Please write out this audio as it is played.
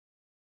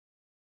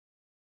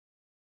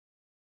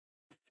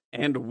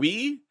And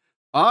we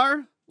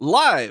are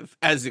live.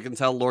 As you can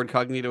tell, Lord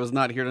Cognito is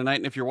not here tonight.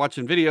 And if you're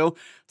watching video,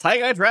 Ty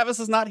Guy Travis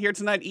is not here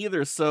tonight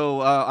either. So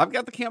I've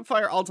got the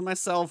campfire all to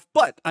myself,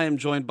 but I am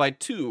joined by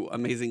two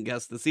amazing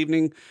guests this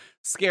evening.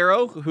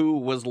 Skarrow, who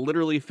was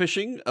literally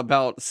fishing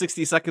about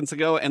 60 seconds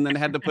ago and then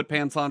had to put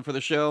pants on for the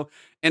show.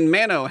 And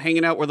Mano,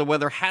 hanging out where the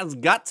weather has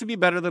got to be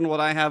better than what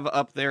I have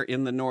up there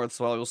in the north.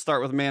 So I will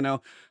start with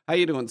Mano. How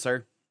you doing,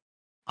 sir?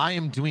 I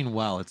am doing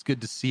well. It's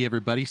good to see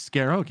everybody.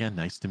 Skarrow, again,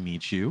 nice to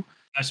meet you.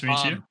 Nice to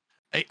meet you.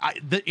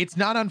 It's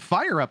not on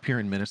fire up here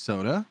in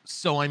Minnesota,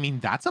 so I mean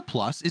that's a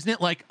plus. Isn't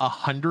it like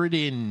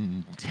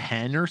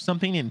 110 or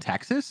something in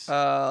Texas?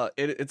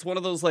 It's one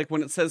of those, like,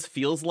 when it says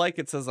feels like,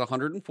 it says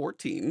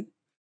 114.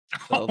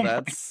 So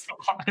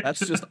that's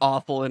just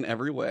awful in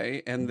every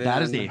way. And then,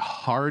 that is a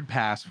hard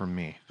pass from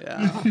me.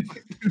 Yeah.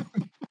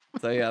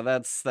 So yeah,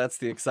 that's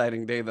the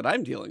exciting day that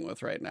I'm dealing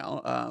with right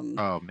now.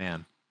 Oh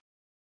man.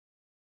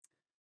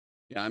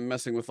 Yeah, I'm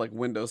messing with like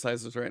window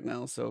sizes right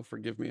now, so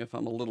forgive me if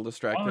I'm a little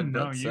distracted. Oh,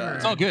 no, but,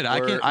 it's all good.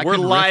 We're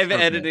live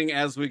editing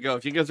as we go.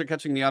 If you guys are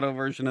catching the auto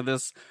version of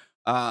this,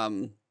 yeah,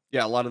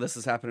 a lot of this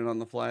is happening on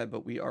the fly,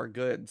 but we are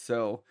good.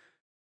 So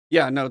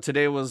yeah, no,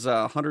 today was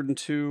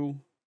 102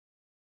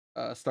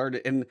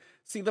 started. And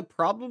see, the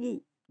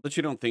problem that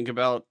you don't think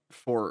about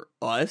for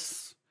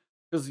us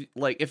is,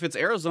 like, if it's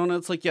Arizona,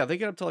 it's like, yeah, they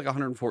get up to like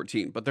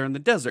 114, but they're in the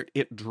desert.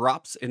 It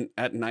drops in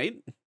at night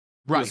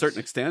to a certain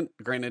extent.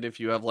 Granted, if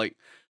you have like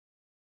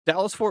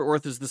Dallas-Fort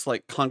Worth is this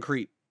like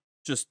concrete,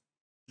 just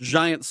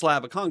giant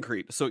slab of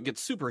concrete, so it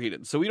gets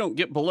superheated. So we don't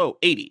get below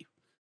 80.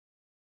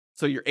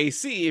 So your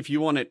AC, if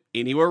you want it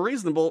anywhere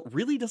reasonable,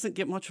 really doesn't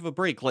get much of a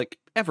break, like,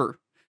 ever.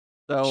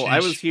 So Sheesh. I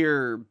was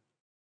here,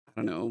 I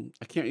don't know,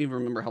 I can't even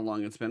remember how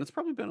long it's been. It's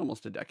probably been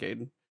almost a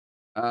decade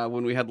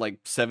when we had like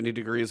 70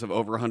 degrees of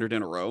over 100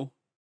 in a row.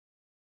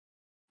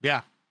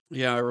 Yeah.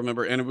 Yeah, I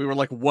remember. And we were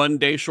like one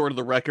day short of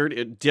the record.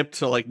 It dipped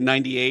to like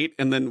 98,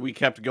 and then we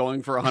kept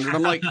going for 100.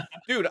 I'm like,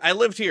 dude, I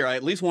lived here. I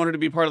at least wanted to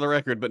be part of the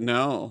record, but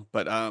no.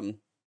 But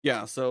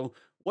yeah, so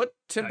what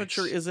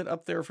temperature is it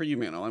up there for you,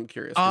 Mano? I'm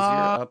curious, because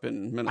you're up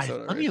in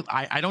Minnesota.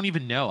 I don't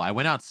even know. I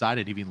went outside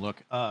and even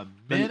look.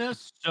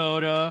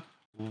 Minnesota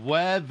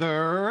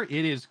weather.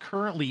 It is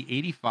currently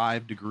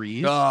 85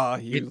 degrees.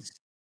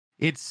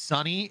 It's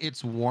sunny,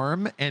 it's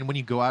warm, and when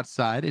you go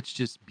outside, it's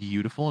just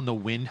beautiful, and the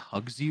wind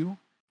hugs you.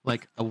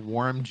 Like a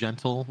warm,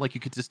 gentle, like you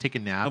could just take a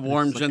nap. A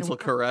warm, gentle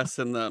caress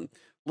and the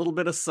little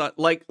bit of sun.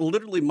 Like,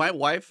 literally, my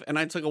wife and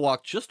I took a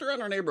walk just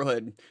around our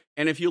neighborhood.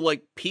 And if you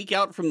like peek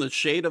out from the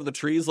shade of the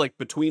trees, like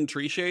between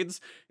tree shades,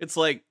 it's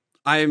like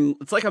I'm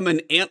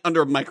an ant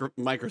under a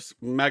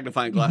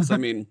magnifying glass. I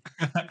mean,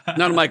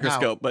 not a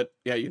microscope, but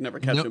yeah, you never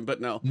catch them. But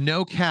no.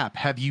 No cap.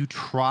 Have you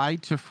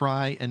tried to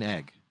fry an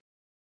egg?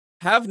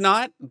 Have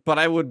not, but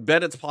I would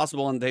bet it's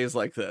possible on days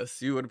like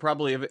this. It would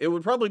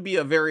probably be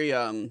a very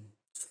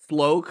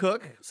slow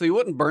cook, so you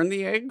wouldn't burn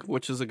the egg,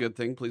 which is a good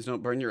thing. Please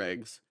don't burn your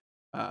eggs.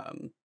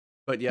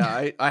 But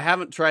yeah, I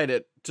haven't tried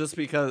it, just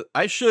because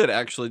I should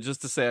actually,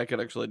 just to say I could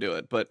actually do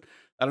it, but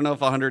I don't know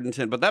if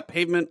 110. But that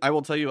pavement, I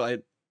will tell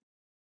you,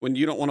 when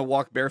you don't want to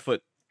walk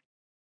barefoot,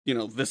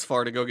 this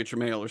far to go get your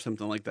mail or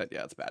something like that,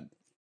 yeah, it's bad.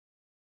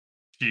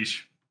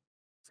 Sheesh.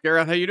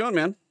 Skarrow, how you doing,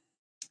 man?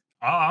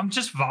 I'm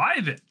just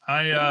vibing.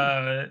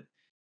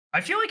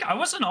 I feel like I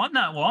wasn't on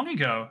that long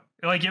ago.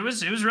 Like it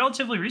was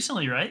relatively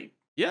recently, right?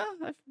 Yeah,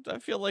 I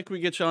feel like we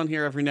get you on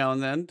here every now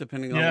and then,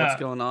 depending on what's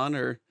going on,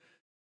 or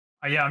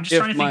yeah, I'm just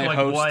trying to think, like,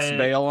 hosts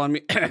bail on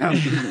me.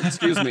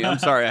 Excuse me, I'm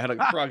sorry, I had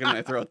a frog in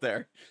my throat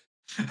there.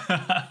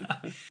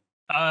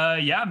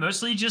 Yeah,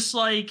 mostly just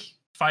like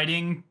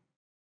fighting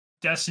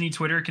Destiny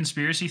Twitter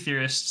conspiracy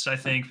theorists. I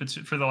think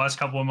for the last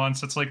couple of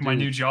months, it's like my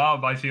new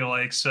job. I feel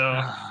like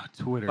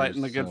Twitter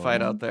fighting the good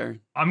fight out there.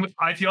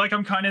 I feel like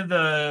I'm kind of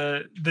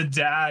the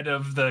dad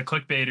of the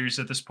clickbaiters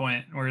at this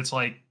point, where it's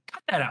like,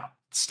 cut that out.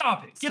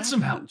 Stop it. Get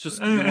some help. Just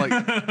like,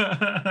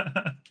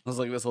 I was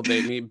like, this will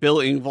date me. Bill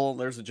Engvall,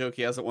 there's a joke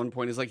he has at one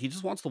point. He's like, he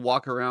just wants to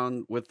walk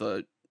around with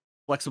the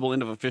flexible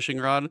end of a fishing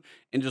rod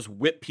and just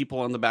whip people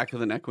on the back of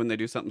the neck when they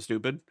do something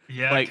stupid.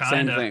 Yeah, like,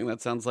 same thing.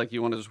 That sounds like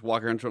you want to just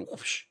walk around and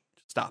whoosh,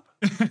 stop.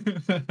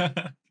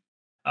 But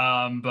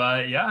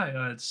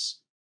yeah,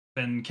 it's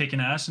been kicking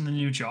ass in the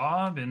new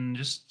job and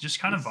just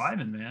kind of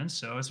vibing, man.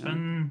 So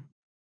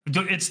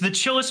it's the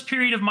chillest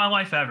period of my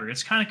life ever.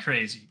 It's kind of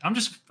crazy. I'm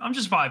just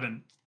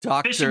vibing.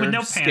 Dr. With no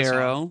pants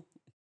Skarrow. on.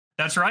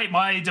 That's right.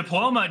 My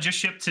diploma just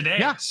shipped today.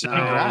 Yeah. So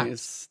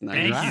nice.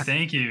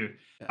 Thank you.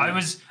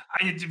 Yeah.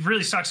 It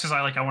really sucks because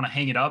I want to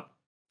hang it up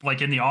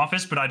like in the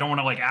office, but I don't want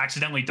to like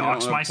accidentally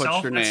dox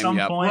myself at some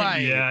point.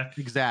 Right. Yeah.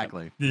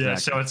 Exactly. Yeah.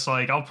 So it's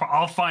like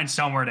I'll find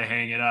somewhere to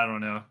hang it. I don't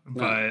know.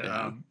 But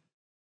kind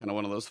of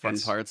one of those fun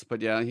parts.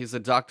 But yeah, he's a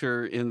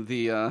doctor in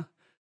the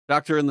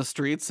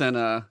streets and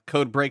a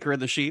code breaker in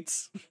the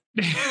sheets.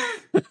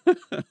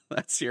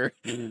 That's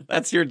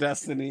your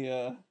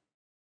destiny.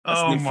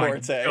 Oh Destiny my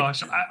Forte.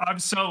 gosh, I'm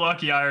so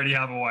lucky I already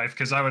have a wife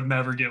because I would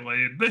never get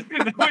laid with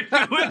a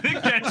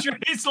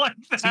catchphrase like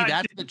that. See,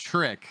 that's the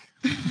trick.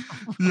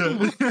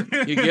 Yeah.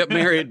 You get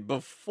married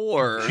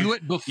before Do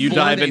it before you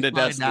dive they into find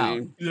Destiny.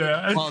 out.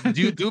 Yeah. Well,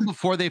 do it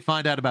before they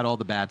find out about all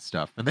the bad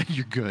stuff, and then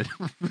you're good.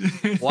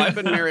 Well, I've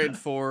been married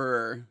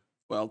for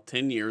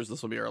 10 years.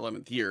 This will be our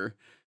 11th year,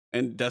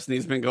 and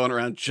Destiny's been going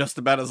around just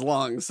about as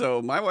long.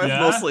 So my wife Yeah?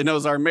 mostly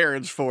knows our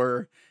marriage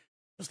for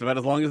just about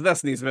as long as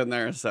Destiny's been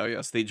there. So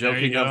yes, the There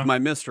you joking of go. my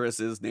mistress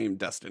is named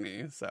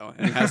Destiny. So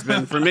and has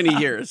been for many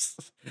years.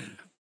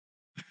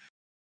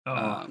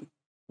 Oh.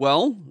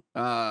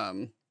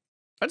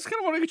 I just kind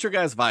of want to get your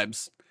guys'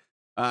 vibes.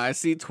 I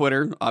see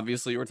Twitter.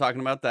 Obviously, we're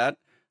talking about that.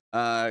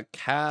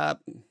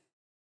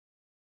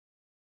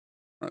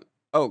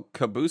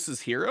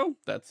 Caboose's Hero.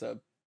 That's a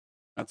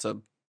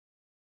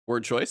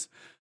word choice.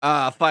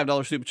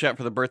 $5 super chat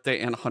for the birthday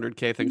and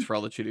 100K. Thanks for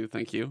all that you do.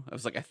 Thank you. I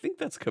was like, I think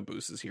that's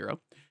Caboose's Hero.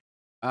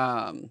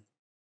 I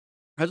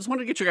just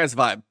wanted to get your guys'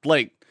 vibe.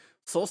 Blake,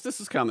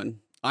 Solstice is coming.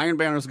 Iron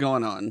Banner's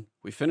going on.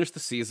 We finished the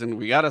season.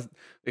 We got an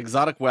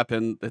exotic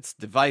weapon that's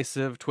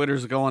divisive.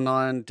 Twitter's going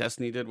on.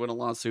 Destiny did win a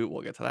lawsuit.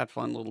 We'll get to that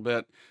fun a little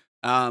bit.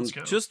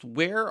 Just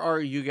where are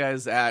you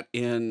guys at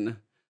in,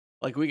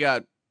 like, we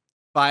got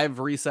 5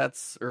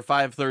 resets or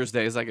 5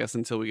 Thursdays, I guess,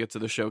 until we get to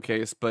the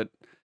showcase. But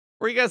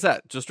where are you guys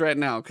at just right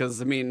now?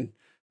 Because, I mean,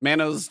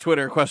 Mano's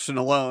Twitter question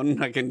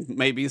alone, I can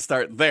maybe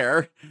start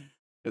there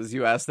because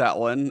you asked that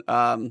one.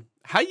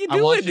 How you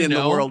doing in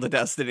the world of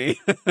Destiny?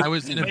 I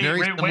was in a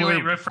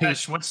wait,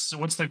 refresh. What's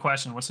the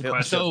question? What's the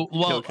question? So,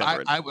 well,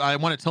 I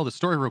want to tell the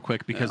story real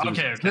quick because it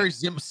was very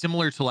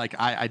similar to, like,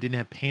 I didn't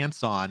have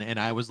pants on, and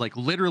I was like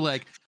literally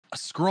like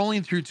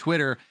scrolling through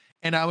Twitter,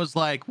 and I was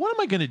like, what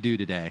am I going to do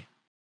today?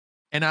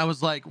 And I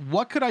was like,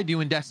 what could I do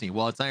in Destiny?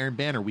 Well, it's Iron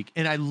Banner week,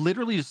 and I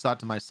literally just thought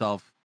to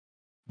myself,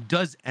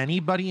 does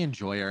anybody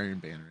enjoy Iron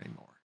Banner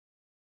anymore?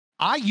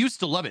 I used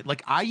to love it.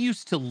 Like, I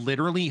used to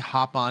literally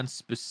hop on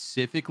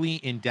specifically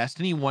in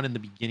Destiny 1 in the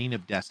beginning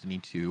of Destiny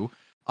 2.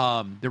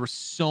 There were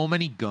so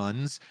many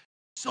guns,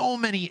 so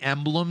many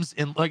emblems,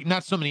 and like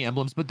not so many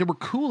emblems, but there were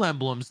cool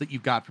emblems that you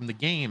got from the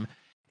game.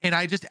 And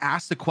I just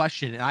asked the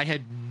question, and I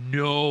had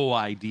no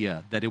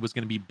idea that it was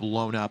going to be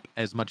blown up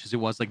as much as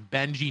it was. Like,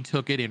 Benji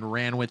took it and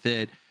ran with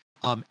it.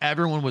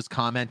 Everyone was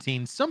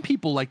commenting. Some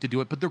people like to do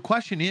it, but their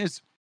question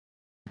is,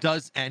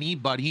 does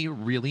anybody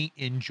really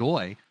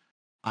enjoy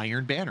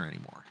Iron Banner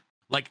anymore,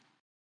 like,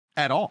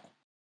 at all?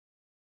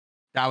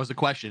 That was the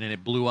question, and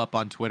it blew up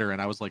on Twitter,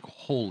 and I was like,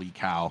 holy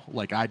cow.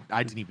 Like, I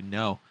didn't even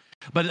know.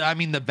 But I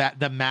mean,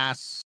 the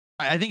mass,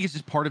 I think it's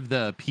just part of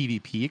the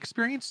PvP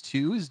experience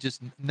too, is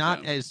just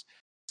not as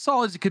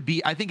solid as it could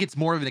be. I think it's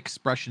more of an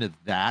expression of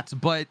that,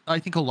 but I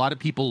think a lot of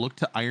people look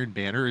to Iron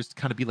Banner as to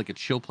kind of be like a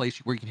chill place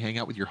where you can hang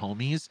out with your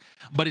homies,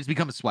 but it's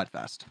become a sweat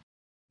fest.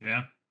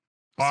 Yeah.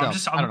 Well,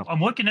 I'm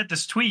looking at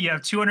this tweet. You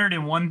have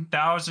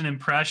 201,000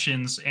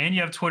 impressions, and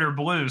you have Twitter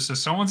Blue. So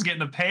someone's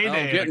getting a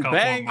payday in a couple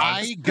of months.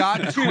 I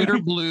got Twitter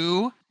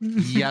Blue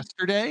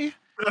yesterday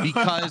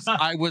because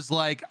I was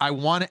like, I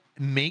want to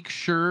make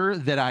sure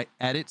that I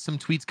edit some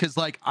tweets, because,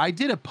 like, I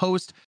did a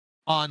post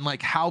on,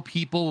 like, how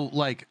people,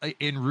 like,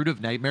 in Root of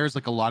Nightmares,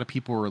 like, a lot of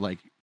people were like,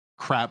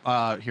 crap.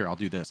 Here, I'll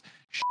do this.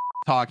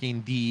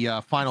 Talking the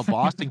final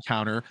boss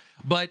encounter,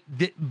 but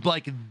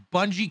like,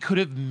 Bungie could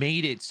have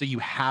made it so you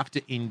have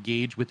to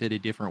engage with it a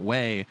different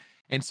way.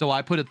 And so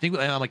I put a thing,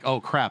 and I'm like,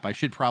 oh crap, I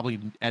should probably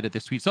edit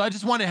this tweet. So I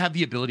just want to have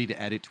the ability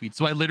to edit tweets.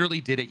 So I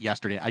literally did it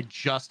yesterday. I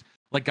just,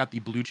 like, got the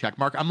blue check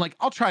mark. I'm like,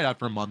 I'll try it out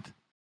for a month.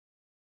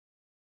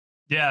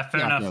 Yeah,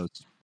 fair enough.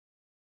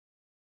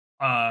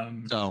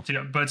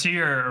 But to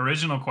your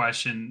original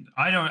question,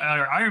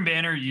 Iron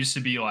Banner used to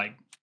be like,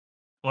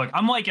 look,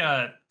 I'm like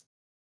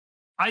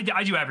I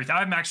do everything. I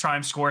have max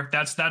triumph score.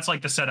 That's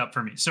like the setup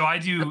for me. So I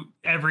do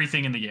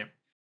everything in the game.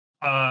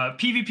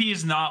 PvP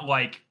is not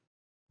like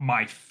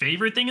my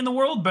favorite thing in the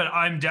world, but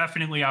I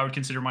would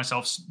consider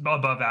myself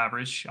above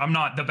average. I'm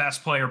not the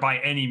best player by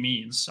any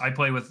means. I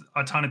play with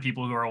a ton of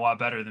people who are a lot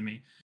better than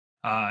me,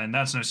 and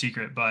that's no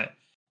secret. But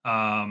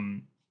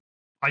Iron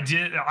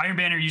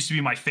Banner used to be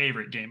my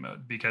favorite game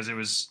mode because it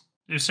was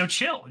so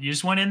chill. You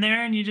just went in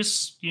there and you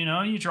just,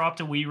 you dropped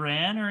a Wii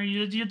ran, or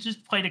you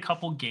just played a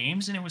couple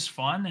games, and it was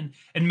fun. And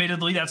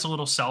admittedly, that's a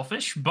little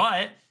selfish,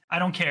 but I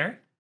don't care.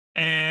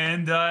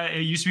 And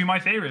it used to be my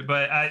favorite,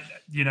 but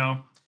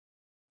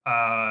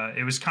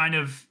it was kind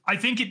of, I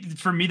think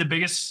for me, the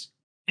biggest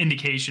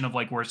indication of,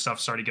 like, where stuff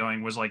started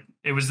going was, like,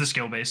 it was the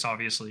skill base,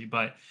 obviously,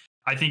 but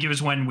I think it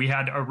was when we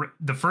had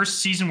the first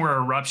season where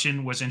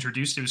Eruption was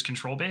introduced. It was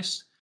control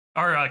based,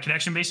 or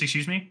connection based,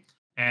 excuse me.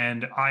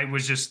 And that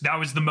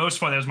was the most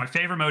fun. That was my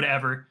favorite mode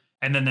ever.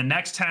 And then the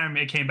next time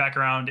it came back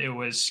around, it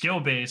was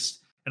skill based.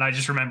 And I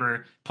just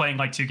remember playing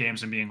like 2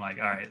 games and being like,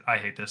 all right, I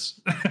hate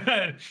this.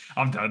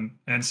 I'm done.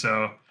 And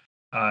so,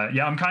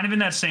 I'm kind of in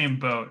that same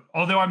boat.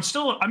 Although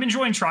I'm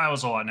enjoying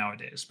Trials a lot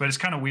nowadays, but it's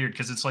kind of weird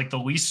because it's like the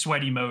least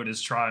sweaty mode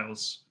is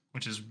Trials,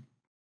 which is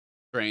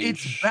It's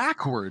strange.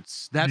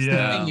 backwards. That's the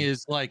thing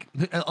is like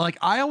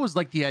I always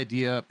like the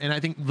idea, and I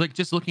think like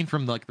just looking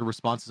from like the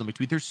responses on my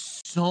tweet,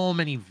 there's so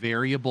many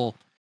variable.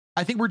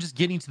 I think we're just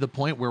getting to the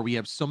point where we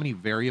have so many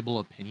variable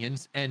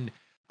opinions, and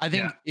I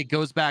think it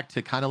goes back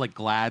to kind of like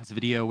Glad's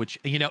video, which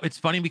it's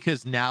funny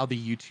because now the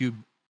YouTube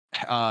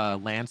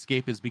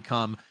landscape has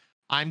become.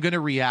 I'm going to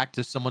react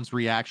to someone's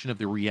reaction of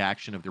the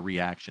reaction of the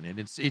reaction. And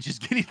it's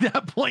just getting to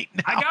that point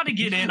now. I got to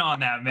get in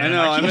on that, man. I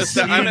know. I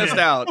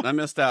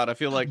missed out. I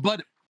feel like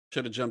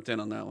should have jumped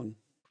in on that one.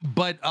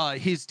 But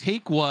his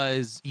take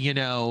was,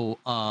 PvP,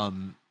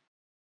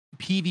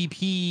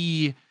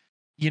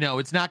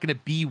 it's not going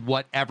to be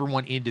what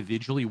everyone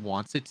individually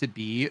wants it to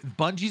be.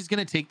 Bungie's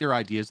going to take their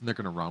ideas and they're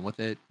going to run with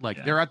it.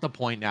 Like they're at the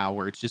point now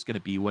where it's just going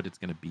to be what it's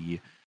going to be.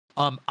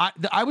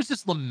 I was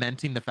just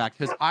lamenting the fact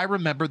because I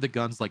remember the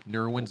guns like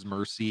Nerwin's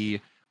Mercy.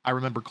 I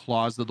remember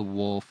Claws of the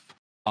Wolf.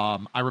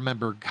 I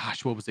remember,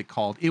 gosh, what was it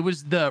called? It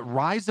was the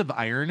Rise of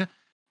Iron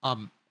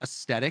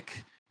aesthetic.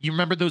 You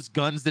remember those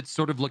guns that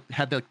sort of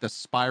had like the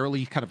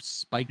spirally kind of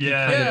spiky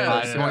kind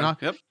of vibe going on?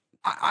 Yep.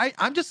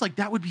 I'm just like,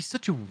 that would be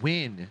such a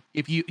win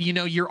if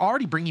you're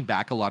already bringing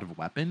back a lot of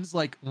weapons.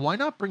 Like, why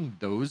not bring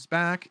those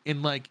back?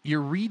 And like,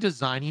 you're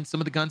redesigning some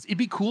of the guns. It'd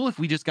be cool if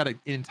we just got an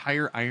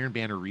entire Iron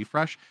Banner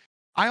refresh.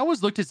 I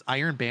always looked at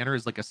Iron Banner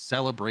as like a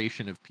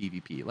celebration of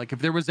PvP. Like if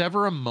there was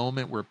ever a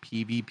moment where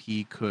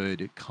PvP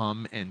could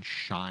come and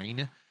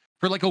shine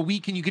for like a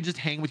week and you could just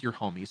hang with your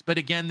homies. But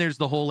again, there's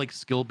the whole like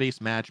skill-based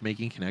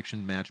matchmaking,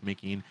 connection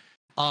matchmaking.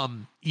 I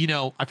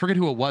forget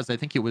who it was. I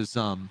think it was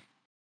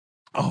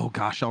oh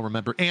gosh, I'll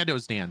remember.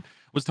 Ando's Dan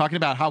was talking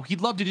about how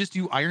he'd love to just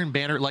do Iron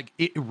Banner. Like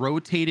it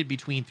rotated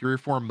between 3 or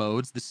 4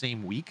 modes the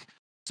same week.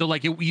 So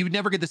like you'd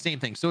never get the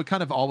same thing. So it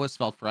kind of always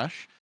felt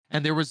fresh.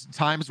 And there was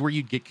times where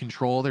you'd get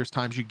Control. There's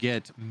times you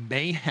get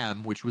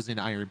Mayhem, which was in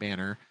Iron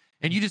Banner.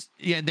 And you just,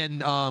 and then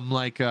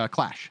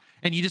Clash.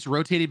 And you just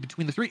rotated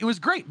between the 3. It was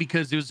great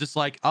because it was just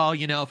like, oh,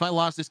 if I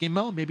lost this game,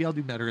 maybe I'll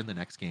do better in the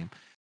next game.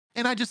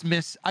 And I just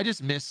miss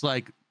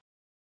like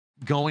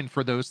going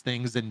for those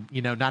things and,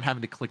 not having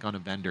to click on a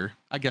vendor.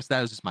 I guess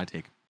that was just my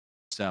take.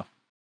 So.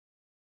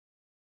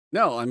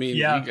 No, I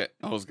mean, I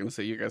was going to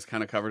say you guys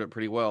kind of covered it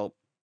pretty well.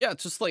 Yeah,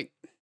 it's just like,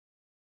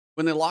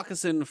 when they lock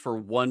us in for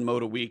one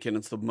mode a week and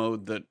it's the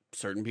mode that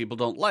certain people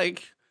don't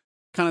like,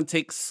 kind of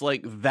takes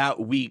like that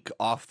week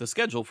off the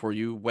schedule for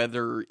you,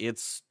 whether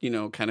it's,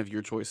 kind of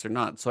your choice or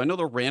not. So I know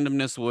the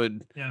randomness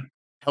would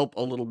help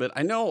a little bit.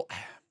 I know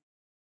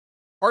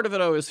part of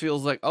it always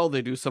feels like, oh,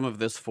 they do some of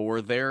this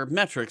for their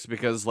metrics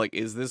because like,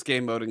 is this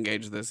game mode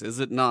engage this? Is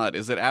it not?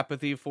 Is it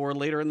apathy for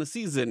later in the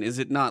season? Is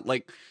it not?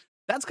 Like,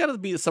 that's got to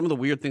be some of the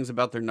weird things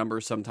about their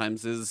numbers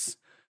sometimes is,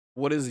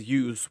 what is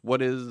use?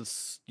 What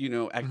is,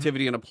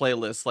 activity in a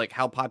playlist? Like,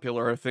 how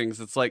popular are things?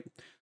 It's like,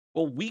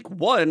 well, week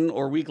 1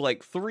 or week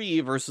like 3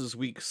 versus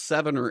week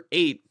 7 or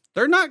 8,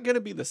 they're not going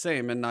to be the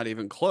same and not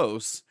even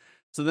close.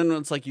 So then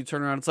it's like you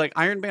turn around, it's like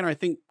Iron Banner, I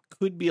think,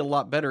 could be a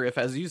lot better if,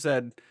 as you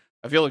said,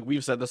 I feel like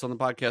we've said this on the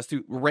podcast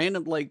too,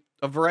 random, like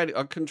a variety,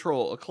 a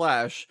Control, a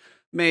Clash,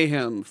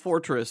 Mayhem,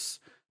 Fortress,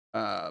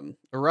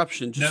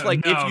 Eruption. Just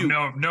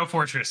no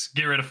Fortress.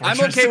 Get rid of Fortress.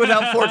 I'm okay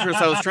without Fortress.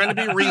 I was trying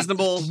to be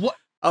reasonable.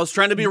 I was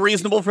trying to be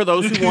reasonable for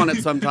those who want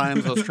it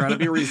sometimes. I was trying to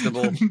be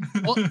reasonable.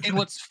 Well, and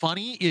what's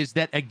funny is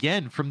that,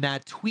 again, from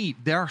that tweet,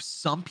 there are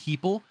some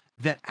people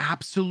that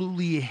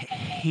absolutely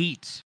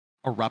hate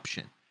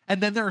Eruption.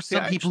 And then there are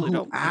some people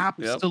who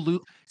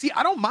absolutely... See,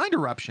 I don't mind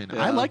Eruption.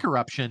 Yeah. I like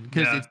Eruption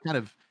because it's kind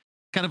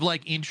of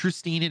like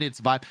interesting in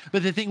its vibe.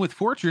 But the thing with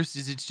Fortress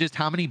is it's just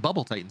how many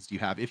Bubble Titans do you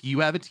have? If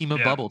you have a team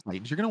of Bubble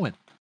Titans, you're going to win.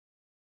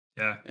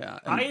 Yeah.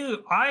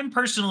 I'm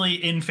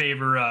personally in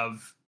favor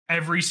of...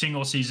 Every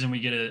single season we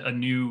get a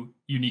new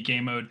unique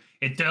game mode.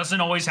 It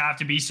doesn't always have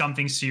to be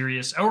something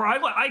serious, or add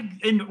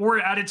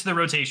it to the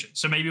rotation.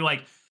 So maybe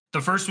like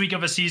the first week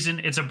of a season,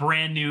 it's a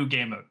brand new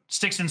game mode,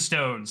 Sticks and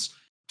Stones,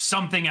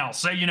 something else.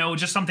 So,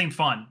 just something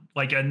fun,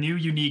 like a new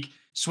unique,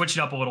 switch it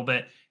up a little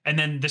bit. And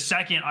then the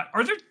second,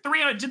 are there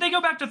 3? Did they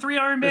go back to 3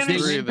 Iron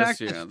Banners? They went back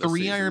to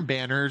 3 Iron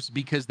Banners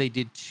because they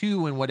did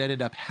 2, and what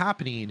ended up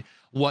happening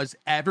was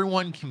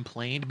everyone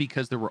complained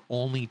because there were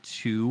only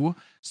 2.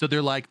 So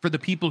they're like, for the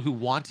people who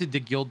wanted to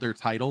gild their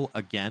title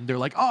again, they're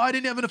like, oh, I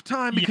didn't have enough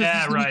time.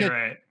 Because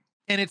right.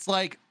 And it's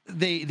like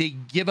they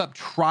give up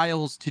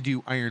trials to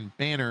do Iron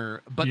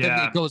Banner, but then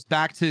it goes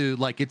back to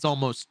like it's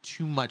almost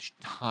too much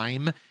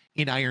time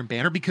in Iron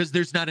Banner because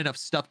there's not enough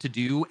stuff to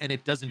do and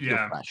it doesn't feel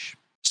fresh.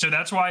 So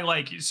that's why,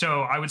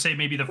 I would say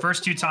maybe the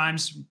first 2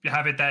 times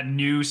have it that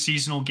new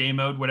seasonal game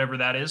mode, whatever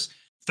that is.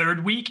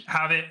 3rd week,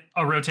 have it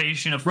a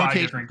rotation of 5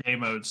 different game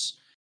modes.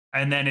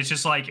 And then it's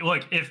just like,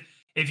 look, if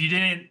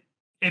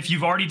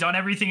you've already done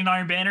everything in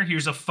Iron Banner,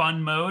 here's a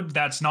fun mode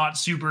that's not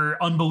super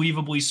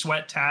unbelievably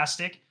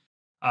sweat-tastic.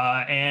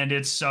 And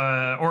it's,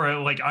 or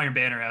like Iron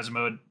Banner has a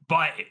mode,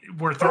 but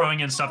we're throwing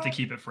in stuff to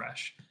keep it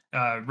fresh.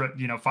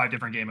 5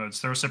 different game modes.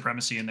 Throw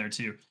Supremacy in there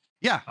too.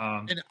 Yeah.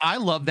 And I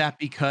love that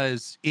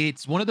because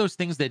it's one of those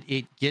things that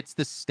it gets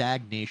the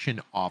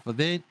stagnation off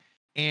of it.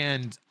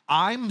 And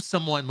I'm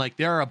someone like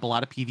there are a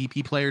lot of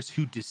PvP players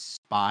who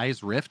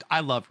despise Rift. I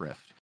love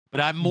Rift, but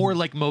I'm more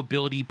like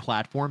mobility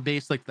platform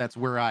based. Like that's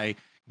where I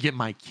get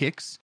my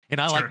kicks. And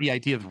I like the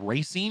idea of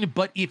racing,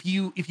 but if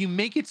you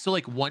make it so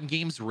like one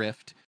game's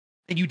Rift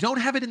and you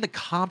don't have it in the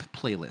comp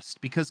playlist,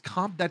 because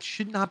comp that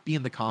should not be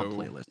in the comp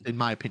playlist, in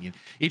my opinion.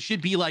 It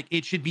should be like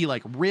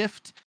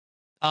Rift.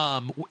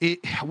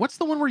 What's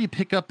the one where you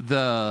pick up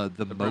the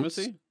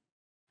Supremacy? motes?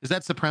 Is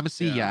that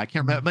Supremacy? Yeah, I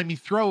can't remember. Let me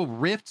throw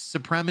Rift,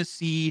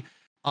 Supremacy,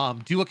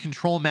 do a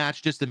control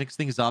match just to mix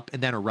things up,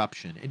 and then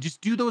Eruption, and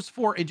just do those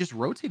 4 and just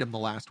rotate them the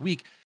last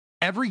week.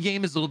 Every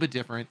game is a little bit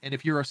different, and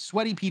if you're a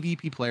sweaty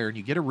PvP player and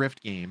you get a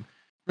Rift game,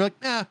 you're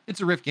like, it's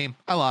a Rift game.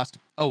 I lost.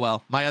 Oh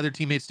well, my other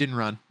teammates didn't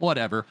run.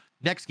 Whatever.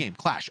 Next game,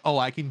 Clash. Oh,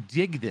 I can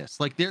dig this.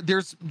 Like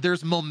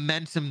there's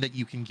momentum that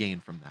you can gain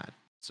from that.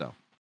 So,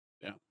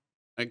 yeah,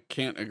 I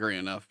can't agree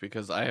enough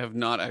because I have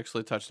not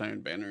actually touched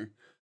Iron Banner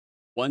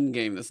one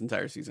game this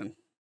entire season,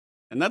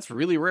 and that's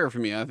really rare for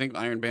me. I think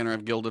Iron Banner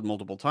I've guilded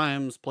multiple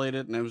times, played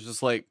it, and it was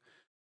just like,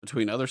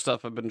 between other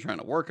stuff I've been trying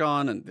to work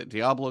on and the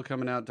Diablo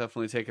coming out,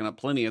 definitely taking up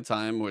plenty of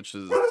time, which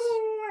is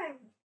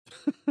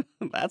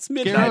that's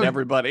midnight,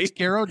 everybody.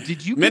 Skarrow,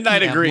 did you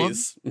midnight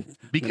agrees?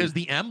 Because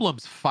the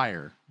emblem's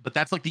fire, but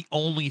that's like the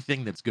only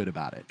thing that's good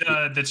about it.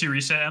 The 2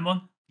 reset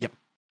emblem? Yep.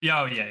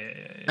 Yeah,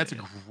 yeah. That's a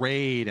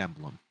great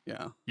emblem.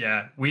 Yeah.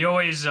 Yeah. We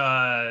always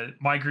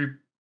my group,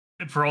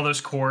 for all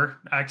those core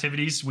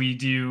activities, we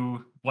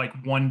do like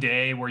one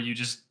day where you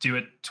just do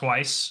it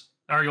twice.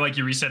 Or like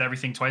you reset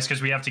everything twice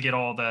because we have to get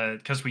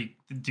because we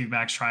do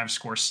max triumph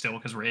scores still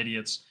because we're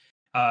idiots.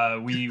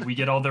 We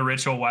get all the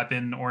ritual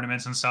weapon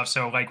ornaments and stuff.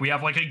 So like we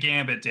have like a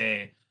Gambit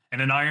day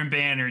and an Iron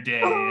Banner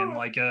day and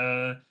like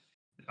I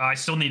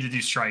still need to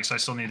do strikes. I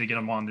still need to get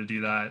them on to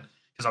do that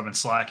because I've been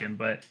slacking.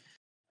 But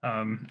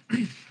yeah,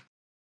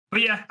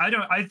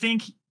 I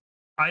think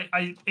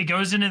it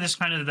goes into this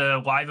kind of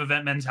the live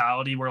event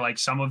mentality where like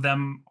some of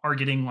them are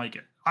getting like,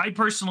 I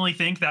personally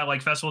think that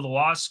like Festival of the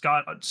Lost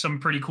got some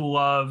pretty cool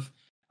love.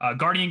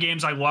 Guardian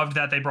Games, I loved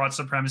that they brought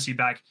Supremacy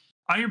back.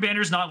 Iron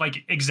Banner's not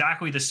like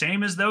exactly the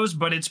same as those,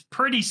 but it's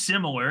pretty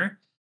similar.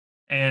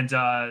 And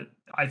I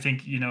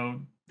think,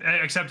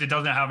 except it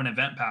doesn't have an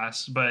event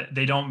pass, but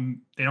they don't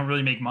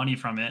really make money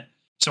from it.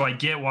 So I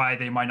get why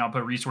they might not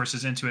put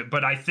resources into it,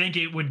 but I think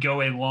it would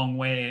go a long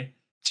way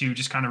to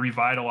just kind of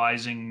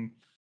revitalizing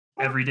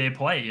everyday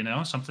play,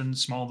 something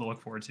small to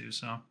look forward to.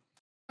 So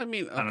I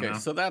mean, okay,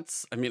 so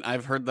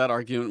I've heard that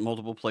argument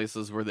multiple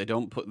places where they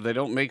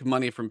don't make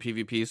money from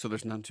PvP, so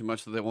there's not too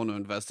much that they want to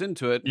invest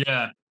into it.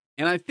 Yeah.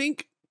 And I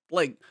think,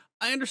 like,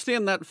 I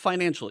understand that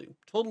financially.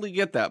 Totally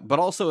get that. But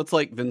also it's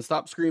like, then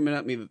stop screaming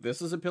at me that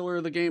this is a pillar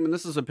of the game and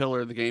this is a pillar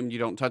of the game. You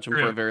don't touch them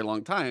for a very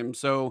long time.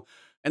 So,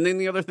 and then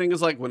the other thing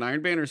is like, when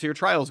Iron Banner's here,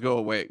 Trials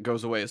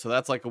goes away. So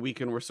that's like a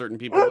weekend where certain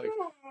people like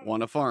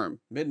want to farm.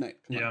 Midnight.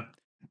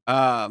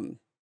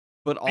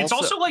 But also, it's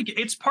also like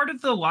it's part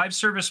of the live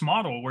service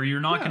model where you're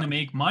not going to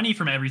make money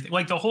from everything.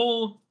 Like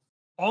all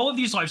of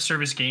these live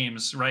service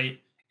games,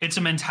 right? It's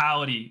a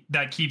mentality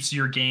that keeps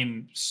your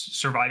game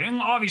surviving.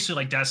 And obviously,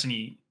 like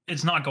Destiny,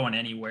 it's not going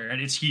anywhere,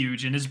 and it's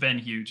huge, and it's been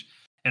huge.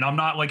 And I'm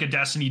not like a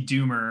Destiny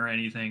doomer or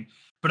anything,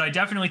 but I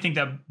definitely think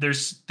that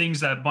there's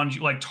things that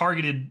Bungie, like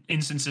targeted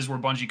instances where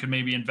Bungie could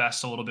maybe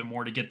invest a little bit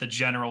more to get the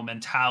general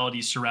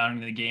mentality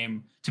surrounding the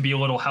game to be a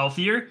little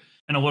healthier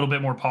and a little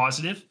bit more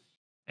positive.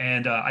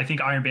 And I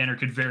think Iron Banner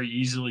could very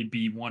easily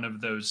be one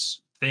of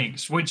those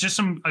things with just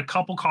a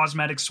couple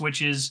cosmetic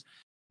switches,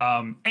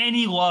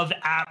 any love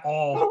at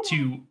all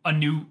to a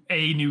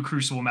new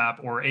Crucible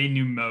map or a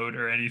new mode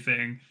or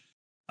anything.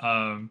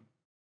 It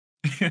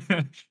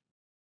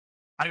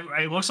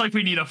looks like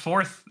we need a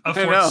fourth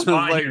spot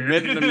like here.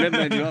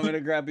 Midnight. Do you want me to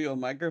grab you a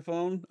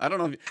microphone? I don't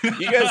know if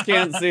you guys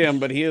can't see him,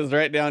 but he is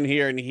right down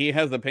here, and he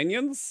has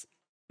opinions.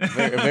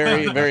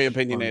 Very, very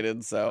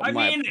opinionated. So I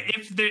mean,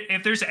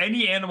 if there's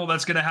any animal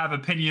that's going to have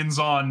opinions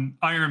on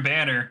Iron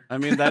Banner, I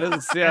mean that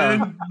is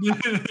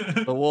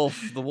the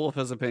wolf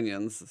has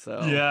opinions.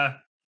 So yeah,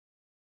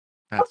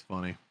 that's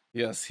funny.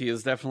 Yes, he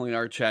is definitely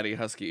our chatty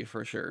husky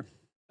for sure.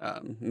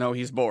 No,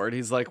 he's bored.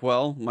 He's like,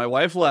 well, my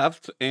wife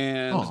left,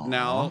 and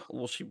now,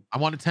 I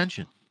want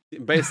attention.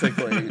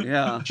 Basically,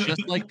 yeah,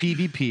 just like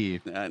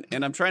PvP.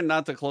 And I'm trying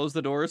not to close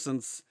the door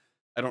since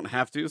I don't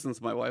have to,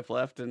 since my wife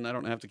left, and I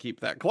don't have to keep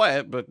that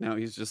quiet. But now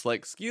he's just like,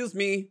 excuse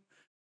me.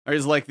 Or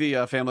he's like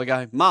the Family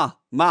Guy, ma,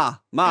 mommy.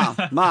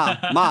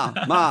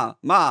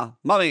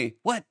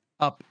 What?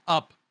 Up.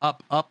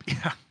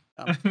 Yeah.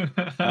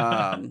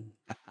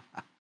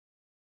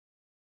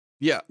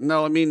 Yeah.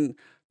 No, I mean,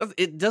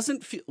 it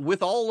doesn't feel,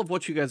 with all of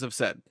what you guys have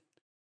said,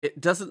 it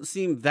doesn't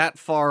seem that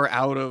far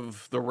out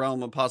of the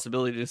realm of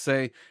possibility to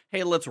say,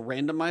 hey, let's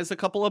randomize a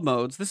couple of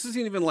modes. This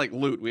isn't even like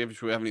loot,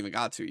 which we haven't even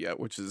got to yet,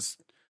 which is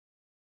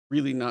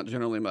really not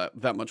generally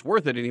that much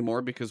worth it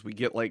anymore because we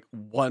get like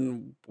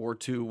 1 or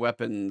 2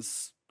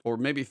 weapons or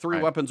maybe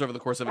 3 weapons over the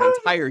course of an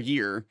entire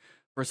year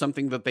for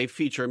something that they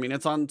feature. I mean,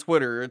 it's on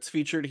Twitter, it's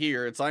featured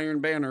here, it's Iron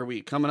Banner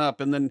week coming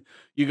up, and then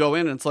you go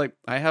in and it's like,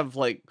 I have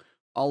like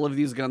all of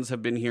these guns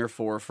have been here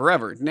for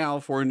forever. Now,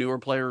 for a newer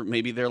player,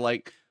 maybe they're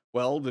like,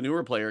 well, the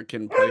newer player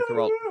can play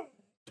through all.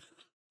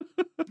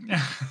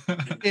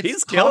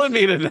 He's killing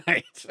me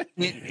tonight.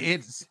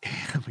 It's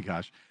oh my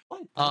gosh.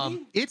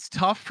 It's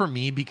tough for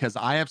me because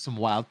I have some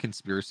wild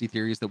conspiracy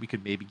theories that we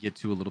could maybe get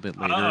to a little bit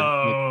later.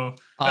 Oh,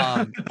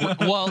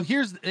 well,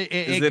 here's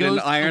Is it an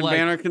Iron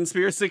Banner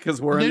conspiracy?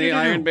 Because we're in the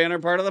Iron Banner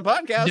part of the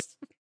podcast.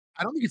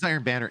 I don't think it's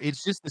Iron Banner.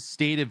 It's just the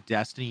state of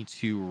Destiny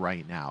 2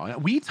 right now.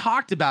 We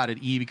talked about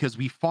it, because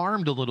we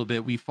farmed a little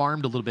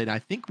bit. I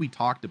think we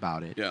talked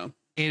about it. Yeah.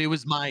 And it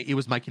was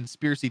my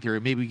conspiracy theory.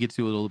 Maybe we get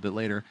to it a little bit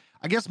later.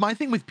 I guess my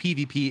thing with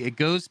PvP, it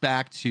goes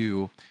back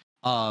to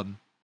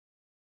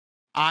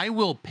I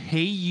will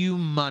pay you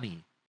money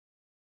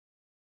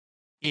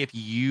if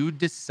you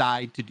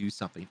decide to do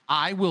something.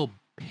 I will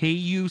pay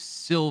you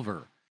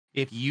silver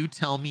if you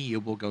tell me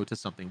it will go to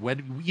something.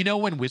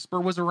 When Whisper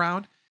was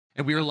around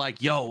and we were like,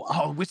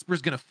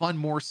 Whisper's going to fund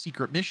more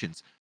secret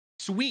missions.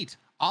 Sweet.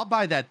 I'll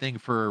buy that thing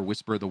for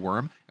Whisper the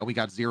Worm. And we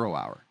got 0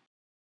 hour.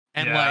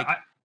 And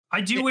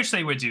I do wish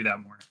they would do that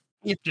more.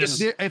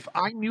 If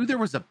I knew there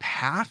was a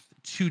path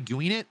to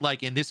doing it,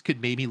 and this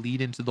could maybe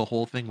lead into the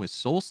whole thing with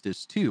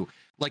Solstice too.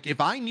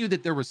 If I knew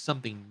that there was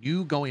something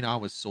new going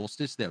on with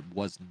Solstice that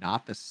was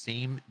not the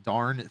same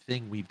darn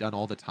thing we've done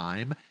all the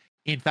time,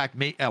 in fact,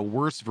 a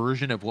worse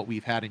version of what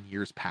we've had in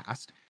years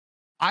past,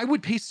 I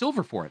would pay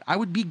silver for it. I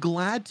would be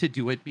glad to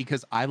do it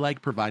because I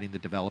like providing the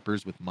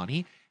developers with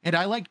money, and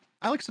I like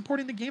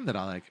supporting the game that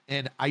I like.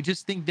 And I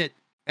just think that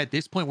at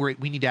this point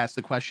we need to ask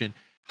the question,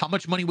 how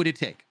much money would it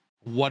take?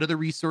 What are the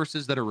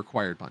resources that are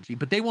required, Bungie?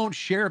 But they won't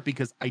share it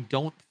because I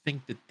don't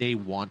think that they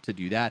want to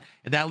do that.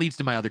 And that leads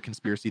to my other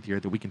conspiracy theory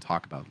that we can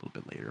talk about a little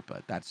bit later.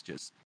 But that's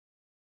just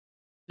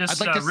I'd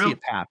like to see a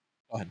path.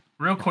 Go ahead.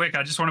 Real quick,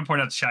 I just want to point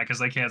out the chat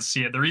because I can't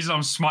see it. The reason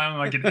I'm smiling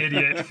like an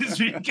idiot is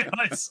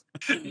because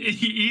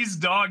E's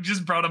dog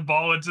just brought a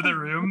ball into the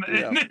room,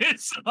 and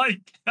it's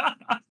like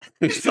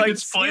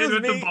it's playing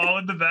with the ball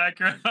in the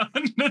background.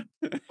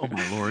 Oh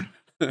my lord.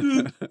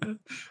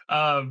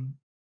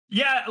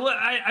 Yeah, look,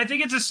 I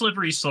think it's a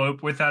slippery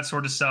slope with that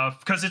sort of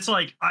stuff because it's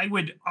like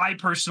I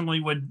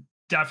personally would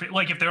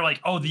definitely if they're like,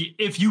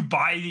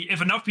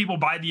 if enough people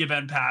buy the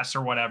event pass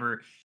or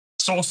whatever,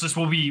 Solstice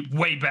will be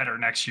way better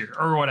next year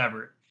or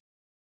whatever.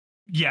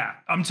 Yeah,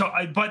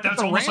 but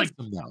that's almost like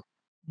note.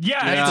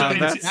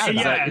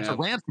 It's a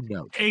ransom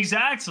note.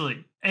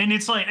 Exactly, and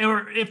it's like,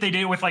 or if they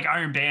did it with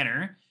Iron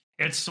Banner.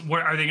 It's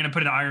where are they going to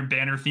put an Iron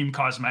Banner themed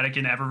cosmetic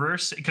in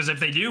Eververse? Because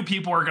if they do,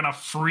 people are going to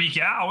freak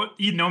out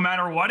no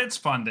matter what it's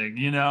funding,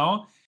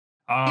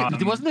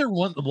 wasn't there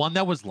one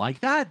that was like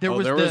that? There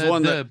was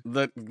one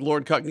that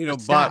Lord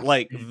Cognito bought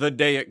the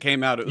day it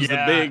came out. It was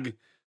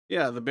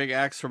the big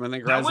axe from, I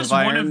think, Rise of Iron. That was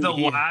one of the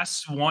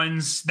last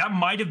ones. That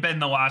might have been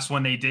the last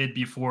one they did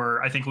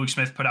before I think Luke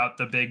Smith put out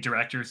the big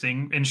director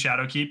thing in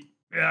Shadowkeep.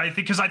 I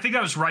think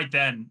that was right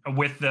then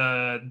with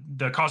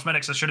the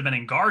cosmetics that should have been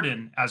in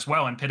Garden as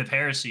well in Pit of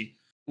Heresy.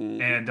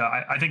 Mm-hmm. And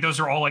I think those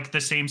are all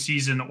the same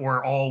season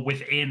or all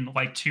within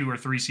 2 or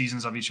 3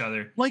 seasons of each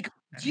other.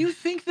 Do you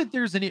think that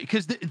there's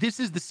because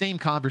this is the same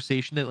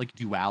conversation that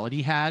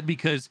Duality had,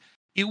 because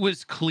it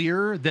was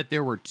clear that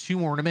there were 2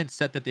 ornament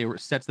sets that they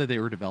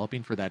were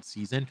developing for that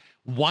season.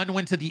 One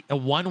went to the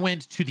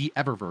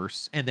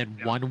Eververse, and then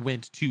one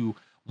went to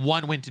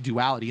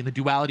Duality, and the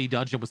Duality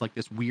dungeon was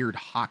this weird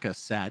Haka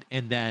set,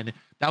 and then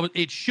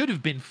it should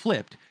have been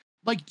flipped.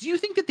 Do you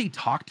think that they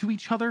talk to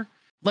each other?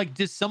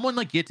 Does someone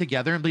get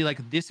together and be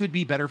this would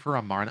be better for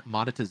a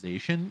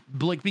monetization?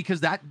 Because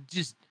that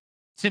just,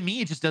 to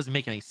me, it just doesn't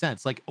make any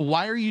sense.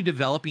 Why are you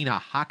developing a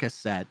Haka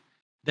set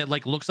that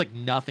looks like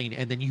nothing,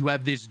 and then you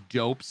have this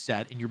dope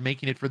set and you're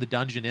making it for the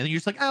dungeon, and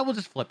you're just we'll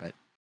just flip it?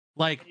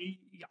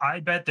 I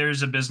bet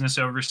there's a business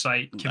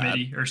oversight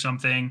committee or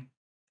something.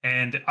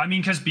 And I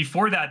mean, because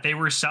before that, there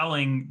were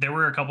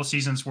a couple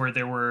seasons where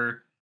there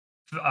were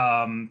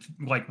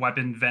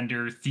weapon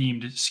vendor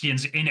themed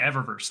skins in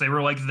Eververse. They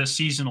were the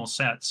seasonal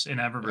sets in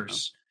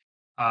Eververse.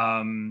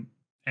 Yeah.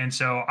 And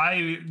so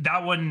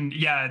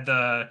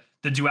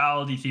the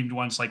Duality themed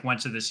ones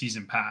went to the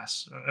season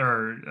pass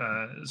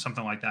or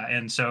something like that.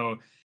 And so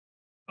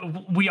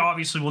we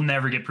obviously will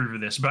never get proof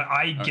of this, but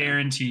I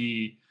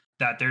guarantee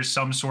that there's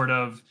some sort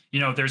of,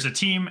 there's a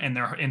team and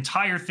their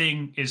entire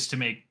thing is to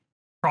make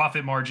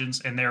profit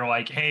margins, and they're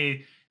like,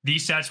 hey,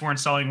 these sets weren't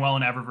selling well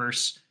in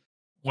Eververse,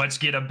 let's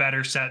get a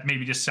better set,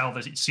 maybe just sell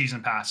the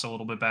season pass a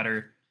little bit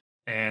better.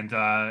 And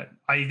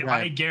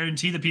I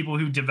guarantee the people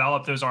who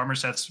develop those armor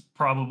sets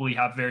probably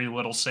have very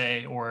little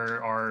say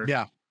or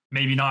are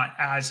maybe not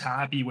as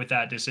happy with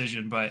that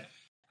decision, but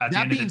at the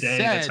end of the day,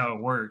 that's how it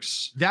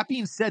works. That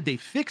being said, they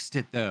fixed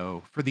it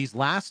though for these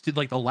last two,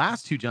 the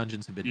last 2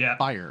 dungeons have been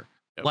fire.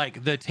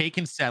 The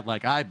Taken set,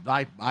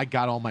 I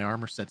got all my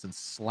armor sets and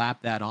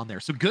slapped that on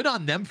there. So good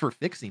on them for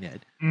fixing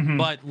it. Mm-hmm.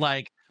 But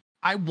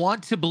I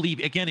want to believe,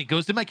 again, it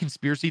goes to my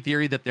conspiracy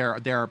theory that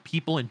there are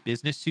people in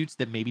business suits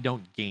that maybe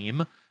don't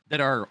game, that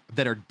are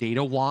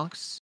data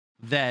wonks,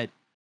 that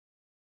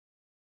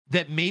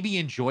maybe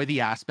enjoy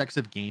the aspects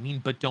of gaming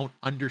but don't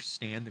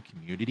understand the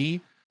community.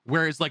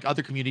 Whereas like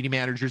other community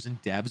managers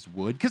and devs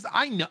would, because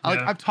I know, like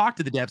Yeah. I've talked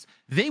to the devs,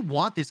 they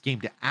want this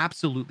game to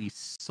absolutely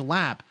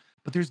slap,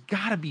 but there's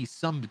got to be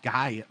some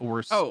guy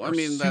or suit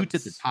at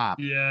the top.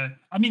 Yeah.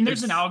 I mean,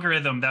 there's an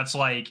algorithm that's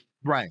like,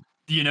 right.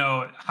 You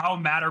know, how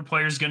mad are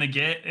players going to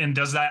get? And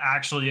does that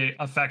actually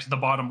affect the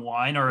bottom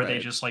line? Or are they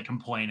just like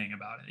complaining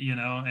about it, you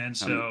know? And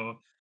so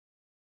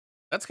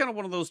that's kind of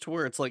one of those to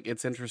where it's like,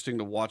 it's interesting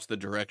to watch the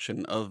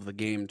direction of the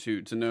game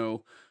too, to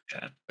know,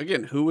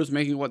 again, who was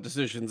making what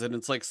decisions. And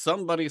it's like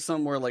somebody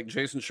somewhere like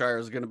Jason Schreier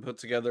is going to put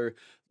together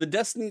the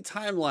Destiny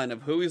timeline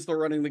of who is the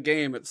running the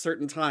game at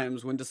certain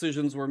times when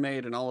decisions were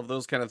made and all of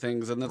those kind of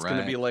things. And that's going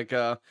to be like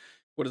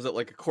what is it,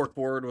 like a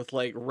corkboard with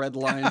like red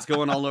lines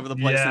going all over the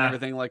place and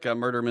everything, like a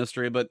murder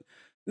mystery. But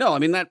no, I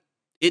mean, that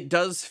it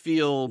does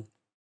feel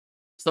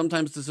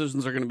sometimes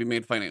decisions are going to be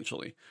made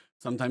financially.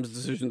 Sometimes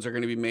decisions are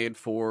going to be made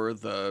for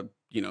the,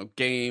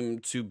 game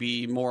to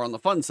be more on the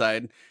fun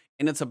side.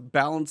 And it's a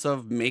balance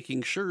of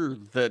making sure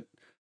that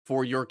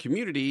for your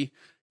community,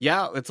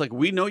 it's like,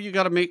 we know you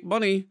got to make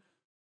money,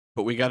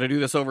 but we got to do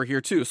this over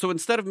here too. So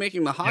instead of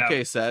making the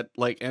hockey set,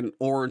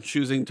 or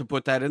choosing to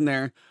put that in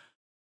there,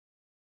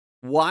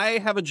 why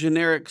have a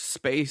generic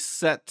space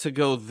set to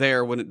go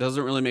there when it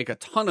doesn't really make a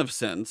ton of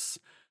sense?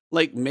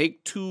 Like,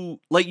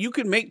 you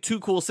can make two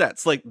cool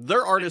sets. Like,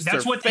 their artists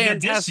that's are what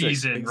fantastic. They did this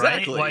season,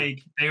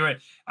 exactly. Right?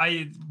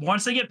 Like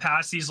once they get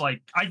past these,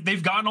 like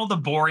they've gotten all the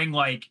boring,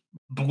 like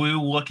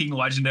blue looking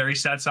legendary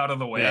sets out of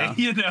the way.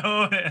 You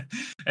know,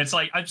 it's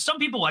like some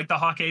people like the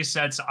hockey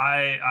sets.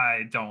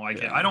 I don't like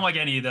it. I don't like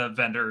any of the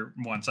vendor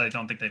ones. I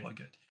don't think they look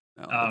good.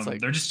 No,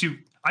 they're just too.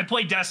 I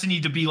play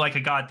Destiny to be like a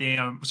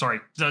goddamn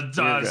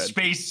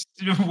space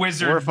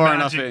wizard. We're far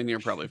enough in, you're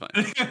probably fine.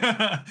 As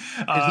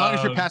long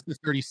as you're past the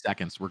 30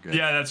 seconds, we're good.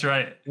 Yeah, that's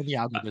right. And the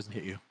algo doesn't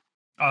hit you.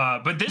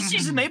 But this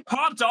season they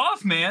popped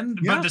off, man.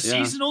 Yeah. But the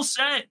seasonal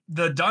set,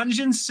 the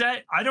dungeon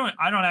set, I don't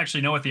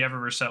actually know what the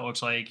Eververse set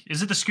looks like.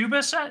 Is it the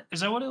scuba set?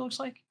 Is that what it looks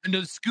like? No,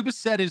 the scuba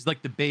set is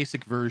like the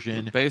basic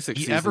version. The basic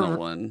seasonal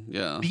one.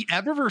 Yeah. The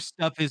Eververse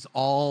stuff is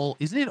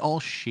isn't it all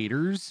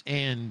shaders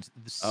and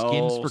the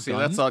skins for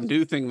guns? That's a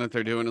new thing that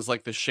they're doing is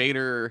like the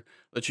shader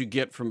that you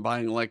get from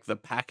buying like the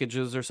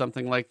packages or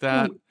something like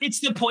that. Ooh, it's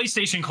the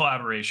PlayStation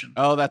collaboration.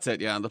 Oh, that's it.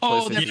 Yeah. The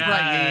PlayStation. That's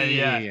right.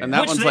 Yeah. And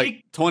that one's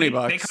like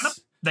 $20.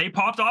 They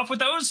popped off with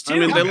those too. I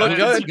mean, they look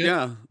good,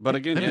 yeah. But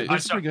again,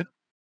 it's pretty good.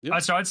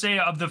 Yep. So I'd say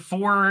of the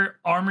 4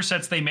 armor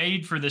sets they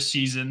made for this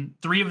season,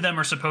 3 of them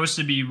are supposed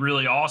to be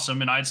really awesome,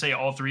 and I'd say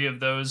all 3 of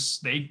those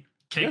they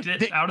kicked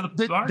it out of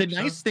the park. The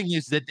nice thing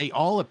is that they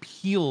all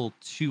appeal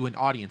to an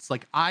audience.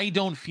 Like, I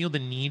don't feel the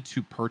need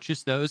to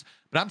purchase those,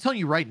 but I'm telling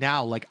you right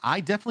now, like,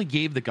 I definitely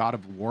gave the God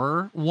of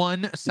War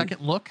one a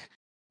second look.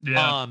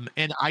 Yeah.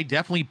 And I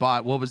definitely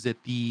bought, what was it,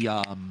 the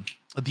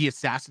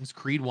Assassin's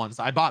Creed ones.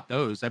 I bought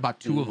those. I bought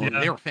 2 of them.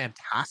 They were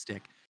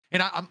fantastic.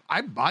 And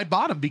I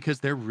bought them because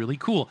they're really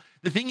cool.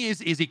 The thing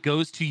is it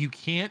goes to you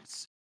can't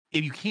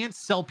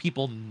sell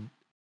people.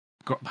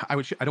 I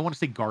don't want to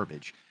say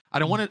garbage. I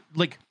don't want to,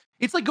 like,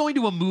 it's like going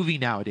to a movie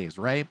nowadays,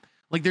 right?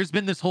 Like, there's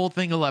been this whole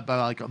thing about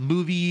like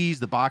movies.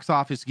 The box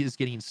office is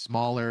getting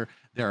smaller.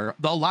 A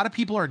lot of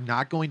people are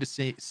not going to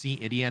see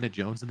Indiana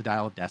Jones and the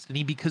Dial of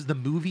Destiny because the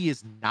movie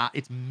is not.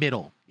 It's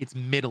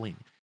middling.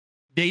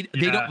 They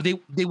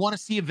want to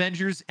see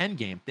Avengers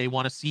Endgame. They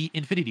want to see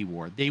Infinity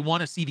War. They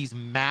want to see these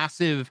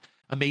massive,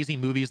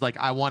 amazing movies. Like,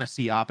 I want to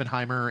see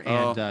Oppenheimer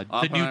and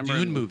the new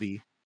Dune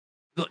movie.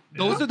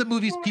 Those are the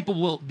movies people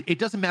will. It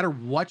doesn't matter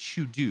what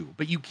you do,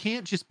 but you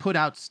can't just put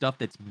out stuff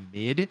that's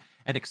mid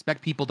and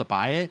expect people to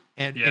buy it.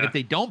 And if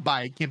they don't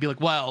buy it, you can't be like,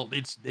 well,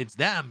 it's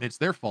them, it's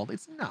their fault.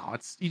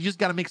 You just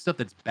got to make stuff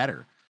that's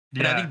better.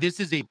 And I think this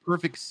is a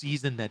perfect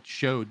season that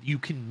showed you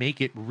can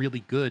make it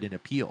really good and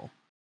appeal.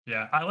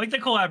 Yeah, I like the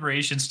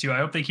collaborations too. I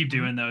hope they keep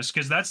doing those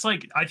because that's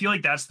like, I feel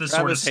like that's the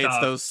sort of stuff. Travis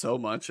hates those so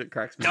much. It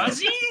cracks me up. Does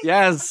he?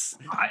 Yes.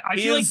 I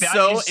he feel is like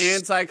so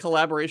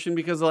anti-collaboration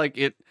because like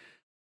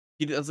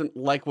he doesn't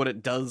like what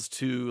it does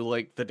to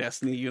like the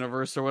Destiny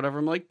universe or whatever.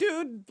 I'm like,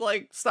 dude,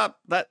 like, stop.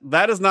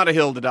 That is not a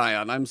hill to die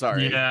on. I'm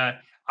sorry. Yeah,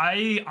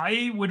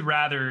 I would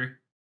rather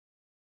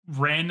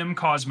random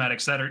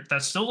cosmetics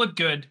that still look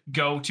good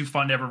go to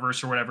fund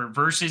Eververse or whatever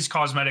versus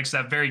cosmetics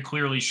that very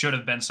clearly should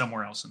have been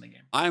somewhere else in the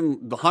game.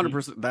 I'm the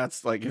 100%.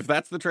 That's like, if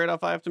that's the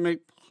trade-off I have to make,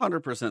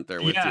 100%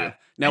 there with you.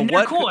 Now, and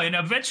they're cool, and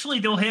eventually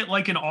they'll hit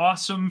like an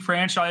awesome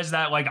franchise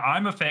that like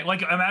I'm a fan.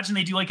 Like, imagine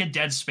they do like a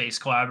Dead Space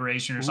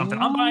collaboration or something.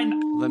 I'm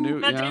buying the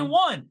new day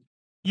one.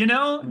 You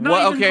know?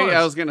 Well, okay,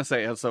 I was gonna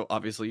say. So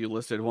obviously you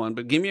listed one,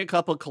 but give me a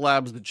couple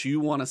collabs that you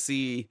want to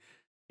see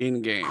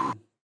in game.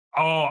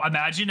 Oh,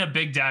 imagine a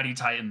Big Daddy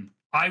Titan.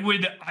 I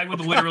would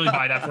literally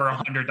buy that for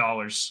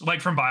 $100,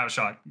 like from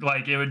BioShock.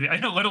 Like, it would be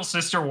a Little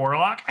Sister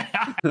Warlock.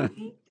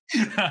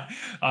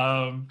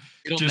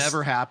 It'll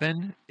never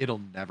happen.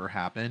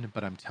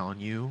 But I'm telling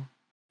you,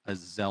 a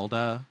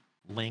Zelda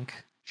Link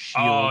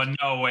shield. Oh,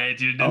 no way,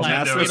 dude.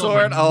 Master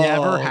Sword.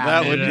 Never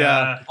that would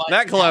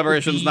that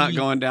collaboration's not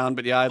going down.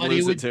 But yeah, I'd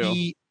lose it too. It would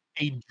be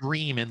a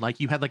dream, and like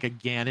you had like a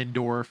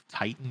Ganondorf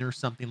Titan or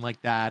something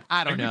like that.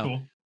 I don't know.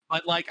 Cool.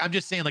 But like, I'm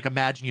just saying, like,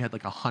 imagine you had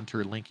like a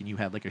hunter Link and you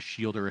had like a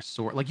shield or a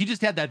sword. Like, you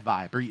just had that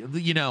vibe, or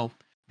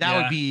that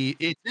would be.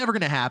 It's never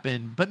gonna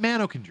happen, but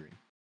Mano can dream.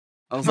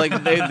 I was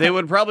like, they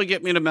would probably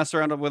get me to mess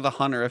around with a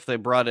hunter if they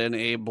brought in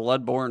a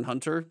Bloodborne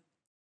hunter.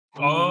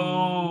 Is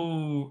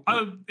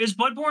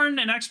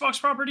Bloodborne an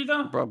Xbox property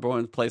though?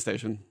 Bloodborne's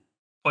PlayStation.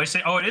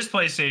 PlayStation. Oh, it is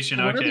PlayStation.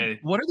 So okay.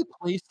 What are the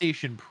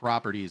PlayStation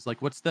properties?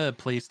 Like, what's the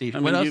PlayStation? I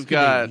mean, what else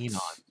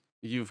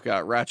you've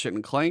got Ratchet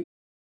and Clank.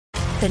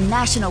 The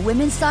National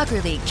Women's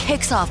Soccer League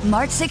kicks off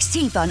March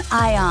 16th on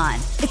ION.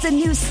 It's a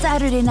new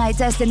Saturday night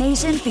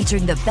destination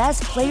featuring the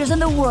best players in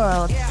the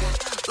world.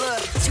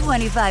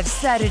 25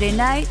 Saturday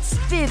nights,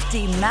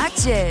 50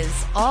 matches,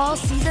 all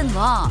season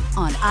long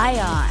on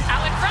ION.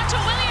 Out in front to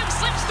Williams,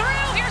 slips through,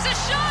 here's a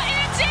shot,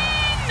 and it's in!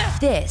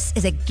 This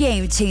is a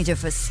game changer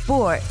for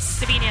sports.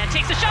 Sabina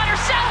takes a shot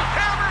herself!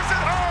 Hammers it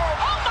home!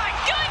 Oh my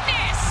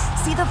goodness!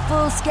 See the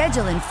full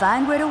schedule and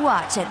find where to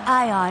watch at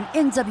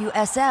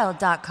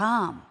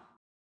IONNWSL.com.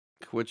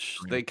 Which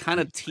they kind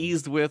of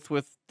teased with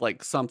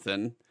like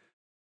something.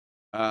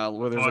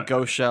 Where there's a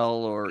ghost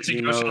shell or it's a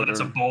emote. Shell, that's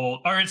a bolt.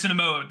 Or it's an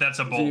emote, that's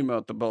a bolt. It's an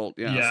emote, the bolt,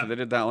 yeah. So they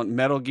did that one.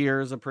 Metal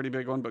Gear is a pretty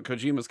big one, but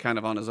Kojima's kind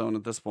of on his own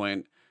at this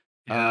point.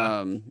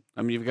 Yeah.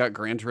 I mean, you've got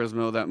Gran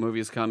Turismo, that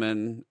movie's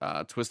coming.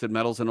 Twisted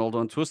Metal's an old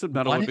one. Twisted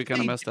Metal would be kind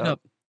of messed up.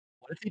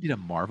 What if they did a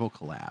Marvel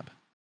collab?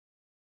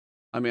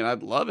 I mean,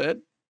 I'd love it.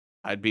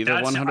 I'd be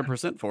there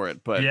 100% for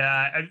it. But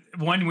yeah,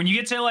 when you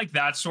get to like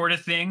that sort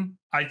of thing,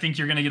 I think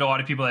you're going to get a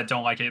lot of people that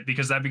don't like it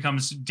because that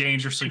becomes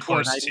dangerously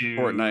close to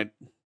Fortnite.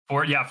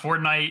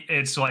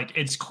 Fortnite,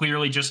 it's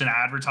clearly just an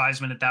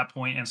advertisement at that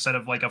point instead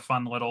of like a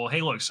fun little, hey,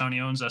 look, Sony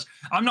owns us.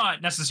 I'm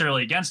not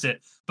necessarily against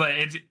it, but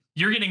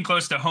you're getting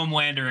close to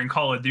Homelander and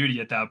Call of Duty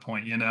at that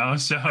point,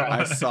 So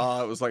I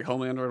saw it was like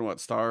Homelander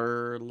and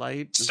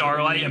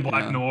Starlight and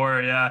Black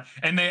Noir, yeah.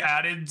 And they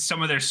added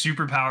some of their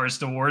superpowers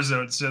to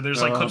Warzone, so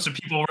there's like clips of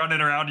people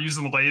running around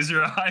using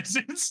laser eyes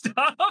and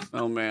stuff.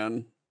 Oh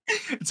man,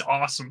 it's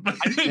awesome.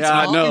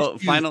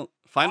 Final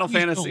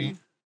Fantasy.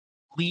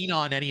 Lean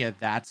on any of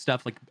that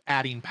stuff, like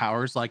adding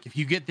powers. Like if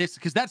you get this,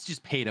 because that's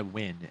just pay to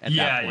win. At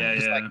that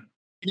point. Yeah. Like,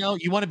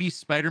 you want to be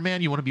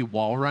Spider-Man, you want to be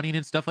wall running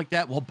and stuff like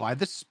that. Well, buy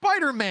the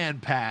Spider-Man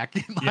pack.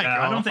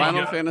 I don't think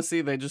Final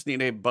Fantasy. They just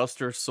need a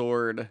Buster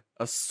sword,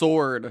 a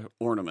sword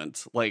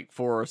ornament, like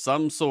for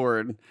some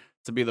sword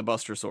to be the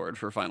Buster sword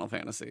for Final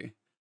Fantasy.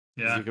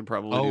 Yeah, you could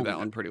probably do that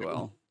one pretty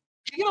well.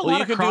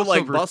 You could do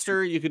like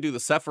Buster. You could do the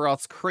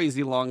Sephiroth's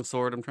crazy long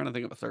sword. I'm trying to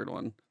think of a third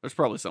one. There's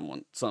probably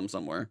some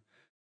somewhere.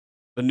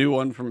 The new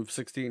one from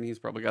 16, he's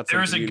probably got.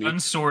 There's a unique gun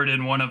sword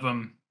in one of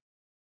them.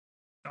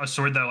 A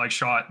sword that like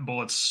shot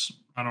bullets.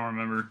 I don't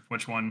remember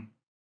which one.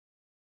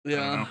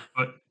 Yeah,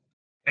 but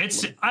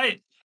it's I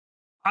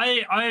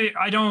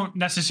don't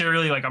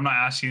necessarily like. I'm not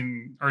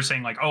asking or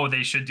saying like, oh,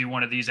 they should do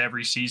one of these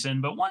every season,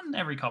 but one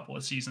every couple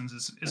of seasons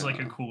is like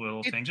a cool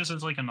little thing, just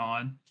as like a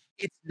nod.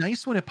 It's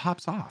nice when it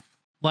pops off.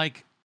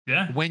 Like,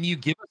 when you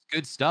give us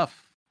good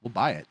stuff, we'll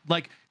buy it.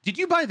 Like, did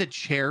you buy the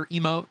chair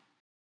emote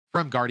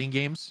from Guardian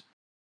Games?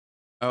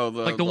 Oh,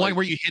 the one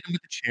where you hit him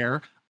with the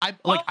chair. I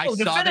saw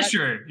the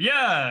finisher. That,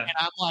 yeah. And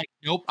I'm like,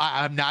 nope,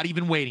 I'm not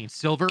even waiting.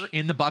 Silver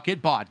in the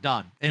bucket, bought,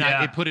 done. And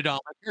I put it on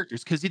my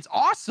characters because it's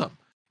awesome.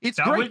 It's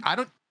great. I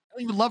don't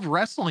even love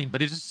wrestling,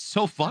 but it's just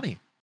so funny.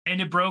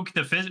 And it broke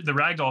the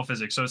ragdoll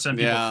physics, so it sent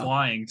people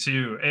flying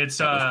too. It's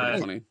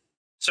funny.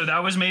 So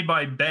that was made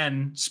by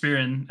Ben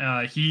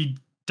Spearin. He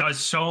does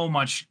so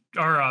much.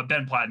 Or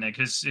Ben Platnick,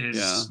 his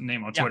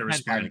name on Twitter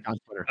is Spearin.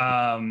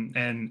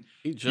 And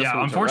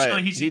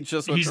unfortunately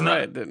he's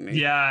not, didn't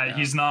he? Yeah,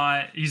 he's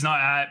not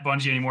at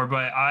Bungie anymore.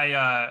 But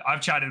I've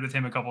chatted with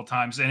him a couple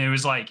times, and it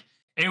was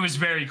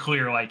very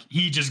clear, like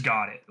he just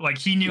got it. Like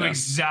he knew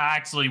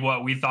exactly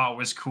what we thought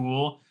was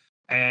cool,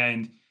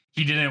 and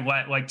he didn't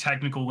let like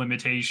technical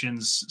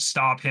limitations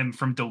stop him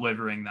from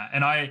delivering that.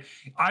 And I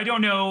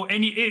don't know.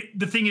 And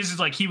the thing is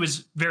like he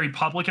was very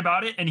public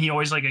about it, and he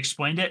always like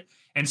explained it.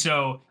 And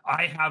so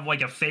I have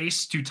like a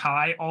face to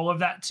tie all of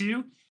that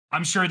to.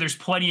 I'm sure there's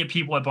plenty of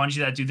people at Bungie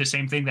that do the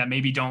same thing that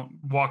maybe don't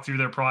walk through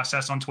their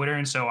process on Twitter.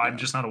 And so I'm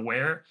just not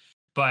aware.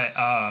 But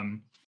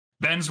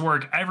Ben's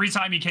work, every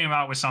time he came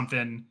out with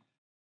something,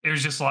 it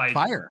was just like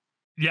fire.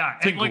 Yeah.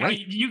 And like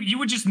you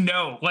would just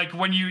know, like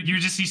when you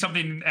just see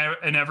something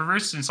in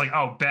Eververse and it's like,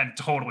 oh, Ben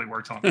totally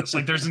worked on this.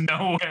 Like there's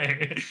no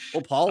way.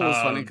 Well, Paul was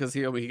funny because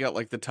he got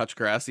like the touch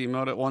grass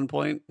emote at one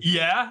point.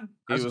 Yeah.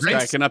 He was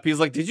cracking up. He's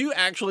like, did you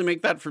actually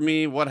make that for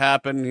me? What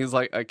happened? And he's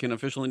like, I can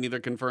officially neither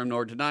confirm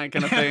nor deny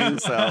kind of thing.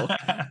 So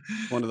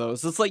one of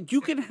those. It's like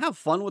you can have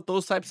fun with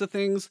those types of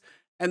things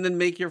and then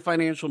make your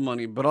financial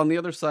money. But on the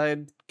other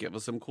side, give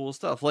us some cool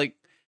stuff. Like,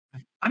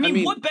 I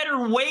mean, what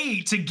better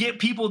way to get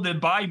people to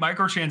buy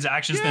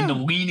microtransactions than to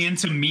lean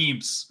into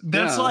memes?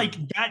 That's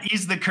that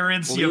is the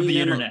currency of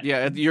the internet.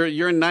 Yeah,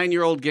 you're a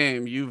 9-year-old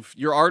game.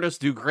 Your artists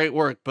do great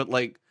work, but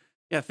like,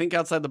 think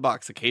outside the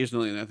box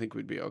occasionally, and I think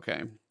we'd be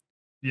okay.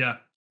 Yeah.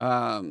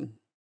 I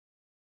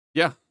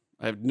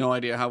have no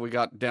idea how we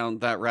got down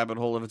that rabbit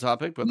hole of a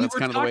topic, but that's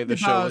kind of the way the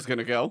show is going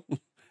to go.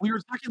 we were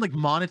talking like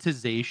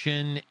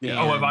monetization.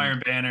 Yeah. Oh, of and-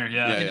 Iron Banner,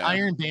 yeah. and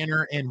Iron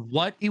Banner and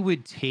what it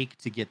would take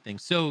to get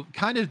things. So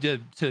kind of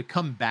to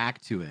come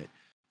back to it,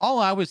 all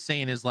I was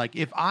saying is like,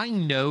 if I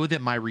know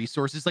that my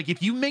resources, like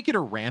if you make it a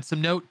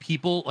ransom note,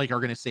 people like are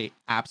going to say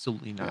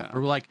absolutely not. Yeah.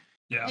 Or like,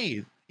 Yeah.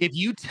 hey, if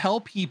you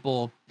tell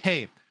people,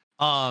 hey,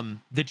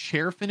 the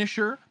chair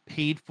finisher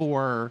paid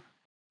for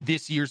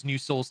this year's new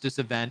Solstice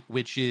event,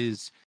 which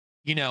is,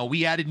 you know,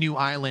 we added new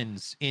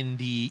islands in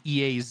the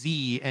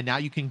EAZ, and now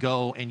you can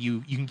go and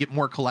you can get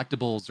more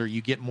collectibles, or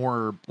you get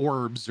more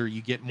orbs, or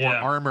you get more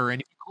armor,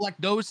 and if you collect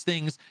those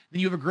things,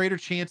 then you have a greater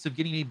chance of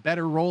getting a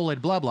better roll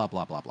at blah blah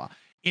blah blah blah.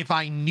 If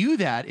I knew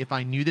that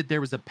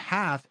there was a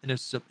path in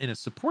a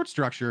support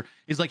structure,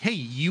 is like, hey,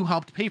 you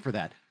helped pay for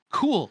that.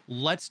 Cool,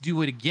 let's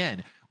do it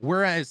again.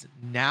 Whereas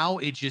now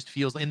it just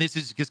feels, and this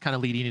is just kind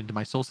of leading into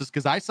my Solstice,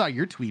 because I saw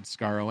your tweet,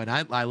 Skarrow, and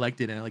I liked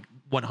it, and I like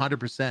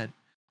 100%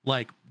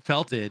 like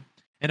felt it.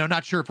 And I'm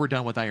not sure if we're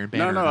done with Iron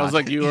Banner. No, I was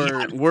like,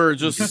 we're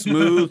just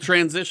smooth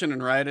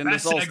transitioning right into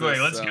Best Solstice.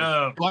 segue, let's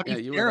go. Well, Yeah,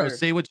 you were Skarrow, there.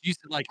 say what you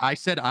said. Like I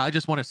said, I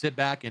just want to sit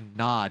back and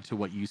nod to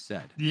what you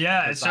said.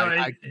 Yeah, 'Cause so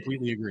I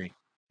completely agree.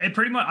 It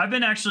pretty much. I've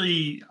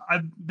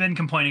been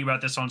complaining about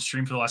this on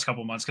stream for the last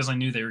couple of months because I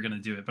knew they were going to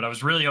do it, but I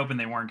was really hoping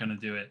they weren't going to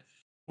do it.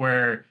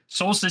 Where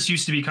Solstice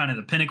used to be kind of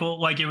the pinnacle,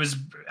 like it was.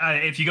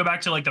 If you go back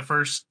to like the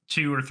first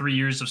 2 or 3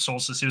 years of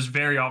Solstice, it was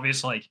very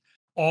obvious. Like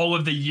all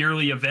of the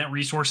yearly event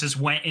resources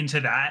went into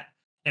that,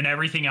 and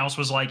everything else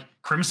was like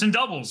Crimson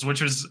Doubles,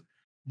 which was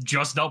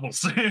just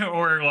doubles,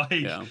 or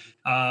like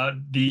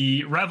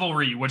the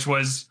Revelry, which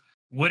was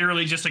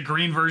literally just a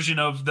green version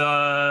of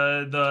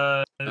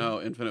the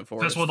Infinite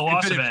Forest. Festival of the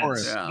Lost Infinite events.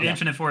 Forest, yeah.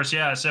 Infinite Forest,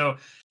 yeah. So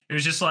it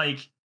was just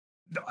like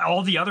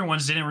all the other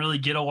ones didn't really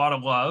get a lot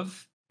of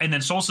love. And then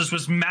Solstice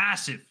was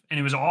massive and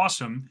it was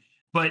awesome.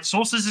 But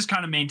Solstice has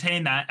kind of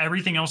maintained that.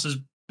 Everything else is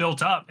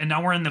built up. And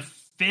now we're in the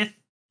 5th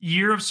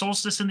year of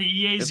Solstice in the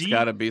EAZ. It's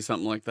got to be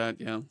something like that,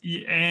 yeah.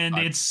 And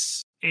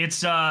it's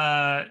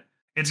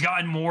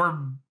gotten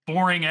more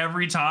boring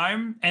every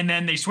time. And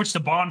then they switched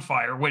to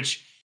Bonfire,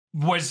 which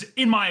was,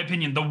 in my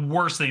opinion, the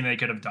worst thing they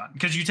could have done.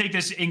 Because you take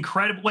this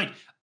incredible, like,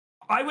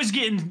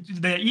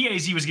 the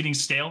EAZ was getting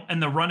stale,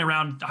 and the run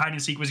around hide and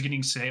seek was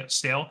getting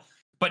stale.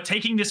 But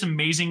taking this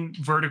amazing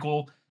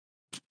vertical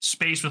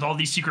space with all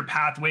these secret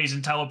pathways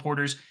and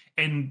teleporters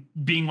and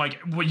being like,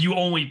 well, you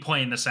only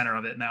play in the center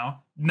of it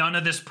now. None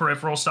of this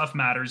peripheral stuff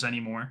matters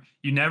anymore.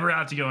 You never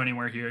have to go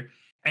anywhere here.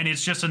 And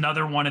it's just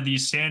another one of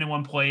these stand in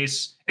one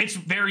place. It's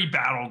very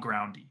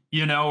battlegroundy,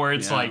 you know, where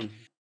it's like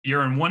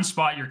you're in one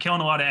spot, you're killing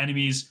a lot of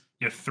enemies,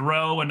 you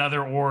throw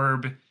another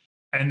orb,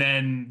 and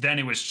then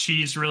it was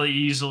cheesed really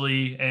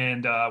easily,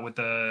 and with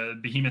the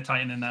Behemoth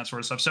Titan and that sort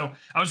of stuff. So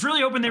I was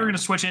really hoping they were going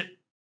to switch it.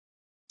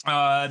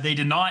 They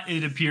did not,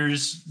 it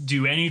appears,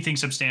 do anything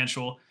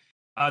substantial.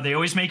 They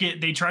always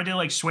they tried to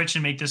like switch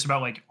and make this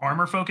about like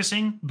armor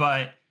focusing,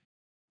 but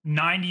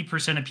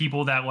 90% of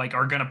people that like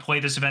are going to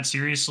play this event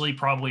seriously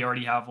probably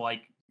already have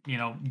like, you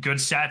know, good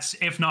sets,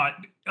 if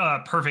not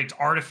perfect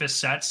artifice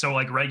sets. So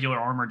like regular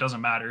armor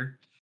doesn't matter.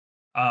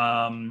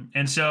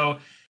 And so,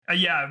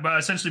 but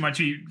essentially my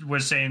tweet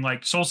was saying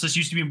like Solstice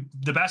used to be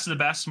the best of the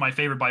best, my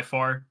favorite by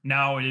far.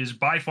 Now it is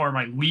by far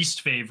my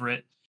least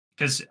favorite.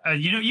 Because,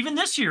 you know, even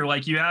this year,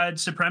 like you had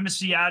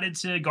Supremacy added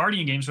to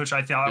Guardian games, which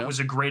I thought was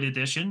a great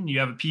addition. You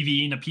have a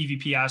PvE and a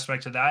PvP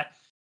aspect to that.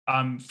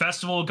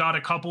 Festival got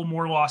a couple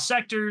more lost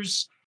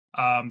sectors.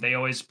 They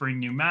always bring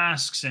new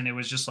masks, and it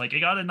was just like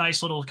it got a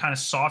nice little kind of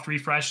soft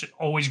refresh.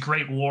 Always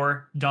great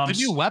lore dumps.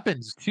 The new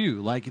weapons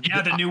too, like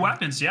the new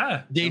weapons.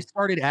 Yeah, they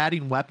started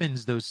adding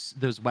weapons.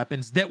 Those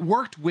weapons that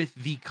worked with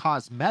the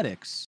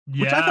cosmetics,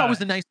 which I thought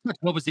was a nice touch.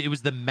 What was it? It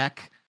was the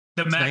mech.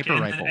 The mech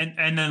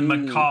and then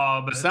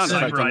Macabre sound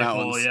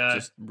rifle,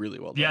 just really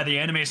well done. Yeah, the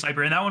anime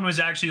sniper, and that one was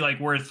actually like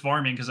worth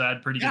farming because I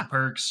had pretty good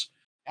perks.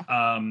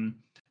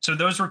 So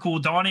those were cool.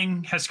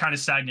 Dawning has kind of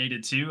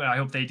stagnated too. I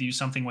hope they do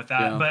something with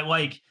that. But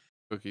like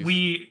cookies.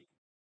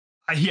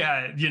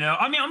 you know,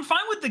 I mean, I'm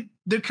fine with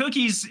the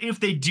cookies if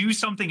they do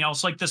something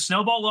else. Like the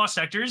Snowball Lost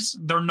Sectors,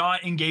 they're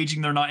not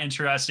engaging, they're not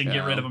interesting.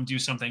 Get rid of them, do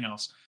something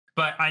else.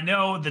 But I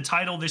know the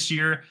title this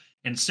year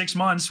in 6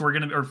 months,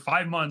 or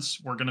 5 months,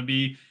 we're gonna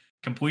be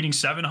completing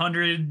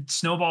 700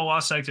 Snowball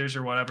Lost Sectors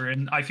or whatever.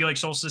 And I feel like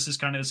Solstice is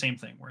kind of the same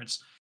thing, where it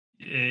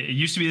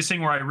used to be this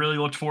thing where I really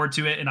looked forward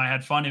to it and I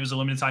had fun. It was a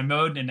limited time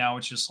mode. And now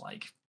it's just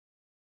like,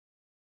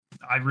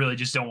 I really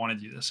just don't want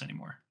to do this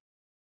anymore.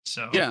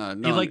 So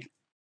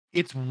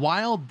it's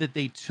wild that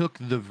they took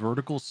the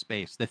vertical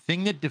space, the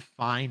thing that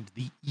defined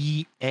the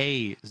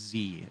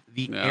EAZ,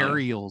 the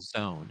aerial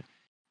zone.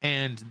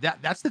 And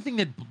that's the thing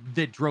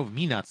that drove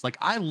me nuts. Like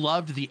I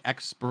loved the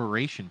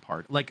exploration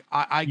part. Like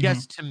I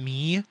guess to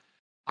me,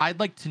 I'd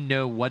like to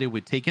know what it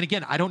would take. And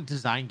again, I don't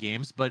design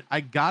games, but I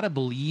gotta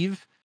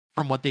believe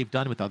from what they've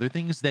done with other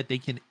things that they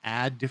can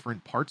add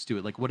different parts to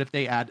it. Like what if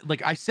they add,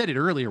 like I said it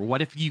earlier,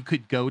 what if you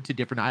could go to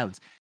different islands,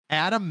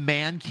 add a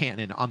man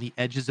cannon on the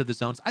edges of the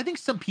zones? I think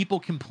some people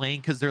complain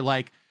because they're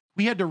like,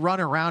 we had to run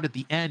around at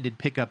the end and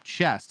pick up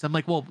chests. I'm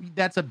like, well,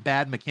 that's a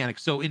bad mechanic.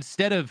 So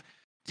instead of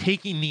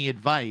taking the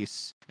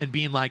advice and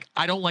being like,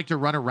 I don't like to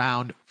run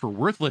around for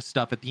worthless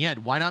stuff at the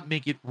end. Why not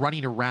make it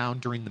running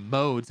around during the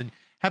modes and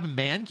having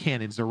man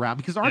cannons around?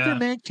 Because aren't there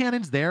man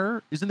cannons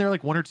there? Isn't there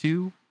like one or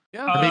two?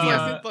 Yeah, maybe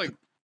I think like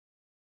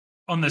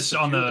on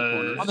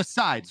the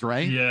sides,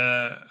 right?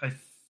 Yeah,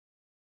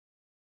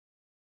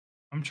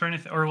 I'm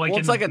trying to or like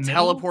it's like a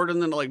teleport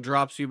and then it like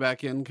drops you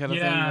back in kind of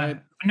thing,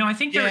 right? No, I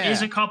think there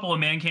is a couple of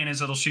man cannons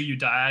that'll shoot you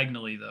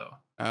diagonally though.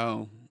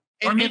 Oh.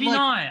 Or maybe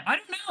not. I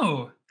don't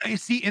know. I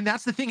see, and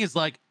that's the thing is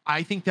like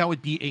I think that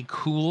would be a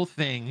cool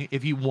thing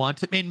if you want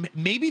to, and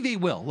maybe they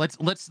will. Let's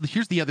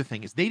here's the other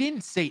thing is they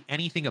didn't say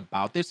anything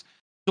about this.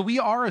 So we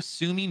are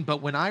assuming,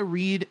 but when I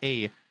read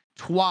a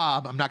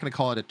TWAB, I'm not going to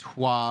call it a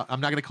TWAB.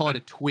 I'm not going to call it a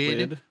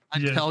TWID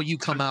until you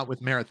come out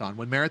with Marathon.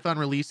 When Marathon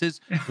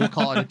releases, we'll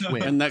call it a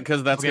TWID. And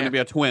because that's going to be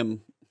a TWIM.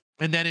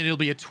 And then it'll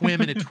be a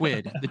TWIM and a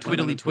TWID. The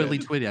twiddly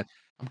twid.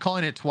 I'm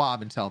calling it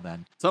TWAB until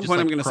then. At some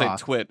point, I'm going to say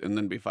twit and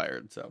then be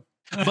fired. So.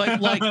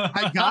 But like,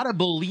 I gotta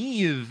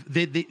believe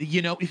that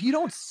if you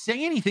don't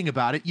say anything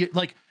about it,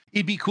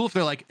 it'd be cool if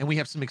they're like, and we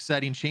have some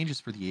exciting changes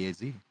for the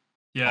AAZ.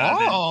 Yeah.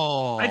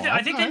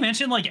 I think they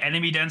mentioned like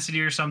enemy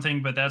density or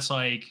something, but that's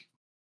like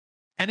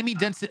enemy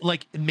density.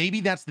 Like maybe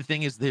that's the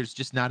thing is there's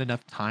just not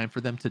enough time for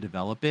them to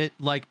develop it.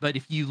 Like, but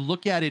if you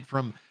look at it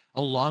from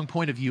a long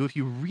point of view, if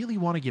you really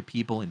want to get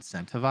people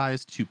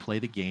incentivized to play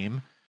the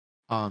game,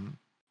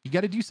 you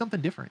got to do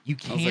something different. You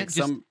can't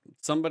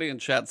somebody in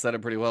chat said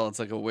it pretty well. It's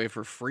like a way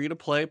for free to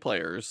play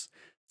players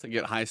to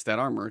get high stat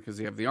armor because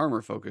you have the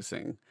armor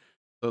focusing.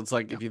 So it's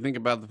like if you think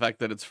about the fact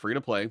that it's free to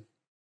play,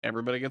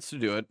 everybody gets to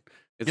do it.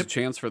 It's a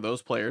chance for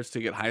those players to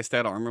get high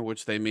stat armor,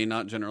 which they may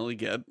not generally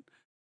get.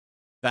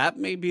 That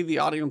may be the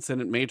audience,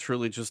 and it may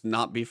truly just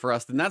not be for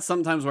us. And that's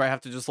sometimes where I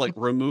have to just like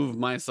remove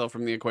myself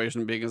from the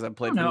equation because I've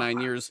played for 9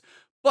 years.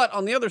 But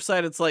on the other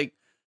side, it's like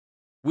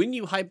when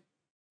you hype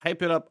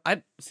it up.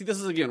 I see this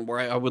is again where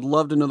I would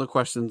love to know the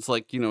questions.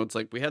 Like, it's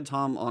like we had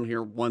Tom on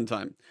here one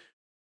time.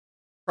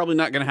 Probably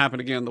not going to happen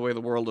again the way the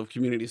world of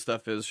community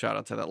stuff is. Shout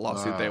out to that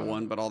lawsuit they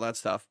won, but all that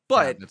stuff.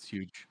 But that's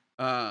huge.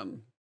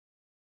 When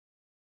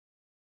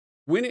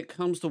it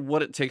comes to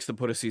what it takes to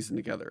put a season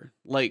together,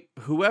 like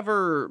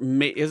whoever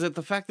is it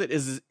the fact that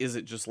is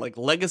it just like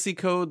legacy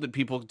code that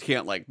people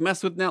can't like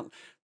mess with now?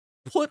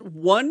 Put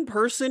one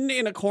person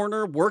in a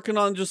corner working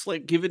on just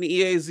like giving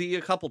EAZ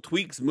a couple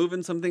tweaks,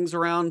 moving some things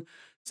around.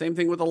 Same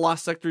thing with the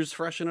Lost Sectors,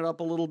 freshen it up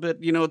a little bit.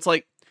 It's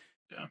like,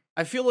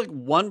 I feel like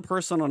one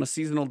person on a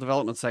seasonal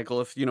development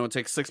cycle, if, it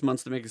takes 6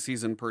 months to make a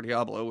season per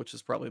Diablo, which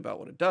is probably about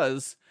what it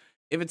does.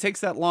 If it takes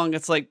that long,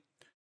 it's like,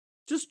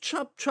 just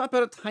chop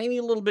out a tiny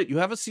little bit. You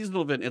have a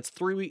seasonal event. It's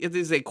 3 weeks. It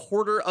is a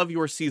quarter of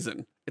your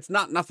season. It's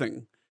not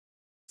nothing.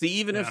 See,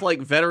 even if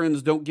like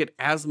veterans don't get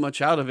as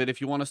much out of it, if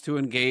you want us to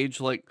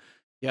engage, like,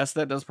 yes,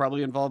 that does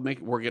probably involve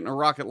we're getting a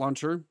rocket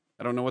launcher.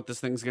 I don't know what this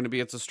thing's going to be.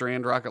 It's a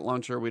Strand rocket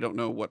launcher. We don't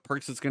know what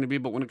perks it's going to be,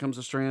 but when it comes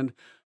to Strand,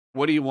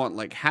 what do you want?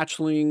 Like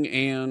hatchling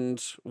and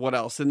what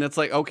else? And it's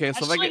like, okay,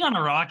 so hatchling if I get on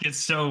a rocket's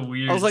so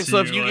weird. I was like, so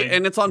if you get,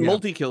 and it's on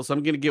multi-kill, so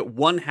I'm going to get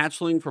one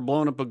hatchling for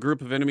blowing up a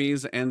group of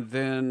enemies, and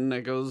then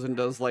it goes and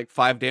does like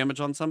 5 damage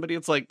on somebody.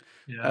 It's like,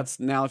 that's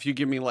now if you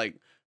give me like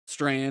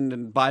Strand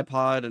and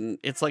Bipod, and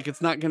it's like,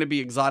 it's not going to be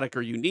exotic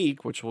or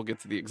unique, which we'll get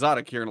to the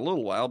exotic here in a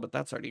little while, but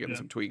that's already getting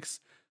some tweaks.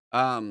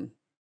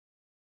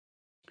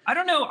 I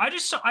don't know. I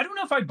don't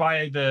know if I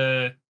buy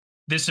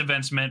this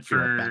event's meant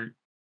for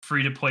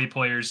free to play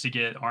players to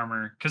get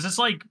armor, because it's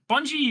like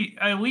Bungie,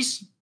 at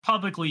least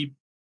publicly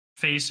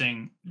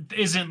facing,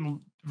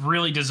 isn't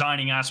really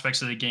designing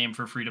aspects of the game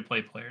for free to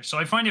play players. So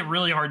I find it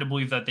really hard to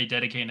believe that they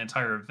dedicate an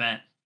entire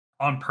event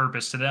on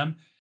purpose to them.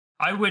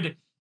 I would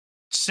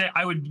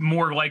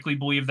more likely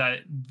believe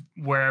that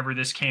wherever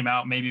this came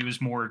out, maybe it was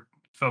more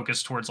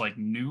focused towards like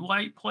new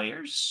light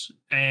players,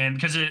 and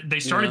because they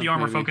started the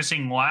armor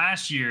focusing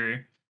last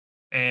year.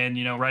 And,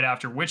 right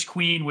after Witch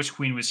Queen was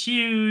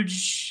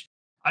huge.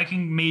 I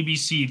can maybe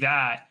see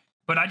that,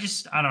 but I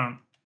don't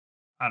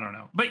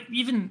know. But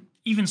even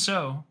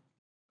so,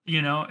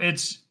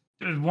 it's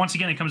once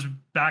again, it comes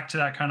back to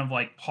that kind of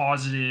like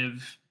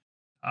positive,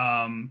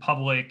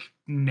 public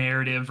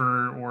narrative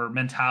or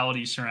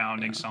mentality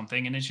surrounding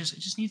something. And it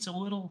just needs a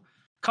little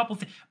couple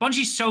things.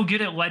 Bungie's so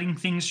good at letting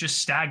things just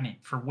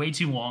stagnate for way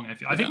too long.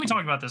 I think we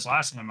talked about this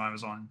last time I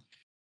was on.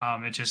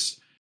 It just,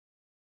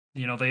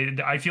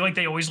 I feel like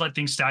they always let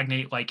things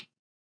stagnate like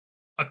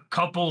a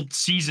couple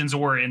seasons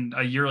or in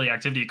a yearly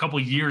activity, a couple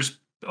years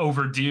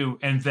overdue,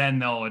 and then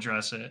they'll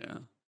address it. Yeah.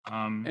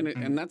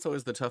 And that's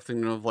always the tough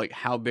thing of like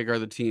how big are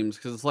the teams,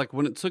 because it's like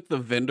when it took the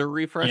vendor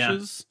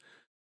refreshes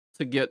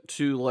to get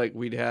to like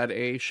we'd had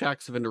a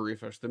Shaxx vendor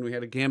refresh, then we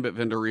had a Gambit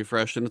vendor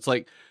refresh, and it's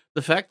like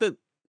the fact that,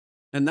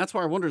 and that's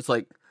why I wonder, it's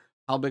like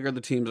how big are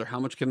the teams or how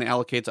much can they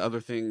allocate to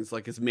other things?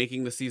 Like is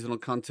making the seasonal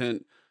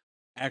content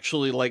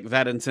actually like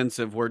that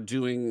intensive where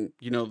doing,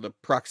 the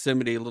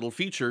proximity little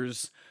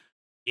features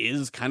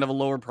is kind of a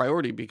lower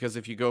priority, because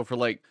if you go for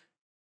like,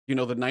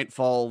 the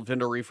Nightfall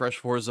vendor refresh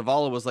for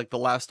Zavala was like the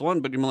last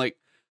one, but you're like,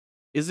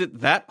 is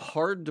it that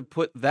hard to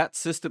put that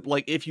system?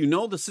 Like if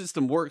the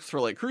system works for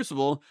like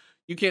Crucible,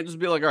 you can't just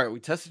be like, all right, we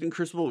tested in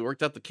Crucible, we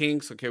worked out the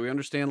kinks. Okay, we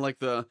understand like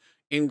the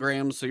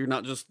engrams, so you're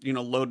not just,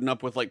 loading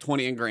up with like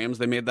 20 engrams.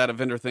 They made that a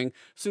vendor thing.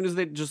 As soon as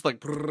they just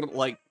like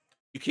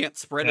you can't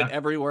spread it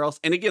everywhere else.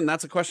 And again,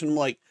 that's a question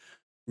like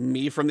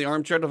me from the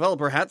armchair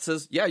developer hat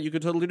says, yeah, you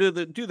could totally do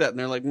that. And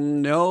they're like,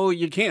 no,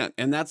 you can't.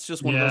 And that's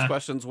just one of those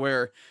questions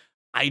where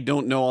I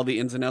don't know all the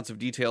ins and outs of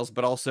details,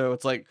 but also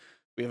it's like,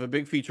 we have a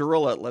big feature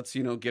rollout. Let's,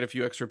 get a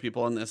few extra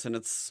people on this. And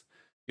it's,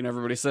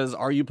 everybody says,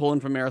 are you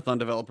pulling from Marathon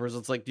developers?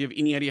 It's like, do you have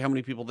any idea how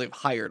many people they've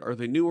hired? Are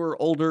they newer,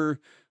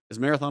 older? Is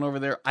Marathon over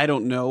there? I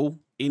don't know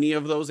any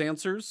of those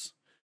answers.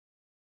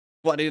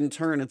 But in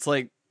turn, it's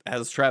like,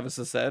 as Travis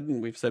has said,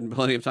 and we've said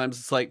plenty of times,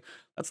 it's like,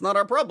 that's not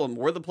our problem.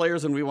 We're the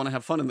players and we want to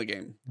have fun in the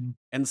game.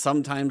 And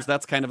sometimes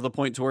that's kind of the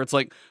point to where it's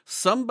like,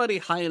 somebody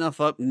high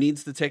enough up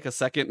needs to take a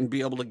second and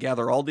be able to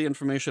gather all the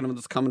information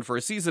that's coming for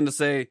a season to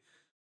say,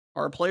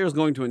 are players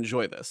going to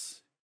enjoy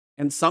this?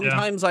 And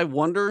sometimes I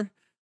wonder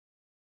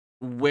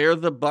where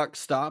the buck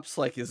stops.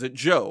 Like, is it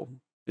Joe?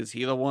 Is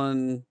he the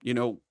one,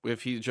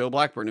 if he's Joe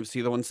Blackburn, is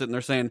he the one sitting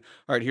there saying,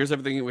 all right, here's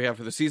everything we have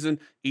for the season,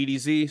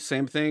 EDZ,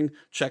 same thing,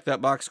 check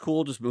that box,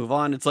 cool, just move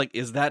on. It's like,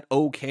 is that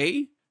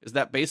okay? Is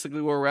that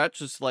basically where we're at?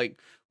 Just like,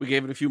 we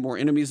gave it a few more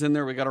enemies in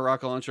there, we got a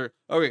rocket launcher,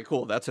 okay,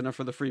 cool, that's enough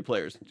for the free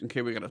players.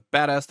 Okay, we got a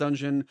badass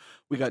dungeon,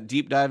 we got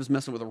deep dives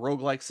messing with a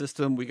roguelike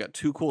system, we got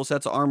 2 cool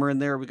sets of armor in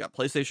there, we got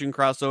PlayStation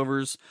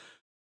crossovers,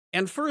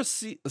 and for a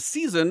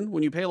season,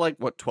 when you pay like,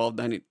 what,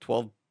 $12.90,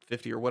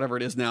 $12.50 or whatever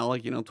it is now,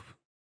 like,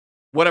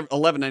 whatever,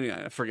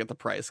 $11.99, I forget the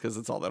price because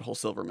it's all that whole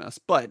silver mess,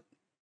 but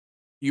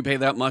you pay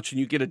that much and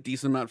you get a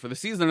decent amount for the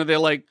season, and they're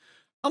like,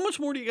 how much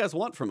more do you guys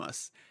want from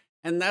us?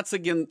 And that's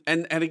again,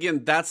 and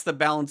again, that's the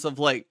balance of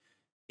like,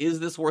 is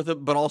this worth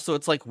it? But also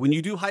it's like, when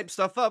you do hype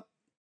stuff up,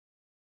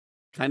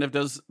 kind of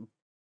does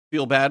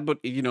feel bad,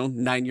 but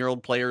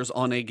 9-year-old players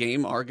on a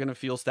game are going to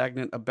feel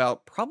stagnant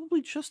about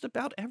probably just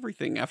about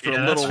everything after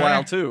a little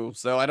while too.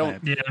 So I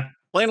don't,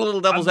 playing a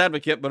little devil's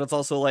advocate, but it's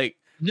also like,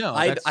 no,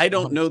 I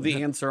don't know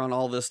the answer on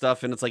all this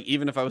stuff. And it's like,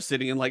 even if I was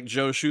sitting in like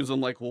Joe's shoes,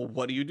 I'm like, well,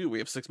 what do? We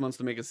have 6 months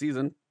to make a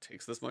season. It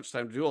takes this much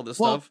time to do all this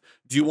stuff.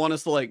 Do you want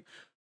us to like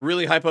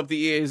really hype up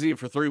the EAZ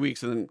for 3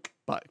 weeks and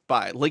then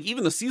bye? Like,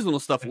 even the seasonal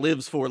stuff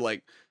lives for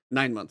like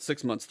 9 months,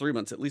 6 months, 3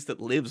 months. At least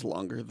it lives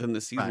longer than the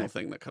seasonal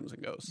thing that comes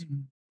and goes.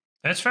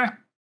 That's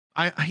fair.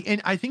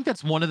 I think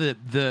that's one of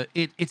it's a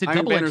Iron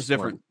double-edged Banner's sword.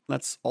 Different.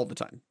 That's all the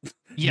time.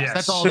 Yes,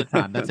 that's all the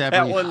time. That's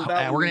every. We're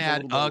gonna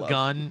add a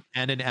gun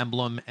and an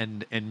emblem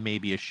and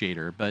maybe a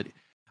shader, but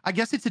I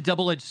guess it's a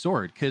double-edged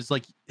sword because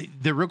like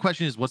the real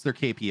question is, what's their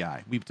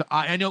KPI?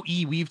 I know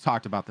we've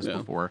talked about this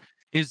before.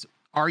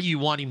 Are you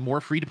wanting more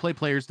free-to-play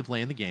players to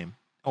play in the game,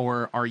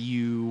 or are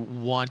you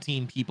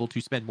wanting people to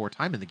spend more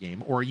time in the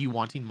game, or are you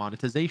wanting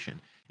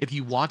monetization? If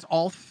you want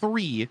all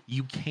three,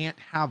 you can't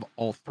have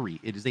all three.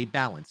 It is a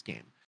balance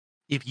game.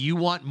 If you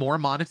want more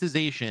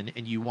monetization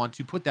and you want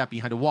to put that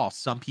behind a wall,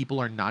 some people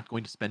are not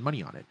going to spend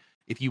money on it.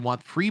 If you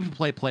want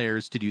free-to-play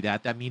players to do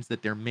that, that means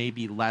that there may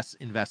be less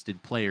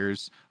invested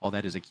players. Oh,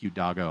 that is a cute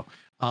doggo.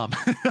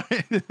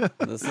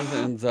 This is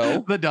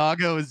Enzo. The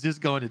doggo is just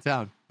going to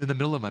town in the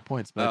middle of my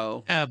points.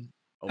 But,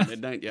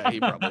 midnight? Yeah, he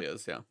probably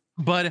is, yeah.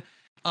 But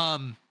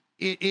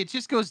it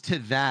just goes to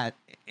that.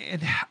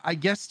 And I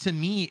guess to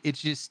me,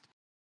 it's just,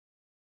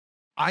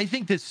 I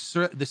think the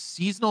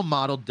seasonal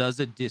model does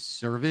a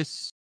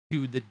disservice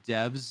to the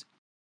devs,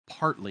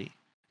 partly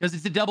because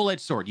it's a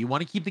double-edged sword. You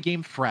want to keep the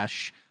game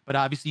fresh, but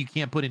obviously you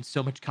can't put in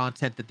so much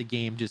content that the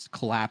game just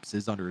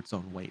collapses under its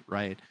own weight,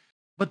 right?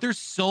 But there's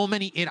so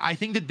many, and I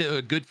think that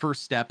the good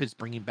first step is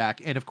bringing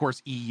back, and of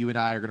course you and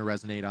I are going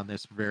to resonate on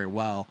this very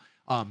well,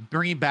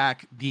 bringing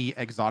back the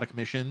exotic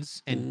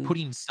missions and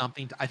putting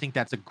something I think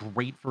that's a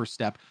great first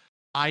step.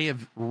 I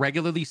have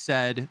regularly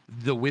said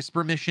the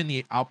Whisper mission,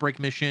 the Outbreak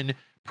mission,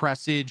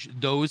 Presage,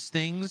 those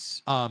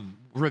things,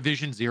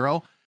 Revision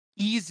 0,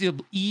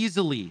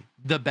 easily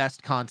the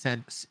best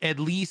content, at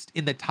least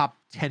in the top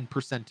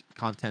 10%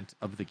 content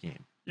of the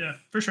game. Yeah,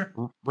 for sure.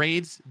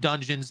 Raids,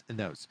 dungeons, and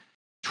those.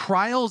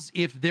 Trials,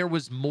 if there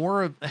was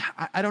more of,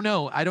 I don't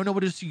know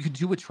what else you could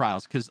do with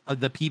Trials, because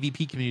the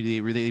PvP community,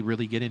 they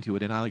really get into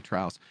it, and I like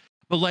Trials.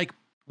 But like,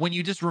 when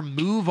you just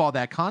remove all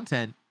that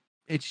content,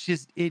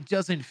 it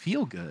doesn't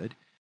feel good.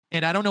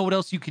 And I don't know what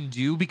else you can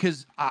do,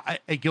 because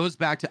it goes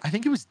back to, I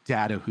think it was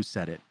Dado who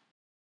said it.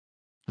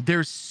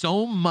 There's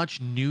so much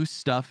new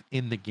stuff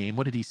in the game.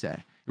 What did he say?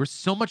 There's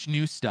so much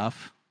new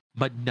stuff,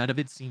 but none of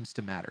it seems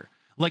to matter.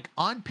 Like,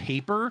 on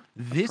paper,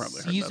 this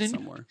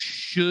season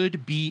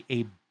should be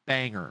a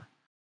banger.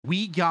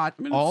 We got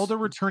all the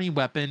returning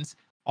weapons.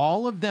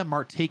 All of them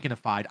are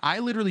takenified. I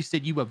literally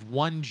said you have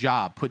one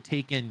job, put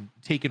taken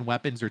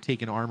weapons or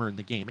taken armor in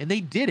the game. And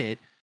they did it,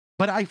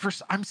 but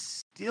I'm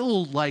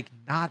still like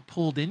not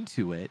pulled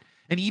into it.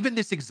 And even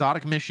this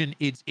exotic mission,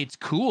 it's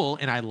cool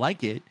and I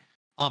like it.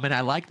 And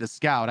I like the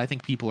scout. I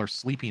think people are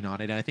sleeping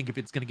on it. And I think if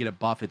it's going to get a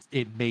buff,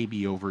 it may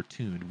be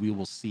overtuned. We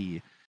will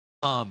see.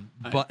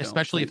 But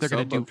especially if they're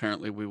going to do,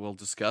 apparently we will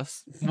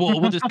discuss.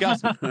 we'll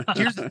discuss.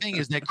 Here's the thing: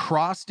 is that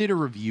Cross did a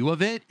review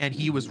of it, and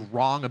he was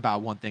wrong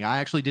about one thing. I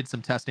actually did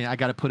some testing. I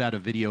got to put out a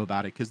video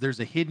about it because there's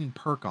a hidden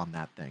perk on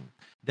that thing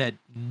that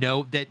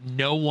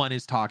no one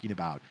is talking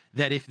about.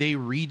 That if they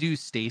redo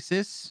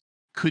stasis,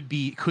 could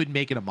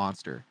make it a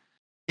monster.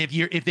 If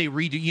they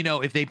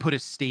redo, if they put a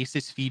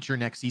stasis feature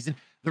next season,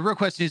 the real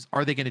question is,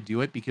 are they going to do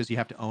it? Because you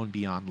have to own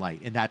Beyond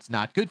Light, and that's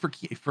not good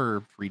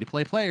for free to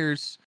play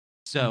players.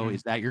 So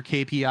is that your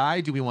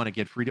KPI? Do we want to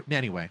get free to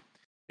anyway?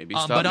 Maybe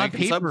stop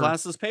making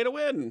subclasses pay to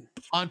win.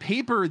 On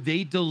paper,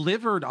 they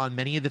delivered on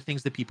many of the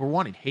things that people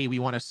wanted. Hey, we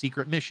want a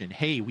secret mission.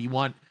 Hey, we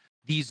want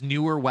these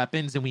newer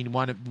weapons, and we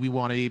want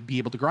to be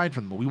able to grind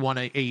from them. We want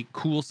a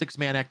cool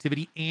 6-man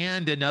activity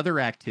and another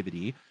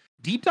activity.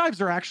 Deep dives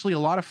are actually a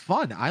lot of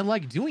fun. I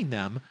like doing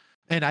them,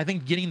 and I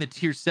think getting the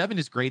tier 7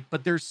 is great.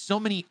 But there's so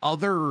many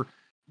other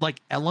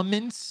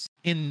elements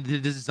in the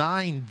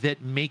design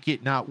that make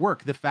it not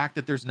work. The fact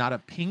that there's not a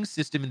ping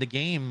system in the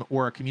game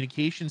or a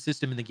communication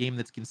system in the game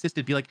that's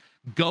consistent. Be like,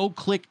 go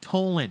click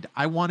Toland.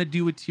 I want to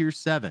do a tier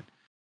 7.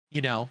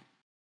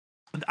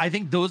 I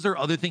think those are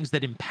other things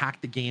that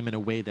impact the game in a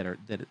way that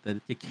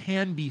it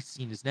can be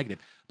seen as negative.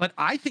 But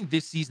I think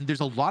this season, there's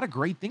a lot of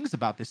great things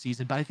about this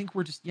season, but I think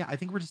we're just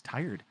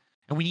tired,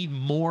 and we need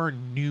more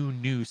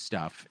new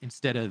stuff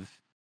instead of,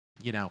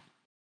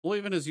 Well,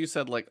 even as you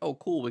said, oh,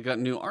 cool, we got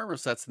new armor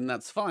sets, and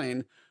that's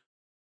fine.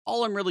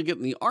 All I'm really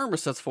getting the armor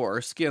sets for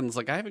are skins.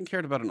 I haven't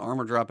cared about an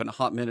armor drop in a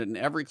hot minute, and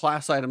every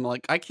class item,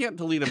 I can't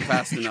delete them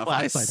fast enough.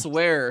 I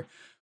swear.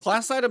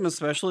 Class item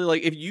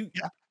especially, if you...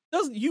 Yeah.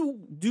 You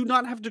do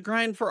not have to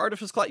grind for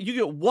Artifice class. You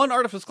get one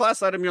Artifice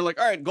class item, you're like,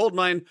 all right, gold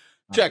mine,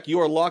 check. You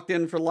are locked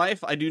in for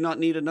life. I do not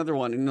need another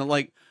one. And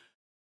they're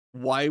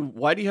why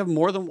do you have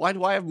why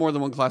do I have more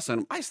than one class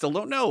item? I still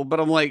don't know, but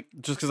I'm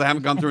just because I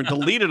haven't gone through and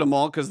deleted them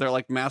all because they're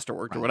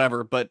masterworked or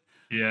whatever. But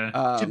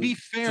yeah, to be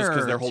fair, just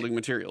because they're holding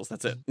materials,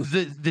 that's it.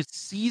 The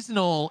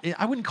seasonal,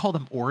 I wouldn't call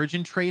them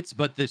origin traits,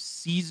 but the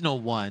seasonal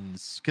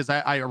ones, because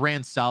I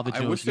ran salvage.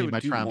 I wish they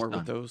would do more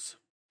with those.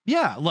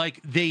 Yeah,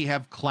 they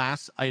have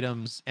class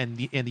items, and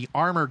the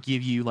armor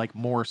give you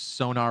more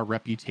sonar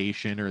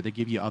reputation, or they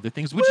give you other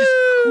things, which is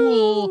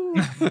cool.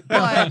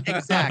 But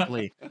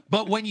exactly.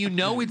 But when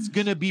it's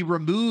gonna be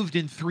removed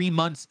in 3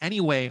 months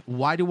anyway,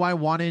 why do I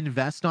want to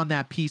invest on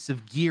that piece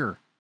of gear?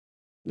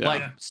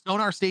 Yeah.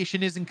 Sonar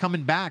station isn't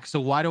coming back, so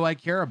why do I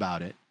care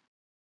about it?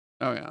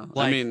 Oh yeah.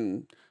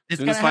 As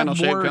soon as Final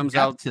Shape comes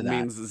out, it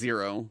means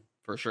 0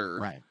 for sure.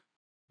 Right.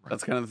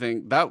 That's kind of the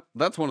thing.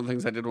 That's one of the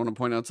things I did want to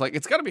point out.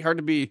 It's got to be hard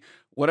to be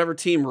whatever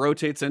team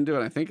rotates into,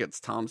 and I think it's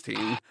Tom's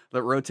team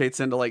that rotates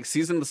into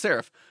Season of the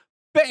Seraph.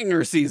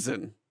 Banger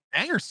season.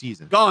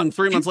 Gone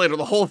 3 months later,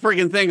 the whole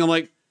friggin' thing. I'm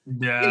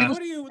yeah.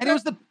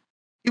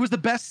 It was the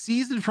best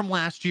season from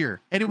last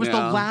year, and it was the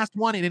last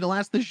one, and it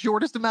lasts the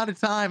shortest amount of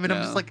time. And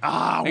I'm just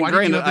why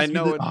do you I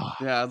know it?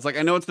 Yeah, it's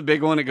I know it's the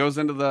big one. It goes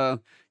into the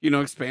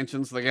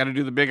expansion, so they got to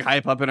do the big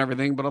hype up and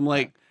everything. But I'm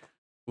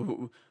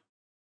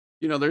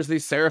there's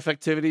these Seraph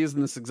activities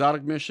and this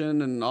exotic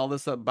mission and all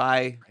this up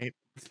by. Right.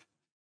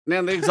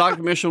 Man, the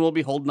exotic mission will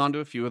be holding on to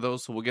a few of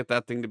those, so we'll get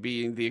that thing to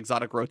be the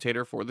exotic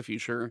rotator for the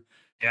future.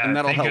 Yeah, and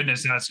that'll help.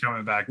 Goodness that's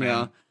coming back,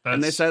 man. Yeah.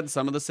 And they said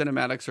some of the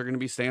cinematics are going to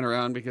be staying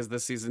around because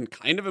this season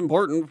kind of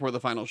important for the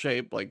final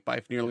shape.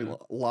 Bife nearly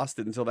lost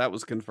it until that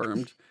was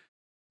confirmed.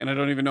 And I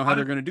don't even know how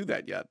they're going to do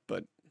that yet,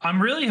 but I'm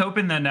really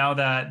hoping that now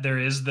that there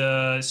is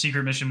the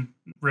secret mission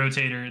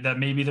rotator, that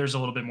maybe there's a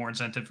little bit more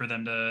incentive for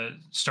them to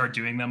start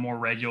doing them more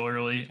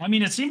regularly.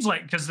 It seems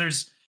because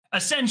there's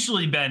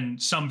essentially been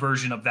some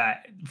version of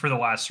that for the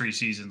last 3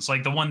 seasons.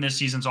 The one this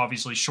season's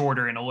obviously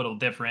shorter and a little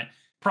different.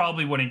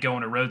 Probably wouldn't go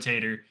in a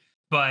rotator,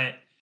 but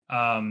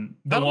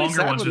the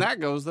longer ones. When that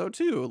goes though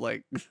too,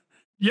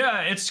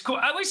 yeah, it's cool.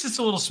 At least it's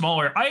a little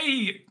smaller.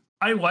 I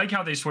like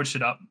how they switched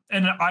it up,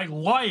 and I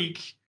like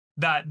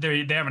that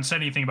they haven't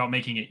said anything about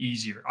making it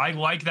easier. I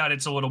like that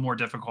it's a little more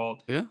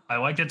difficult. Yeah. I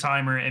like the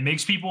timer. It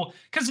makes people,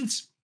 because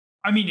it's,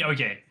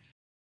 okay.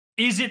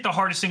 Is it the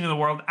hardest thing in the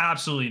world?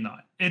 Absolutely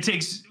not. It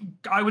takes,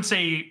 I would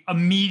say, a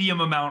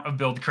medium amount of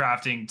build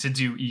crafting to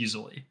do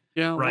easily.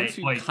 Yeah. Right.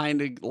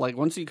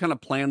 Once you kind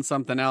of plan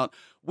something out,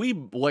 we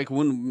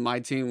when my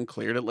team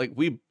cleared it,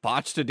 we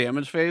botched a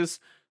damage phase,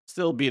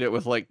 still beat it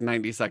with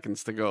 90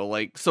 seconds to go.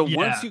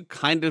 Once you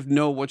kind of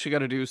know what you got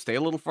to do, stay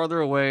a little farther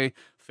away,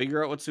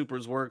 figure out what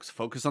supers works,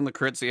 focus on the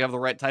crit so you have the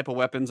right type of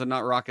weapons and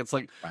not rockets.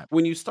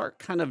 When you start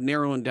kind of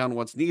narrowing down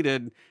what's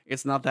needed,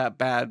 it's not that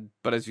bad.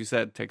 But as you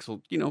said, it takes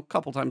a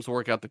couple times to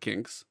work out the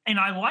kinks. And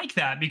I like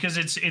that because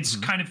it's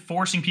kind of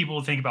forcing people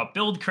to think about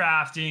build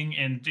crafting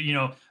and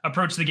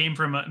approach the game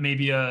from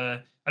maybe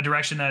a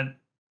direction that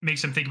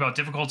makes them think about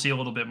difficulty a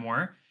little bit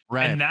more.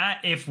 Right. And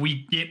that if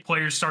we get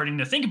players starting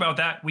to think about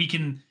that, we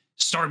can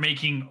start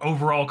making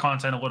overall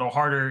content a little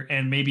harder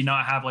and maybe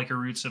not have a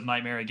Roots of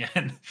Nightmare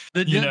again.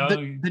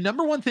 The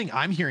number one thing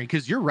I'm hearing,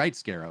 because you're right,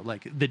 Skarrow,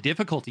 the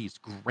difficulty is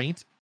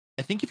great.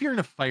 I think if you're in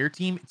a fire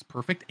team, it's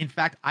perfect. In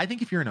fact, I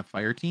think if you're in a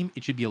fire team,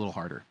 it should be a little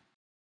harder.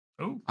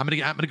 Oh, I'm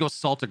gonna go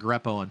salt a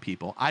Greppo on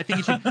people. I think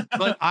it should,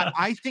 but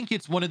I think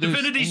it's one of those.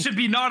 Divinity should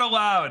be not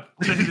allowed.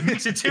 It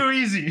makes it too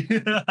easy.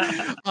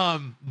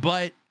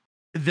 But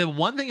the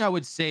one thing I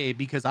would say,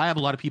 because I have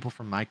a lot of people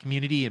from my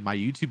community and my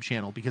YouTube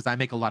channel, because I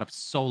make a lot of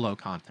solo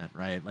content,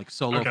 right? Like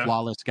solo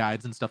flawless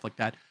guides and stuff like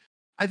that.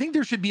 I think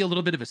there should be a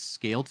little bit of a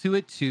scale to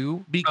it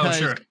too,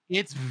 because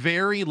it's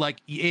very like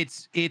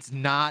it's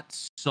not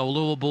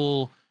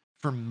soloable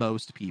for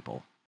most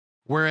people.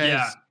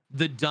 Whereas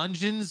the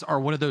dungeons are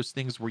one of those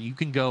things where you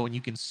can go and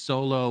you can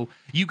solo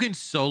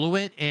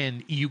it,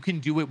 and you can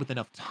do it with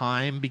enough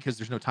time because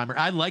there's no timer.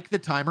 I like the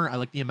timer. I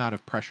like the amount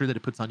of pressure that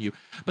it puts on you.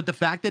 But the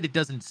fact that it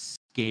doesn't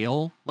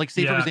scale, like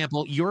say for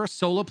example, you're a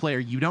solo player,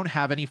 you don't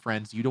have any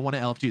friends, you don't want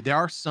to LFG. There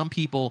are some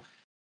people,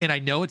 and I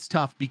know it's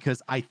tough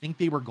because I think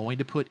they were going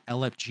to put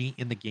LFG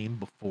in the game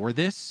before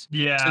this.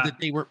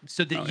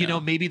 So that you know,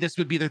 maybe this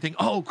would be their thing.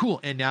 Oh,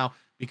 cool. And now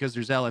because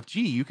there's LFG,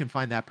 you can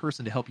find that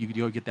person to help you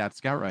go get that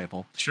scout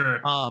rifle. Sure.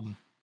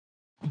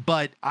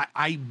 But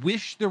I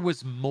wish there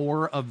was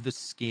more of the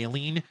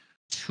scaling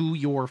to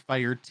your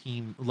fire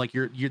team, like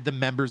your the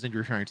members in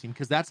your fire team,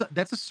 because that's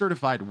a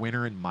certified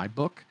winner in my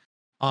book.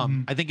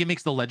 I think it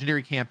makes the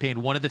legendary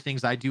campaign. One of the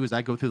things I do is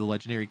I go through the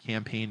legendary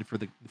campaign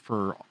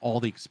for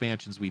all the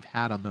expansions we've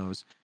had on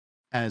those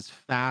as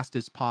fast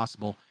as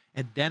possible,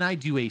 and then I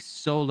do a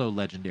solo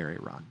legendary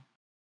run,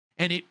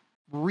 and it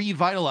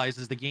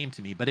revitalizes the game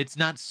to me. But it's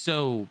not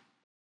so,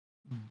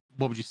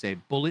 what would you say,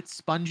 bullet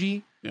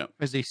spongy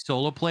as a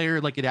solo player.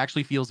 Like it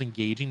actually feels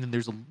engaging, and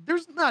there's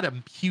not a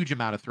huge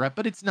amount of threat,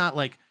 but it's not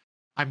like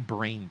I'm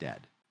brain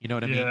dead. You know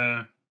what I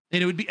mean?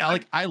 And it would be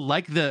like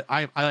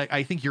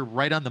I think you're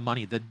right on the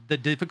money. The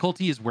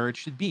difficulty is where it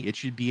should be. It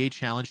should be a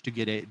challenge to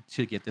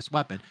get this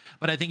weapon.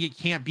 But I think it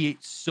can't be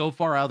so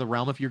far out of the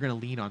realm if you're going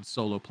to lean on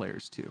solo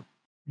players too.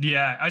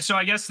 Yeah. So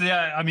I guess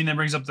I mean that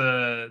brings up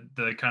the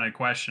kind of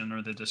question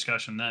or the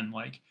discussion then,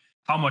 like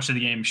how much of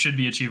the game should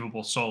be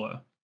achievable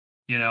solo.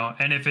 You know,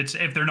 and if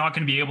they're not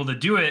going to be able to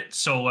do it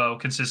solo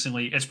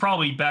consistently, it's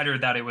probably better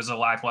that it was a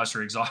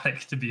lackluster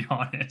exotic, to be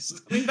honest.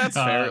 I mean, that's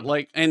fair.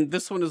 Like, and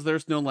this one is,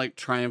 there's no like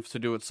triumph to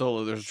do it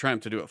solo. There's a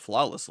triumph to do it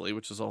flawlessly,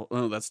 which is all.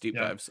 Oh, that's deep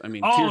dives. I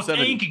mean, tier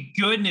 7. Thank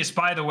goodness.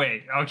 By the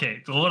way,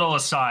 okay, a little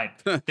aside,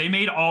 they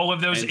made all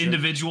of those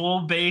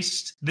individual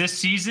based this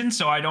season,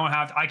 so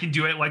I can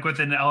do it like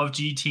with an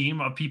LFG team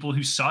of people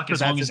who suck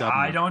as long as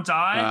I don't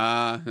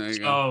die. There you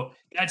so. go.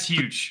 That's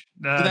huge.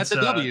 That's a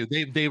W.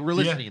 They were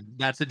listening.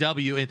 That's a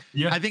W. And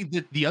I think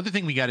that the other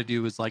thing we got to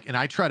do is like, and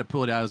I try to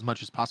pull it out as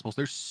much as possible.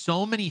 There's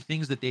so many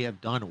things that they have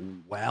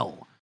done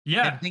well.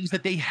 Yeah. And things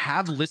that they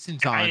have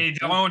listened on. Hey,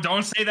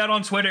 don't say that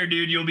on Twitter,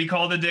 dude. You'll be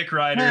called a dick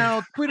rider.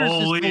 Well, Twitter's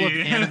just full of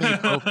anime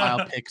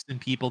profile pics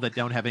and people that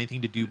don't have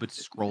anything to do but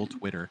scroll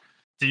Twitter.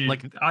 Dude,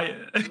 like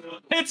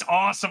it's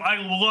awesome. I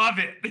love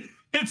it.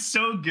 It's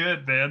so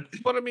good, man.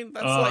 But I mean,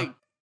 that's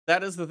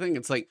that is the thing.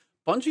 It's like,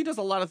 Bungie does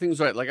a lot of things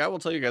right. Like, I will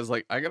tell you guys,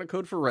 like, I got a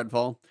code for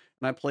Redfall,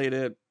 and I played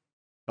it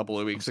a couple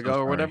of weeks ago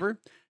or whatever.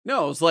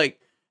 No, it was like,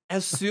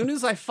 as soon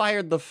as I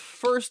fired the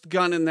first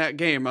gun in that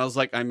game, I was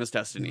like, I miss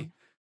Destiny.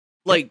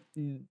 Like,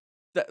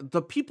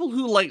 the people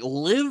who, like,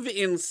 live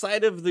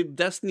inside of the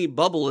Destiny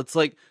bubble, it's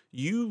like,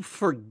 you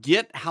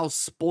forget how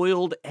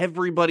spoiled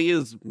everybody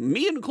is,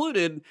 me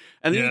included,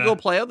 and then you go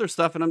play other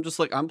stuff, and I'm just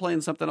like, I'm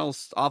playing something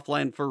else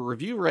offline for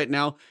review right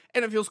now,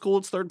 and it feels cool.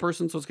 It's third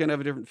person, so it's going to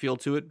have a different feel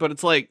to it, but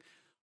it's like,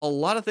 a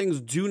lot of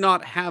things do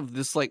not have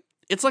this, like,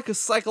 it's like a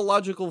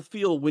psychological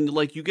feel when,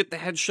 like, you get the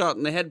headshot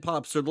and the head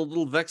pops or the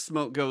little Vex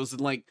smoke goes,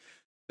 and, like,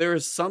 there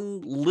is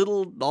some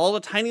all the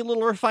tiny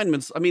little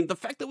refinements. I mean, the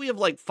fact that we have,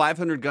 like,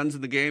 500 guns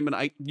in the game,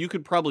 and you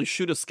could probably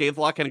shoot a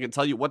Scavelock and I can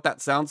tell you what that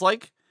sounds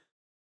like.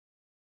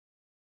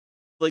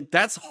 Like,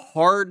 that's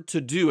hard to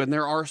do, and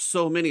there are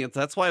so many.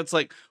 That's why it's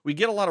like, we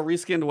get a lot of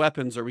reskinned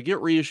weapons, or we get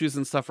reissues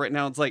and stuff right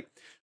now. It's like,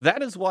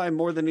 that is why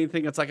more than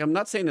anything, it's like, I'm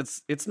not saying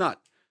it's not,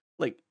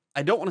 like,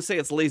 I don't want to say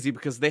it's lazy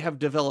because they have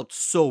developed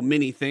so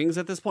many things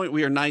at this point.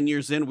 We are 9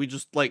 years in. We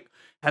just like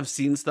have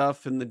seen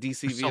stuff, and the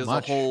DCV is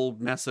a whole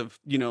mess of,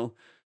 you know,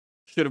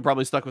 should have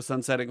probably stuck with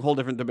sunsetting, whole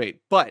different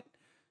debate. But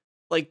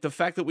like the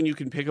fact that when you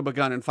can pick up a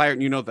gun and fire it,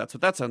 and you know, that's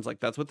what that sounds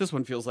like. That's what this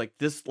one feels like.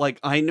 This, like,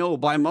 I know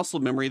by muscle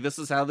memory, this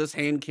is how this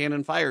hand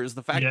cannon fires.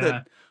 The fact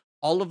that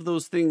all of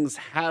those things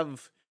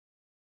have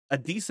a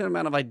decent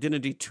amount of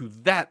identity to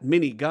that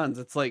many guns.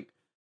 It's like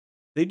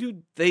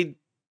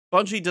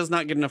Bungie does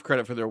not get enough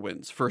credit for their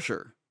wins, for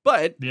sure.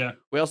 But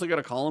we also got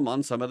to call them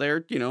on some of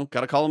their,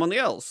 got to call them on the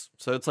L's.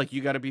 So it's like, you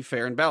got to be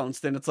fair and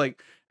balanced. And it's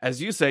like, as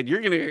you said,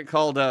 you're going to get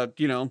called a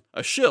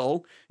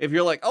shill if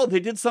you're like, oh, they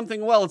did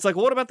something well. It's like,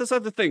 well, what about this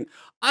other thing?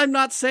 I'm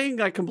not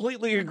saying I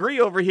completely agree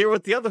over here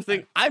with the other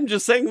thing. I'm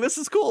just saying this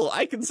is cool.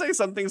 I can say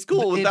something's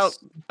cool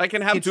I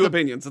can have two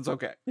opinions. It's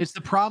okay. It's the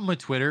problem with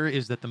Twitter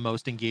is that the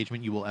most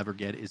engagement you will ever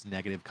get is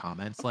negative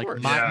comments. Like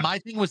my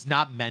thing was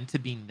not meant to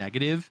be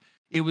negative.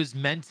 It was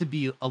meant to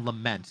be a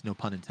lament, no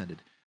pun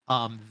intended.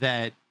 I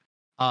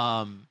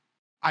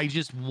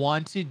just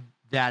wanted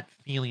that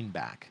feeling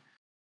back.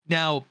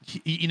 Now,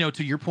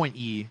 to your point,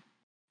 E,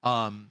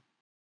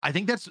 I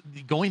think that's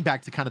going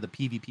back to kind of the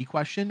PvP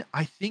question.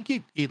 I think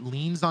it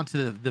leans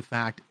onto the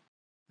fact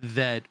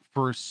that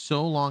for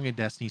so long in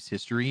Destiny's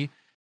history,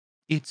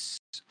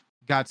 it's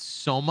got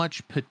so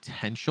much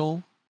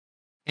potential,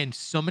 and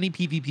so many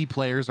PvP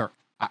players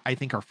I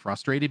think are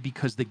frustrated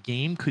because the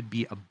game could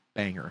be a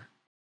banger.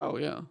 Oh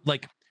yeah.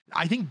 Like,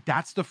 I think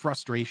that's the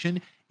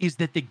frustration, is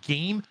that the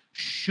game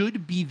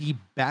should be the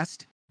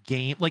best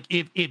game. Like,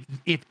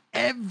 if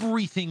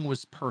everything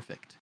was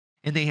perfect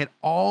and they had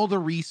all the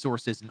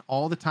resources and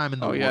all the time in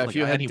the world. Yeah, like, if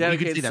you had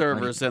dedicated that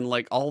servers and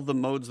like all the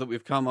modes that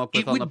we've come up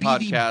with on the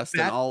podcast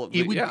and all of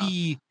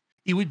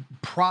it would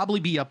probably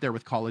be up there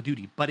with Call of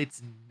Duty, but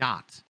it's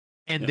not.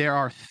 And there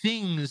are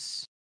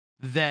things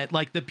that,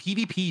 like the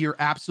PvP, you're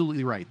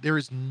absolutely right. There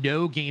is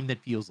no game that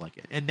feels like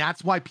it. And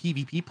that's why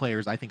PvP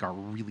players, I think, are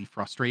really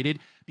frustrated,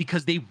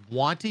 because they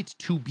want it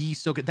to be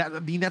so good.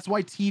 That's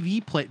why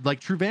like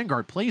True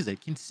Vanguard plays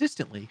it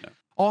consistently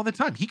all the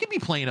time. He could be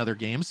playing other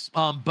games,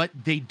 but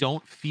they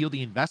don't feel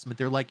the investment.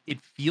 They're like,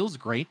 it feels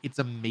great, it's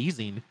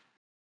amazing,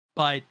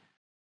 but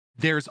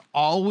there's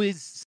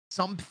always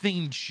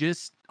something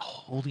just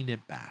holding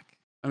it back.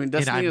 I mean,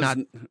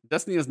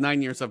 Destiny has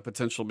 9 years of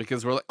potential,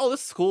 because we're like, oh,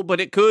 this is cool, but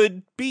it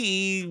could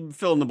be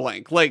fill in the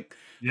blank. Like,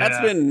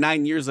 that's been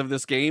 9 years of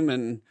this game,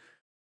 and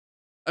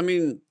I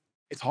mean,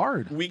 it's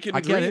hard. We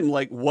can dream,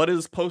 like, what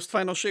is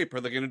post-final shape? Are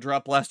they going to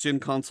drop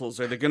last-gen consoles?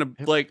 Are they going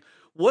to, like,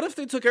 what if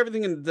they took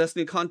everything in the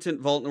Destiny content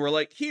vault and were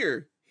like,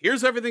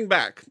 here's everything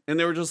back, and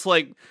they were just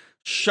like,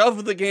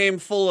 shove the game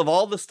full of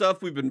all the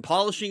stuff, we've been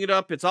polishing it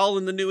up, it's all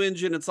in the new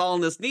engine, it's all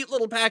in this neat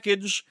little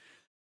package.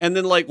 And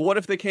then, like, what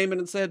if they came in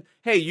and said,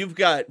 hey, you've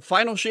got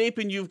Final Shape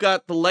and you've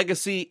got the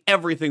Legacy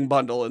everything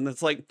bundle? And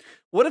it's like,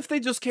 what if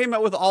they just came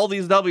out with all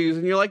these W's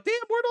and you're like, damn,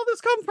 where'd all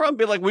this come from?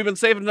 Be like, we've been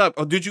saving it up.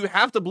 Oh, did you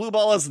have to blue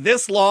ball us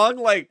this long?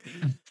 Like,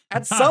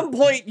 at some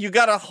point, you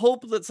got to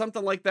hope that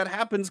something like that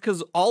happens,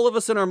 because all of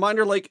us in our mind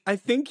are like, I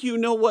think you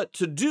know what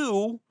to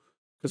do,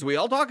 because we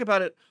all talk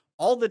about it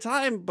all the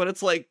time. But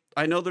it's like,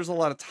 I know there's a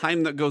lot of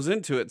time that goes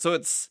into it. So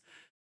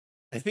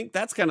I think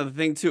that's kind of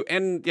the thing too.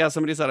 And yeah,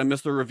 somebody said I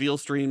missed the reveal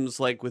streams,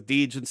 like with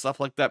Deej and stuff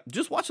like that.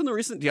 Just watching the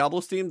recent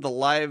Diablo stream,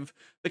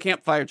 the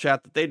campfire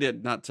chat that they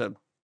did, not to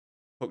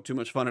poke too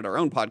much fun at our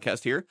own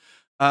podcast here.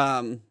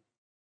 But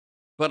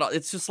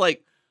it's just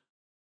like,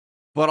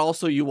 but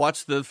also you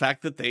watch the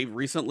fact that they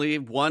recently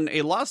won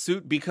a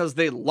lawsuit because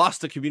they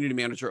lost a community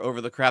manager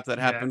over the crap that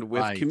happened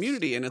with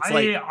community. And it's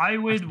I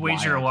would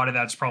wager a lot of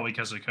that's probably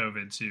because of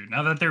COVID too.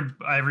 Now that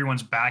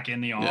everyone's back in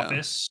the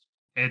office,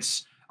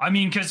 I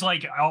mean, because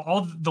like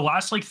all the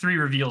last like 3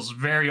 reveals,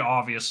 very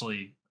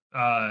obviously,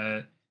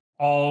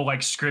 all like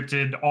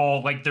scripted,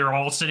 all like they're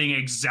all sitting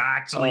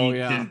exactly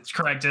the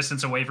correct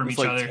distance away from each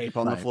other. Tape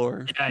on the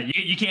floor. Yeah,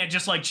 you can't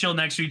just like chill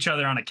next to each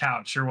other on a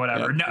couch or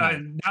whatever.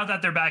 Now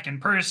that they're back in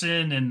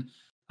person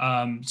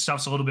and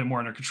stuff's a little bit more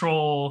under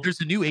control.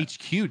 There's a new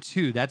HQ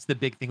too. That's the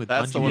big thing with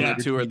that's Bungie. the one that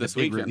toured this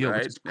weekend,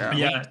 right?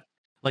 Yeah.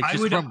 Like,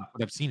 just from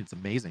what I've seen, it's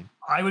amazing.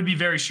 I would be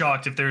very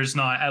shocked if there's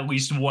not at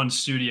least one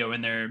studio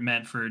in there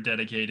meant for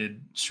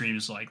dedicated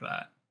streams like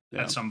that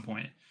at some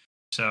point.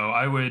 So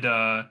I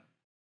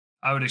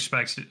would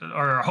expect,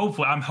 or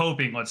hopefully, I'm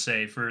hoping, let's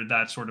say, for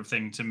that sort of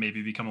thing to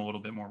maybe become a little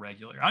bit more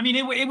regular. I mean,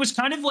 it was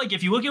kind of like,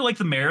 if you look at like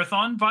the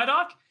marathon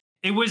Vidoc,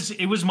 it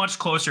was much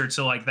closer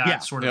to like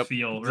that sort of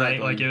feel, right?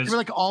 Like it was. They were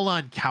like all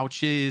on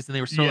couches, and they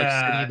were still like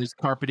sitting in this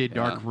carpeted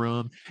dark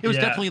room. It was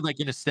definitely like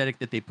an aesthetic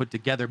that they put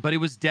together, but it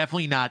was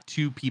definitely not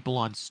 2 people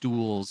on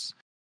stools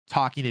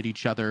talking at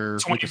each other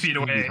 20 feet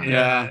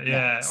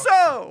away.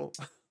 So.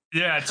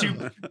 Yeah,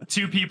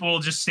 two people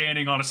just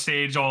standing on a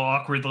stage all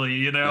awkwardly,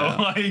 you know,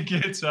 like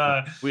it's.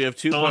 We have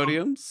 2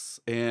 podiums,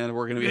 and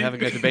we're going to be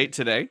having a debate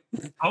today.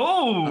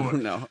 Oh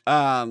no,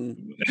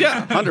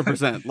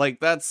 100%. Like,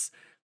 that's.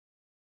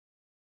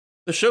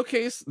 The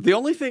showcase, the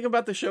only thing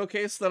about the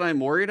showcase that I'm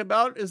worried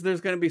about is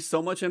there's going to be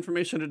so much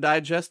information to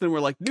digest, and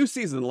we're like, new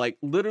season, like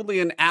literally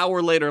an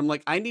hour later, I'm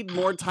like, I need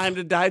more time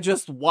to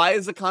digest. Why,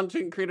 as a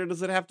content creator,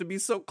 does it have to be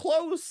so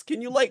close?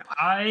 Can you like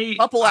a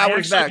couple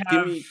hours back?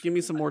 Give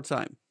me some more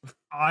time.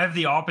 I have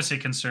the opposite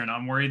concern.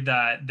 I'm worried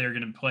that they're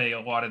going to play a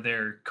lot of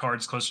their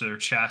cards close to their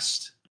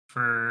chest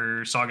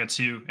for Saga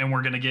 2, and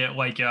we're going to get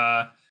like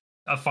a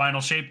final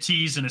shape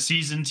tease and a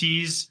season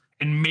tease,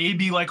 and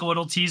maybe like a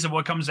little tease of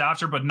what comes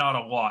after, but not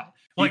a lot.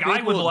 Like,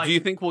 do you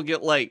think we'll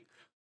get like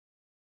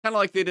kind of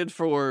like they did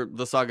for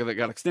the saga that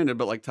got extended,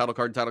 but like title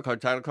card?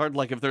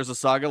 Like, if there's a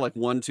saga like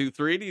 1, 2,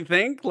 3, do you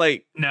think?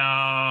 Like,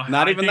 no,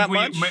 not even that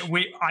much.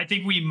 I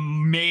think we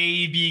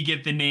maybe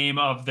get the name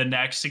of the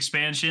next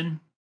expansion,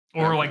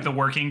 or like the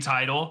working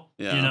title,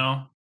 you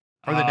know,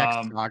 or the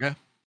next saga.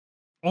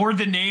 Or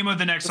the name of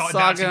the next saga.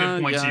 That's a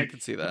good point, too. I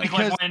could see that.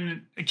 Like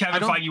when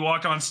Kevin Feige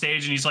walked on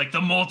stage and he's like, the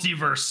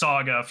multiverse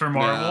saga for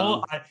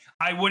Marvel.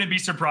 I wouldn't be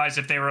surprised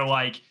if they were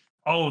like,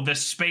 oh, the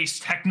space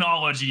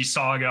technology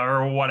saga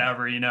or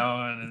whatever, you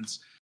know. And it's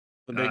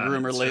the big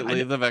rumor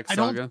lately, the Vex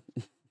saga. I don't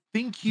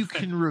think you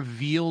can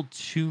reveal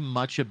too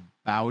much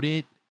about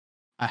it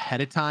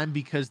ahead of time,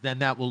 because then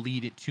that will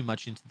lead it too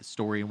much into the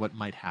story and what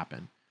might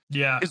happen.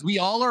 Yeah. Because we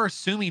all are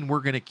assuming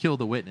we're going to kill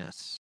the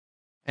witness.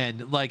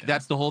 And like,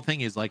 that's the whole thing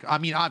is like, I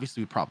mean,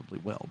 obviously we probably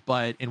will,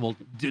 but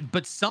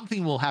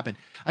something will happen.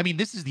 I mean,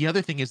 this is the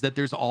other thing is that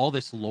there's all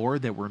this lore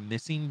that we're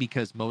missing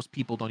because most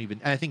people don't even,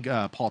 I think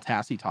Paul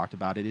Tassi talked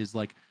about it, is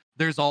like,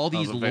 there's all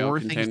these lore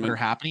things that are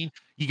happening.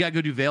 You got to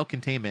go do veil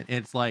containment. And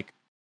it's like,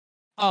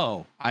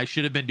 oh, I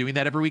should have been doing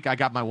that every week. I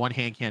got my one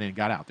hand cannon and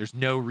got out. There's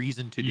no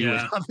reason to do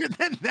it other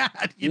than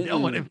that. You know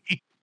what I mean?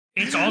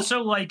 It's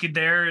also like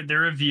their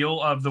reveal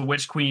of the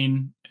Witch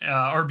Queen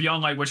or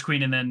Beyond Light Witch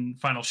Queen and then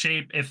Final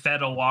Shape. It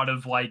fed a lot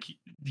of like,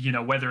 you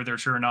know, whether they're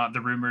true or not,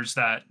 the rumors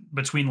that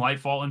between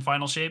Lightfall and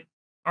Final Shape,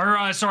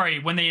 or sorry,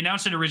 when they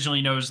announced it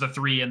originally, it was the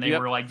 3, and they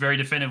were like very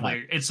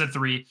definitively it's the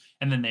 3,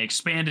 and then they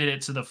expanded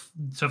it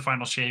to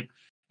Final Shape,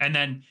 and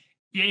then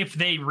if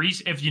they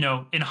if you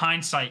know, in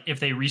hindsight, if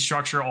they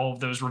restructure all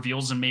of those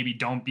reveals and maybe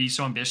don't be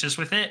so ambitious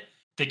with it,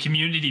 the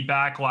community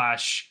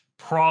backlash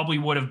probably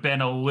would have been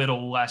a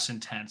little less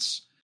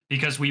intense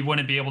because we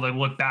wouldn't be able to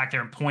look back there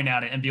and point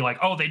at it and be like,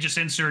 oh, they just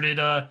inserted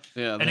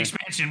an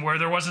expansion where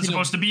there wasn't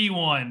supposed to be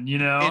one, you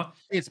know?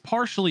 It's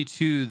partially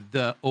to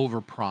the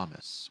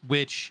overpromise,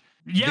 which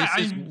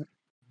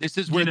this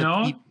is where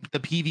the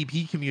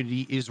PvP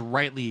community is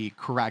rightly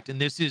correct. And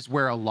this is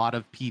where a lot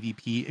of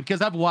PvP,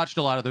 because I've watched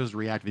a lot of those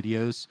React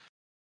videos,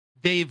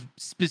 they've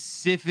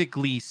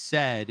specifically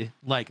said,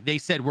 like, they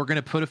said, we're going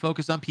to put a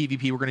focus on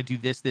PvP. We're going to do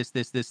this,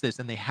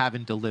 and they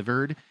haven't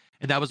delivered.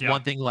 And that was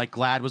one thing, like,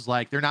 Glad was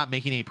like, they're not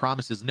making any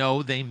promises.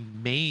 No, they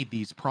made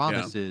these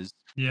promises.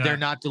 Yeah. They're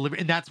not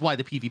delivering. And that's why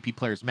the PvP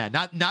players mad.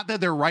 Not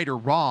that they're right or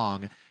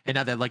wrong, and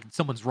not that, like,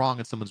 someone's wrong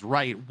and someone's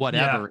right,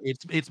 whatever. Yeah.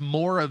 It's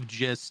more of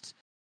just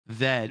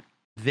that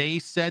they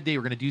said they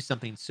were going to do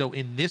something. So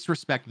in this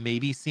respect,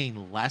 maybe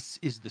seeing less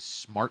is the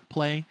smart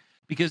play.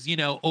 Because, you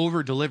know,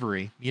 over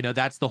delivery, you know,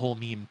 that's the whole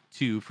meme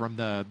too from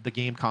the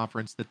game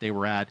conference that they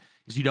were at,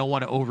 is you don't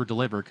want to over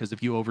deliver, because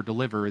if you over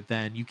deliver,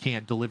 then you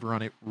can't deliver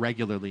on it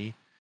regularly.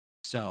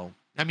 So,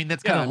 I mean,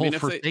 that's kind of the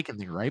whole Forsaken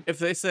thing, right? If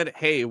they said,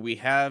 hey, we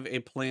have a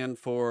plan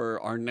for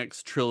our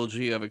next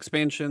trilogy of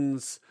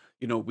expansions,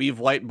 you know, we've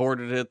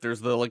whiteboarded it.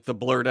 There's the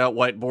blurred out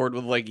whiteboard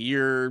with like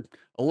year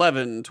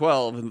 11,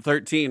 12, and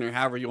 13, or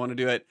however you want to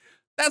do it.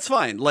 That's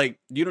fine. Like,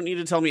 you don't need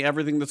to tell me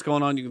everything that's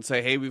going on. You can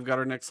say, hey, we've got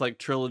our next like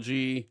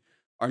trilogy,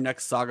 our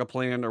next saga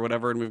plan or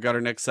whatever, and we've got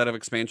our next set of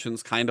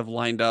expansions kind of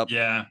lined up.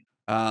 Yeah.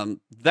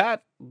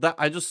 That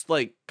I just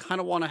like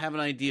kind of want to have an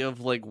idea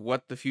of like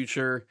what the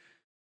future,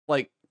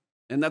 like,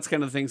 and that's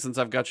kind of the thing. Since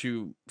I've got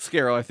you,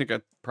 Skarrow, I think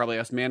I probably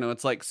asked Mano.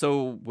 It's like,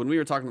 so when we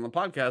were talking on the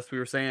podcast, we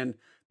were saying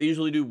they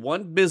usually do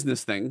one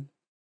business thing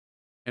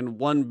and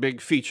one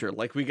big feature.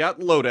 Like, we got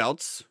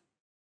loadouts.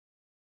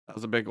 That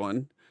was a big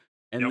one.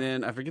 And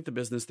then I forget the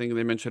business thing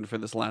they mentioned for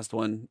this last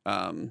one.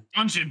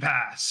 Dungeon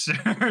pass,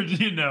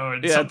 you know.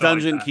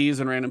 Dungeon keys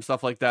and random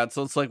stuff like that.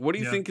 So it's like, what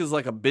do you think is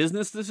like a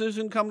business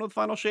decision coming with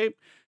Final Shape?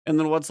 And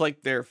then what's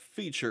like their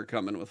feature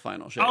coming with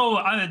Final Shape? Oh,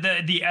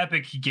 the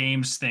Epic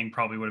Games thing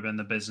probably would have been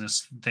the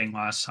business thing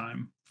last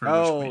time.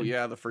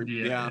 The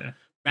free,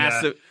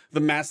 massive, the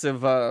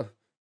massive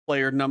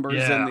player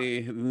numbers in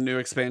the new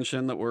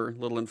expansion that were a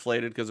little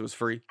inflated because it was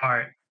free. All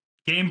right,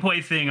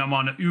 gameplay thing. I'm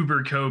on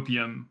Uber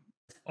Copium.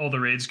 All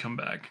the raids come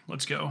back.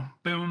 Let's go.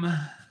 Boom.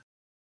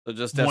 So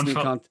just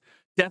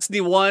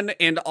Destiny 1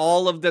 and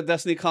all of the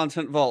Destiny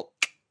content vault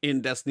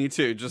in Destiny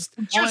 2. Just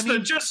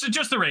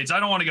the raids.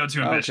 I don't want to go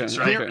too ambitious,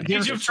 right? Okay.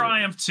 Age of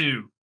Triumph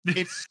 2.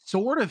 It's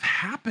sort of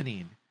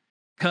happening.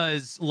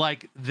 Because,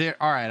 like,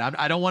 all right,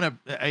 I don't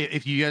want to,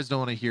 if you guys don't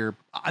want to hear,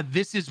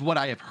 this is what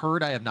I have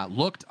heard. I have not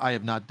looked. I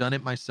have not done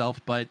it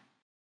myself. But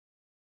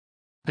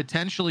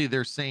potentially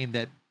they're saying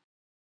that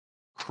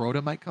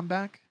Crota might come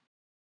back.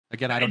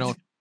 Again, I don't know.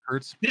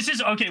 This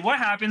is okay. What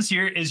happens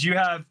here is you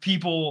have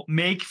people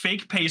make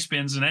fake pay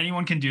spins, and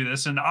anyone can do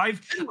this. And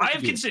I've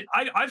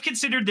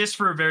considered this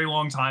for a very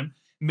long time,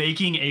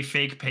 making a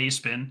fake pay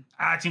spin,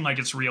 acting like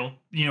it's real,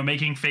 you know,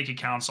 making fake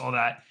accounts, all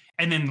that,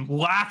 and then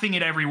laughing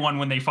at everyone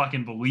when they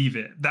fucking believe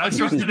it. That's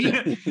here's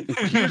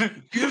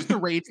the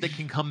raids that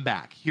can come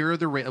back. Here are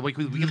the raids. Like,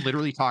 we can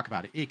literally talk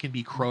about it. It can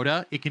be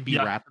Crota. It can be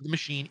Wrath of the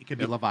Machine. It can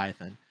be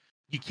Leviathan.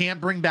 You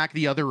can't bring back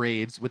the other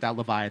raids without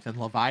Leviathan.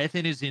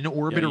 Leviathan is in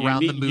orbit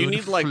around the moon. You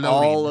need like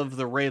all of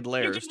the raid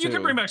layers. You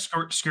can bring back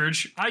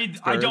Scourge.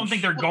 I don't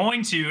think they're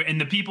going to, and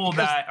the people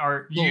that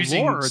are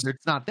using lore,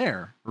 it's not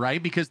there,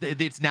 right? Because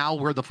it's now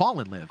where the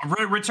Fallen live.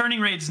 Returning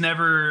raids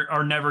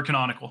are never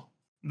canonical.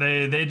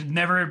 They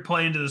never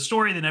play into the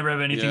story. They never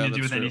have anything to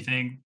do with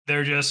anything.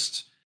 They're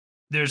just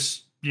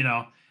there's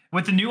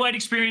with the New Light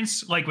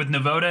experience, like with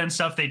Navoda and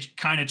stuff, they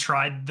kind of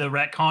tried the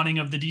retconning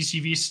of the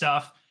DCV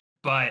stuff,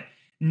 but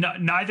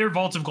neither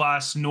Vault of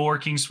Glass nor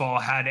King's Fall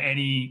had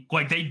any,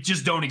 like, they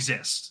just don't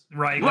exist,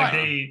 right?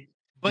 Like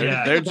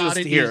they're just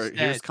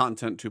here's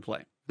content to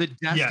play. The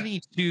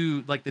Destiny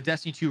 2, like the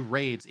Destiny 2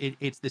 raids,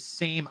 it's the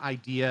same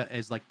idea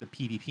as like the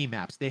PvP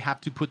maps. They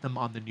have to put them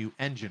on the new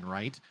engine,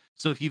 right?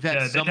 So if you've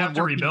had someone they'd have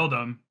to rebuild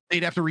them.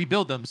 They'd have to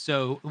rebuild them.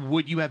 So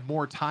would you have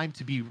more time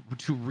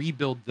to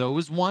rebuild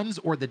those ones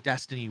or the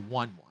Destiny 1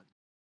 one?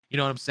 You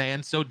know what I'm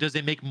saying? So does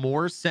it make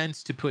more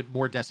sense to put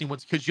more Destiny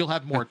ones because you'll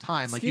have more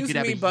time? Like you Excuse could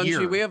have me, a Bungie,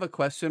 year. we have a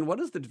question. What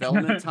is the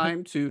development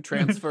time to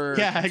transfer?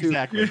 Yeah,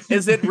 exactly.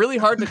 Is it really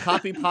hard to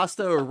copy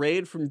pasta or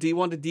raid from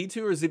D1 to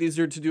D2, or is it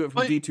easier to do it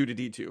from But- D2 to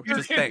D2?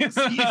 Just thanks.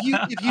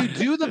 If you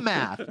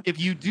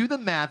do the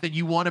math, and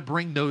you want to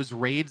bring those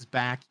raids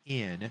back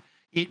in,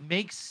 it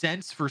makes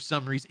sense for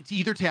some reason. It's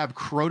either to have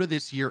Crota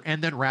this year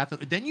and then Wrath.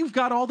 Then you've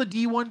got all the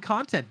D1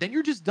 content. Then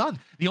you're just done.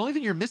 The only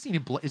thing you're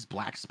missing is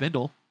Black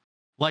Spindle.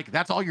 Like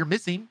that's all you're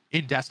missing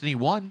in Destiny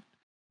 1.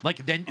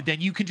 Like then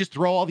you can just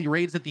throw all the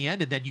raids at the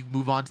end and then you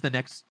move on to the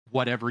next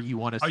whatever you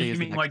want to say. You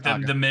mean like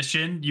the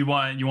mission? You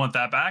want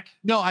that back?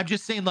 No, I'm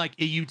just saying like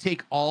you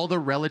take all the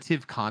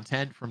relative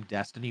content from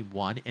Destiny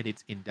 1 and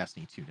it's in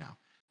Destiny 2 now.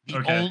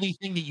 The only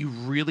thing that you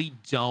really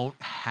don't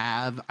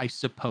have, I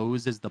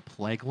suppose, is the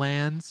Plague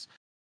Lands.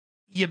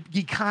 You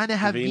kind of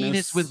have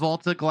Venus with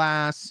Volta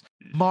Glass.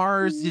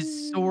 Mars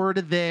is sort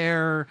of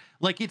there.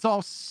 Like it's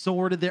all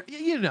sort of there.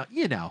 You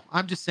know.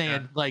 I'm just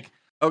saying, like,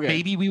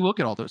 maybe we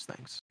look at all those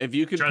things. If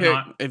you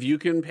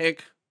can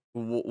pick,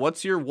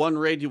 what's your one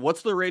raid?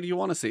 What's the raid you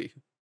want to see?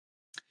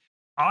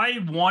 I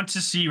want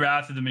to see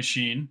Wrath of the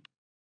Machine.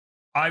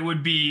 I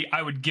would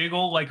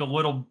giggle like a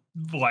little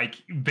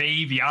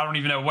baby. I don't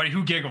even know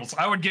who giggles.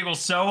 I would giggle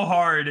so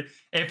hard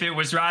if it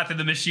was Wrath of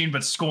the Machine,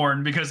 but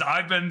Scorn, because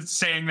I've been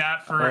saying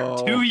that for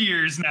 2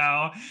 years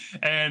now.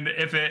 And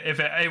if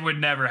it would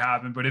never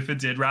happen, but if it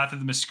did, Wrath of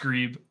the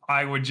Miscreeb,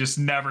 I would just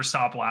never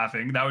stop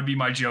laughing. That would be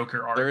my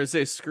Joker art. There is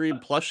a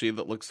Screeb plushie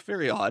that looks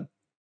very odd.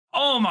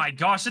 Oh my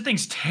gosh, that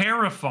thing's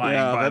terrifying.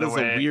 Yeah, by that the is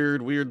way.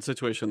 a weird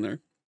situation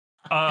there.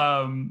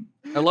 I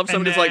love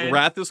somebody's like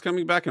Wrath is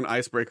coming back and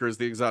Icebreaker is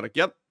the exotic.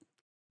 Yep.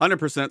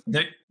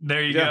 100%.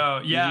 There you go.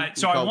 Yeah.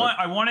 So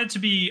I want it to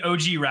be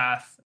OG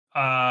Wrath.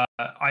 I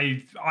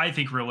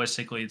think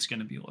realistically it's going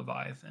to be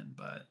Leviathan,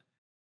 but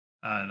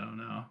I don't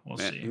know. We'll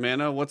see.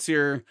 Mano, what's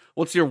your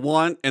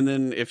want? And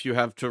then if you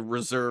have to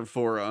reserve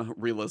for a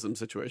realism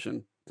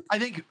situation, I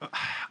think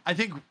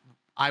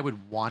I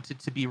would want it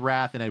to be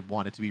Wrath, and I'd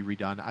want it to be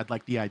redone. I'd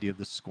like the idea of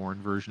the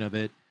Scorn version of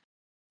it.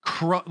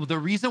 The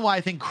reason why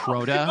I think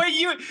Crota. Wait,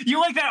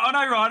 you like that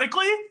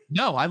unironically?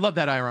 No, I love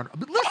that iron.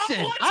 But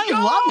listen,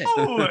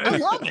 I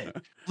love it.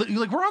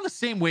 Like we're on the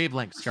same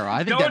wavelength, Skarrow.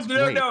 I think that's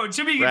great. No.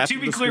 To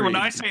be clear, when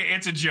I say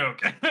it's a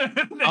joke.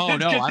 Oh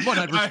no, I'm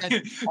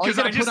 100%. Because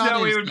I just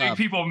know it would make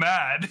people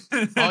mad.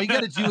 All you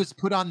got to do is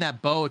put on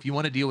that bow if you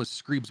want to deal with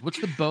Screebs. What's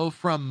the bow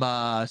from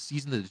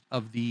season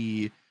of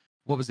the?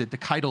 What was it? The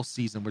Keitel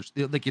season, which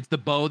like it's the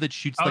bow that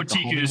shoots like the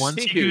homing ones.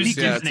 Tiku's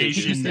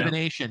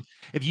divination.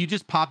 If you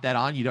just pop that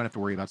on, you don't have to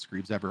worry about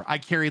Screebs ever. I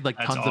carried like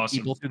tons of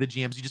people through the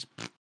GMs. You just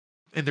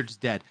and they're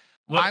just dead.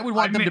 Look, I would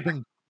want them to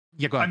bring.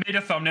 Yeah, go ahead. I made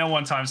a thumbnail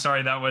one time.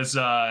 Sorry, that was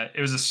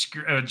it was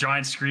a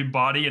giant Screeb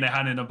body and it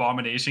had an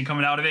abomination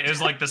coming out of it. It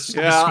was like the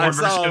Scorn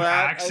version of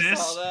Axis. I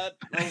saw that.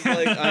 I was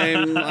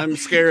like, I'm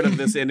scared of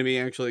this enemy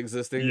actually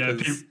existing. Yeah,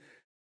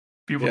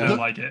 people don't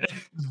like it.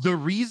 The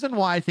reason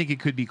why I think it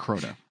could be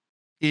Crota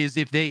is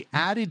if they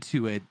added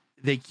to it,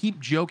 they keep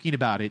joking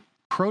about it.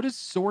 Crota's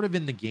sort of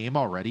in the game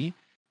already.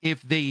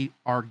 If they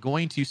are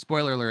going to,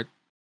 spoiler alert,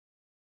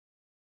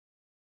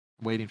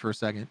 waiting for a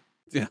second.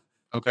 Yeah.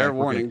 Okay. Fair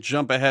warning. Good.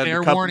 Jump ahead.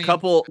 Fair warning.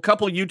 Couple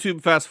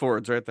YouTube fast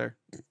forwards right there.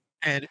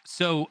 And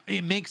so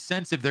it makes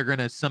sense if they're going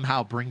to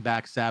somehow bring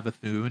back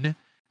Savathun,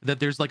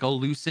 that there's like a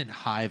Lucent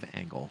Hive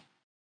angle.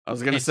 I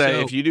was going to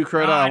say, if you do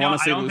Crota, I want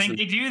to see Lucent. I don't think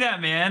they do that,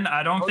 man.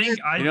 I don't think.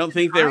 You don't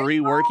think they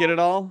rework it at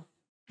all?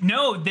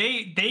 No,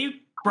 they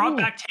brought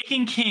back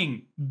Taken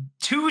King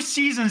 2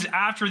 seasons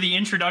after the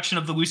introduction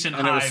of the Lucent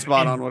Hive. And it was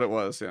spot on what it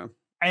was, yeah.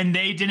 And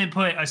they didn't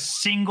put a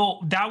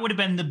single. That would have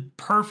been the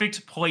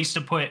perfect place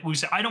to put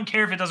Lucent. I don't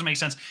care if it doesn't make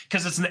sense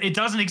because it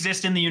doesn't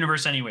exist in the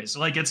universe anyways.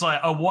 Like it's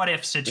like a what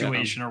if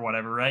situation or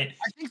whatever, right?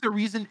 I think the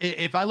reason,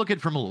 if I look at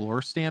it from a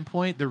lore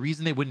standpoint, the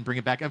reason they wouldn't bring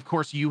it back, of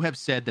course, you have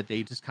said that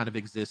they just kind of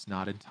exist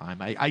not in time.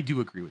 I do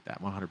agree with that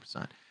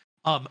 100%.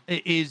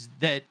 Is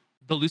that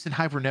the Lucent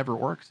Hive were never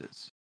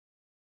Oryxes.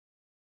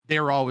 They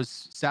were always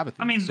Savathun.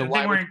 I mean, so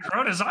they weren't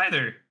Crotas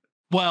either.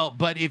 Well,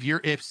 but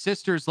if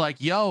Sister's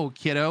like, yo,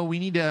 kiddo, we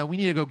need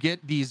to go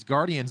get these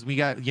Guardians. We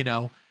got,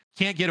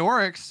 can't get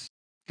Oryx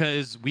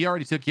because we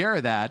already took care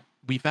of that.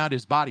 We found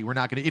his body. We're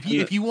not gonna.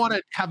 If you want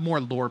to have more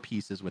lore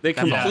pieces with it,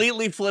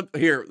 completely flip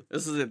here.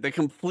 This is it. They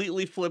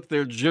completely flip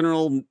their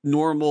general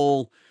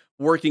normal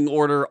working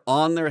order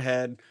on their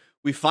head.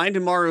 We find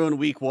Imaru in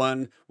week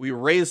 1. We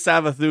raise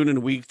Savathun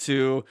in week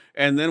 2,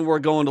 and then we're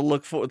going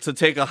to to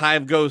take a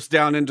Hive Ghost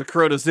down into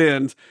Crota's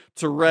End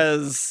to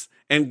res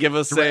and give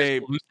us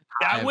That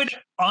would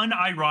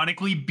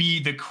unironically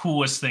be the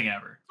coolest thing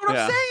ever. That's what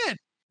I'm saying.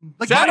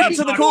 Like, shout out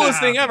to the coolest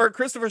thing ever,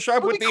 Christopher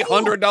Sharp with the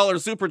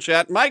 $100 super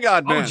chat. My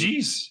God, man! Oh,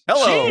 jeez.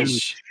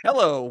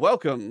 Hello,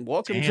 welcome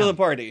to the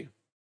party.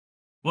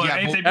 Well,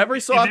 every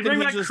so often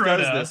he just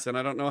does this, and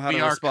I don't know how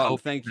to respond.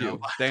 Thank you.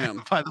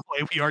 Damn. By the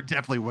way, we are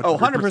definitely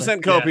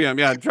 100% Copium.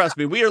 Yeah, trust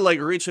me. We are like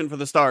reaching for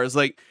the stars.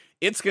 Like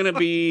it's gonna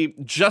be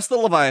just the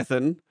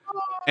Leviathan.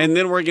 and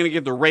then we're gonna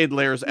get the raid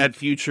layers at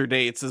future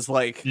dates as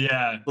like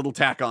Yeah. little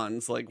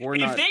tack-ons. Like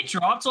If they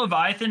dropped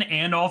Leviathan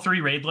and all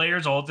 3 raid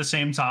layers all at the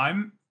same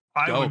time,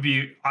 I would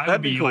be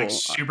cool. like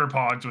super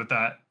pogged with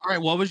that. All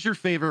right, what was your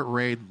favorite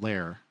raid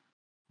lair?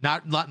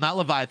 Not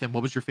Leviathan.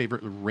 What was your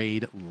favorite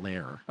raid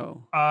lair?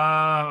 Oh,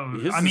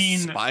 I mean,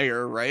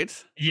 Spire, right?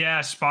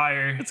 Yeah,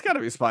 Spire. It's got to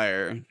be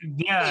Spire.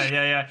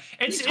 Yeah.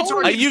 It's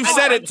you've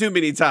said it too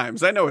many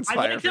times. I know it's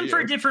Spire. I like them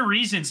for different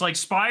reasons. Like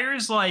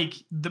Spire's like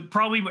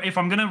probably if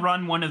I'm gonna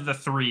run one of the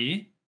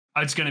 3,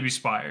 it's gonna be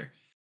Spire.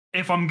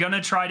 If I'm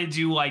gonna try to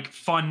do like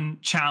fun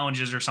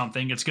challenges or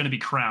something, it's gonna be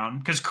Crown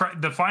because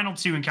the final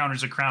 2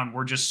 encounters of Crown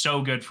were just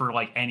so good for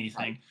like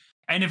anything.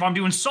 And if I'm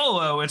doing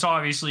solo, it's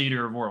obviously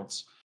Eater of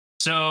Worlds.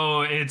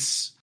 So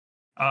it's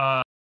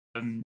I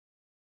don't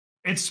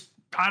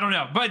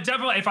know, but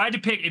definitely if I had to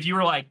pick, if you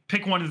were like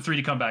pick one of the 3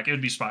 to come back, it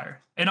would be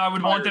Spire, and I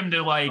would want them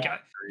to like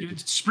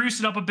spruce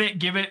it up a bit,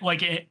 give it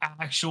like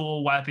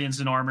actual weapons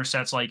and armor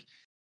sets. Like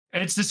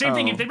it's the same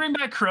thing. If they bring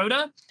back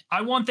Crota, I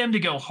want them to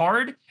go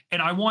hard,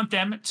 and I want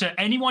them to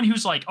anyone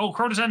who's like, oh,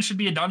 Crota's End should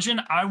be a dungeon.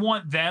 I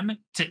want them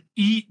to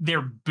eat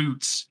their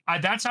boots.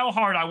 That's how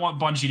hard I want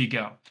Bungie to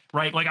go.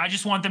 Right? Like I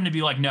just want them to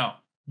be like, no.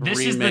 This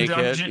is the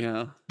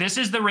dungeon. This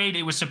is the raid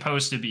it was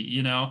supposed to be,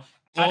 you know.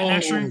 Add an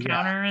extra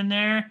encounter in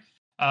there.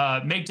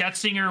 Make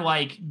Deathsinger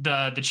like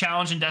the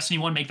challenge in Destiny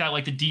 1, make that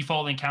like the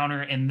default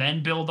encounter, and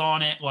then build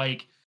on it.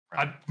 Like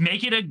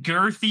make it a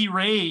girthy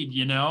raid,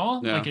 you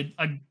know? Yeah.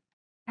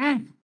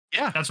 Like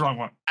that's the wrong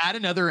one. Add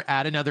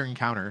another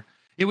encounter.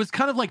 It was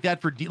kind of like that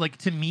for like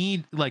to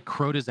me, like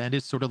Crota's End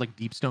is sort of like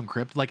Deepstone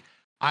Crypt. Like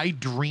I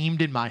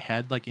dreamed in my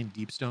head, like in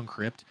Deepstone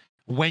Crypt,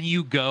 when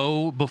you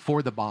go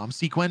before the bomb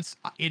sequence,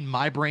 in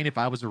my brain, if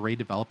I was a raid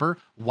developer,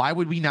 why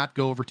would we not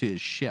go over to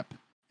his ship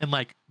and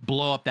like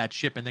blow up that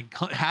ship and then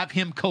have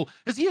him go?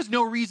 Because he has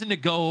no reason to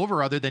go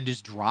over other than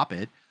just drop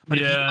it. But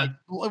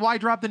why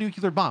drop the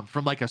nuclear bomb?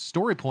 From like a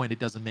story point, it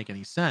doesn't make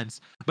any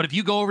sense. But if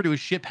you go over to his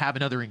ship, have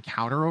another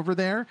encounter over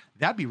there,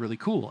 that'd be really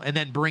cool. And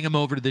then bring him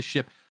over to this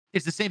ship.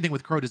 It's the same thing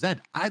with Crota's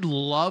End. I'd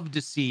love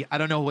to see, I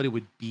don't know what it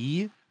would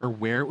be or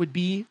where it would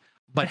be,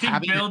 but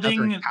having another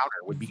encounter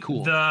would be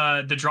cool.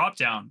 The drop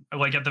down,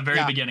 like at the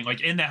very beginning,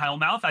 like in the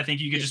Hellmouth, I think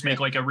you could just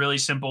make like a really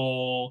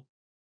simple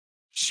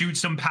shoot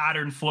some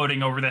pattern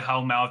floating over the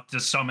Hellmouth to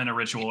summon a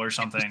ritual or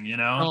something, you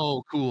know?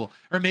 Oh, cool.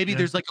 Or maybe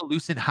there's like a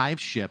Lucent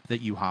Hive ship that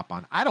you hop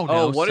on. I don't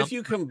know. What if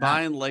you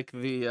combine like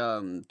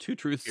the 2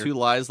 truths, 2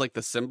 lies, like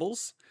the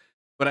symbols?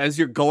 But as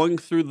you're going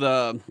through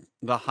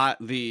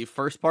the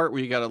first part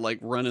where you gotta like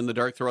run in the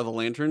dark through all the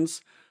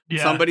lanterns,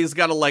 somebody's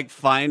gotta like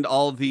find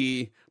all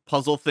the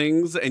puzzle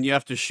things, and you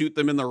have to shoot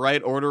them in the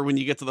right order when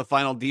you get to the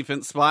final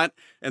defense spot,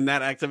 and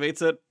that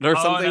activates it or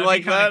something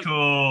like that.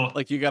 Cool.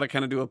 Like you got to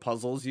kind of do a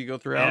puzzle as you go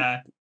throughout.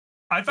 Yeah,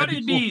 I thought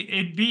it'd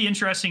be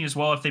interesting as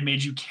well if they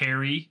made you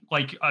carry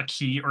like a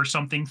key or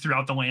something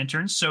throughout the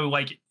lanterns. So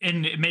like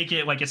and make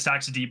it like it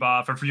stacks a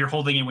debuff, or if you're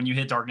holding it when you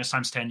hit darkness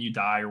times 10, you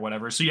die or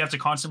whatever. So you have to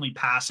constantly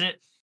pass it,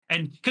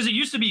 and because it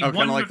used to be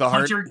one like the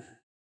hunter,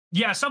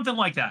 heart? Something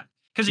like that.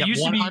 Because it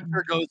used to be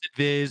hunter goes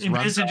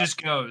invis and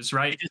just goes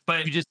right,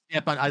 but you just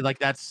step on. I like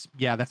that's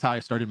how I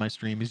started my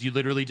stream. Is you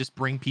literally just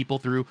bring people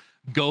through,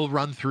 go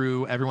run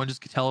through. Everyone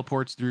just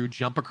teleports through,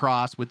 jump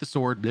across with the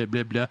sword, blah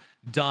blah blah.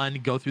 Done.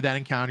 Go through that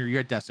encounter.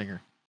 You're at Deathsinger.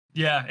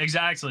 Yeah,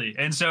 exactly.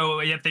 And so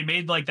if they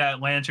made like that,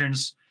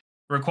 lanterns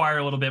require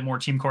a little bit more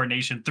team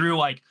coordination through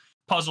like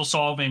puzzle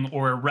solving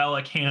or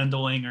relic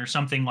handling or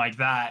something like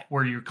that,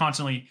 where you're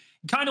constantly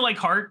kind of like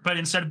Heart, but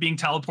instead of being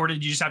teleported,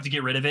 you just have to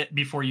get rid of it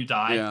before you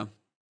die. Yeah.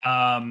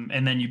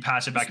 And then you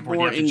pass it back and forth.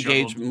 More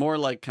engagement, more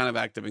like kind of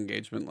active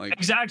engagement, like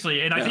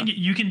exactly. And I think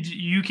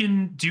you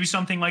can do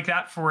something like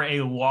that for a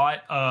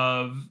lot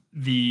of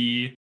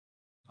the.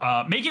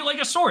 Make it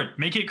like a sword.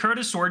 Make it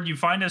Crota's sword. You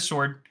find a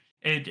sword.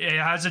 It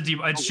has a deep.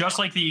 It's just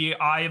like the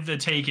Eye of the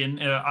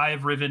Taken, Eye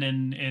of Riven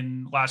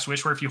in Last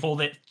Wish, where if you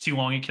hold it too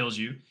long, it kills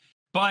you.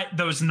 But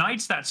those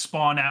knights that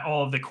spawn at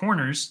all of the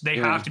corners, they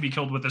have to be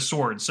killed with a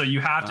sword. So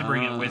you have to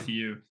bring it with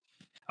you.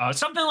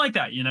 Something like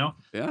that, you know?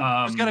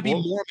 Yeah. There's got to be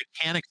more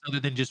mechanics other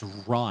than just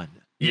run.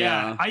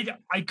 Yeah.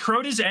 I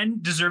Crota's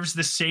End deserves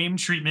the same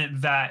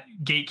treatment that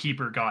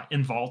Gatekeeper got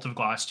in Vault of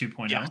Glass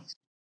 2.0. Yes.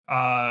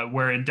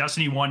 Where in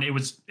Destiny 1,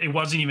 it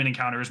wasn't even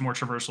encounter, it was more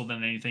traversal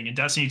than anything. In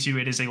Destiny 2,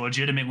 it is a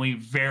legitimately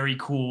very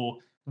cool,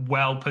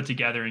 well put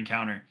together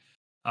encounter.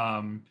 So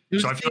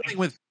I feel like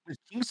with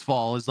King's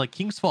Fall is like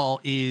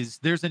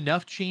there's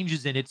enough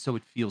changes in it so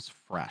it feels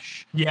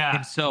fresh. Yeah.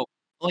 And so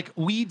like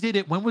we did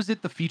it. When was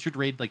it? The featured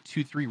raid like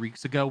 2-3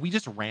 weeks ago. We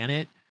just ran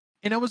it,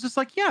 and I was just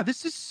like, "Yeah,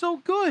 this is so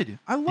good.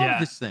 I love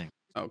this thing."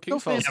 Oh,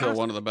 Kingsfall is still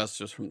one of the best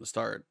just from the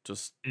start.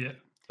 Just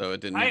so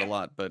it didn't need a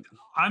lot, but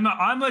I'm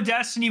a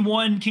Destiny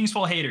 1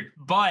 Kingsfall hater,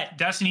 but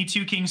Destiny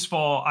 2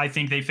 Kingsfall, I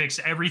think they fixed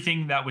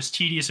everything that was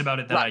tedious about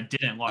it that I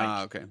didn't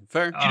like. Okay,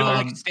 fair. You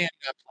don't like stand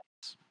up.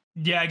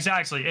 Yeah,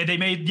 exactly. And they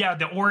made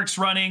the Oryx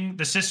running,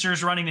 the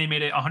Sisters running. They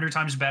made it 100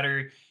 times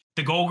better.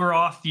 The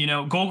Golgoroth,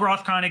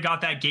 Golgoroth kind of got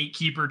that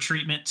Gatekeeper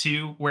treatment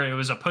too, where it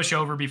was a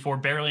pushover before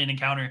barely an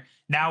encounter.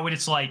 Now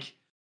it's like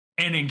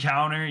an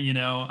encounter, you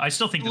know. I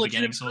still think the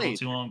Legitimate beginning's a little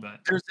too long, but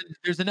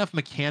there's enough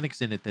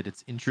mechanics in it that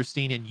it's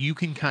interesting, and you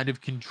can kind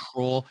of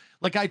control.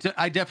 Like I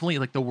definitely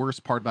like the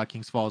worst part about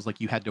King's Fall is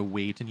like you had to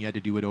wait and you had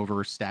to do it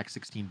over stack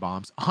 16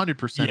 bombs.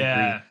 100% agree.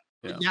 yeah.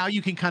 But now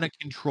you can kind of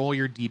control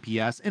your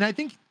DPS, and I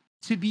think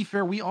to be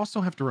fair, we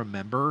also have to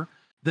remember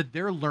that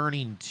they're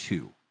learning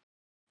too.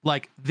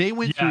 Like they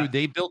went through,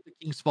 they built the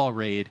King's Fall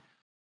raid.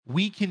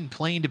 We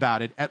complained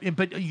about it,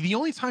 but the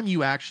only time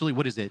you actually,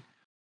 what is it?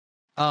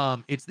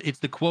 It's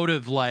the quote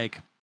of like,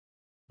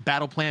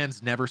 battle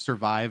plans never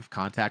survive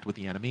contact with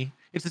the enemy.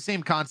 It's the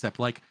same concept.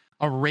 Like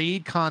a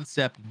raid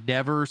concept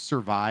never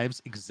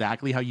survives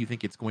exactly how you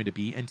think it's going to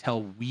be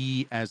until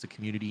we as a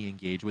community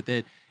engage with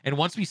it. And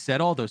once we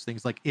said all those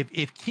things, like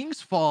if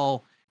King's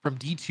Fall from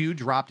D2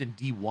 dropped in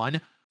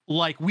D1,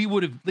 like we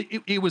would have,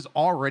 it was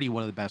already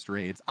one of the best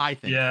raids, I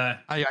think. Yeah.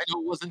 I know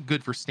it wasn't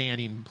good for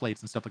standing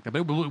plates and stuff like that,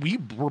 but we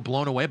were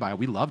blown away by it.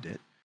 We loved it.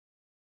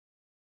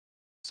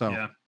 So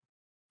Yeah.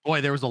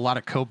 boy, there was a lot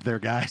of cope there,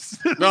 guys.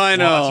 No, I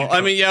know.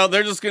 I mean, yeah,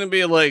 they're just going to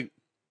be like,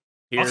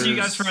 I'll see you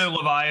guys for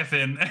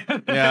Leviathan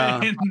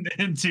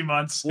in 2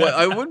 months. What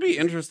I would be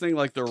interesting,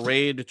 like the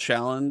raid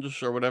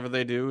challenge or whatever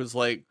they do is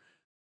like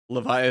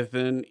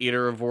Leviathan,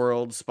 Eater of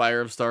Worlds,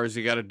 Spire of Stars.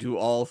 You got to do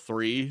all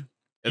three.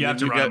 And you have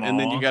to run them all. And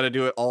then you got to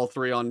do it all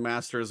three on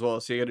Master as well.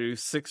 So you got to do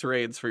 6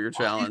 raids for your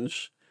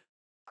challenge.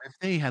 If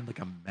they had like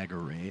a mega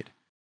raid,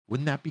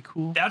 wouldn't that be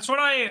cool? That's what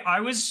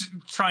I was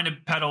trying to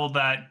peddle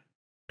that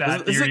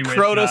is it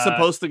Crota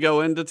supposed to go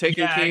into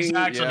taking King?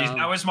 Exactly. Yeah.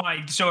 That was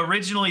so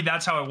originally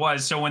that's how it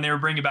was. So when they were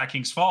bringing back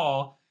King's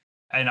Fall,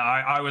 and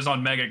I was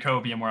on Mega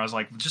Copium where I was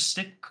like, just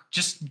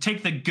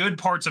take the good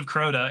parts of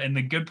Crota and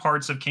the good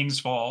parts of King's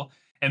Fall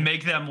and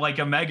make them like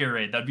a mega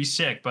raid. That'd be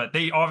sick. But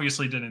they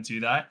obviously didn't do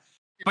that.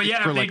 But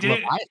yeah, if they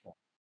did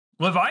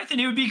Leviathan,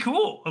 it would be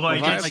cool.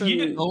 Like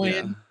you go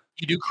in.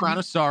 You do Crown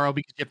of Sorrow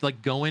because you have to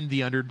like go in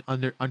the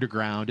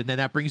underground, and then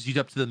that brings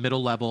you up to the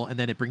middle level, and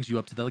then it brings you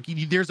up to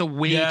the there's a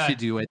way to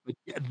do it. But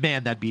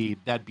man, that'd be.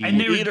 And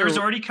there's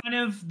already kind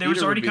of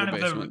there's already kind of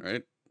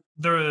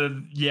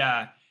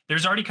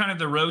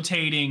the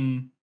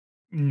rotating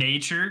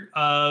nature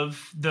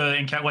of the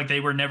encounter. Like they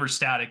were never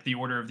static. The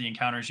order of the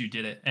encounters you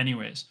did it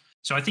anyways.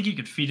 So I think you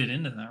could feed it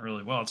into that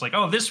really well. It's like,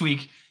 oh, this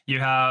week you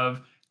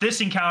have this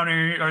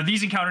encounter or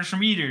these encounters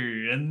from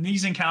Eater and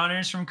these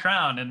encounters from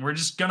Crown, and we're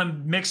just gonna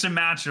mix and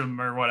match them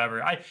or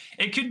whatever.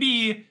 It could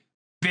be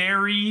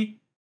very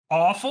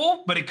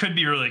awful, but it could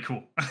be really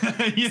cool.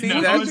 That'd be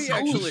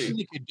actually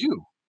they could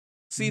do.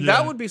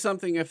 That would be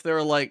something if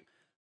they're like,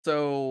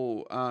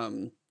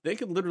 so they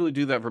could literally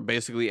do that for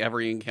basically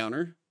every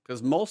encounter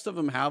because most of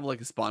them have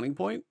like a spawning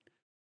point.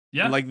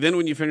 Yeah. And like then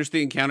when you finish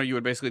the encounter, you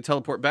would basically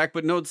teleport back.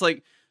 But no, it's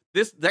like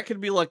that could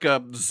be like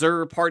a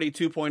Xur party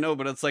 2.0,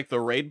 but it's like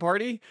the raid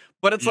party,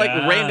 but it's like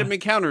random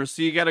encounters.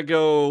 So you got to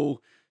go,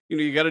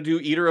 you got to do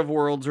Eater of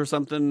Worlds or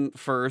something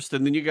first.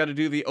 And then you got to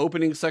do the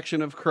opening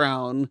section of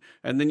Crown.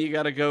 And then you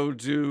got to go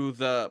do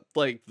the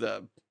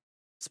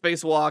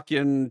spacewalk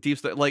in Deep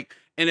Star,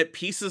 and it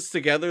pieces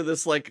together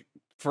this like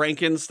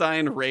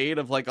Frankenstein raid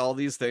of like all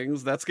these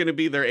things. That's going to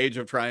be their Age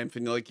of Triumph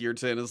in like year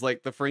 10 is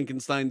like the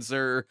Frankenstein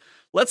Xur.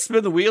 Let's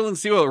spin the wheel and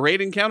see what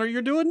raid encounter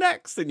you're doing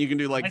next. And you can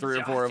do like 3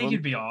 or 4 of them. I think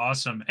it'd be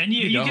awesome. And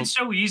you could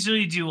so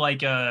easily do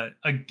like a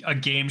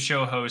game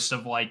show host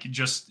of like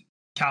just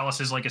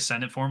Callus's like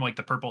ascendant form, like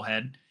the purple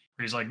head,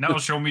 where he's like, now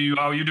show me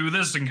how you do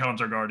this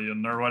encounter,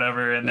 Guardian, or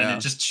whatever. And then it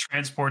just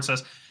transports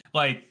us.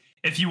 Like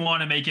if you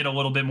want to make it a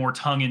little bit more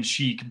tongue in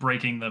cheek,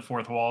 breaking the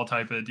fourth wall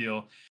type of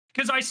deal.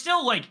 Because I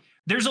still like,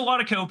 there's a lot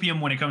of copium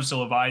when it comes to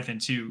Leviathan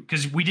too,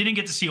 because we didn't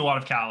get to see a lot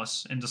of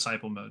Callus in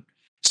disciple mode.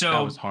 So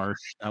that was harsh.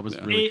 That was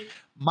really.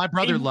 My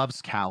brother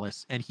loves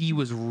Callus, and he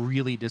was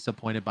really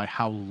disappointed by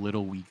how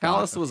little we got.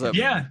 Callus was It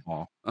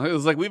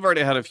was like we've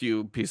already had a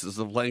few pieces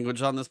of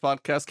language on this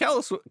podcast.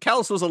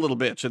 Callus was a little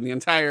bitch in the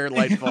entire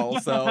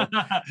Lightfall, so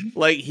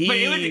like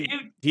he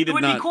did not. It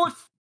would be cool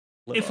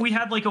if we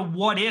had like a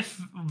what if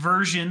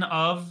version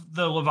of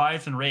the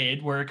Leviathan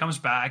raid where it comes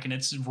back and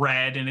it's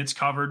red and it's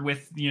covered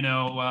with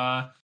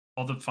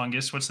all the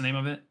fungus. What's the name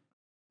of it?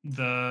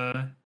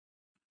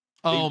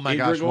 Oh my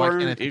gosh! Why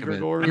can't I think of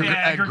it?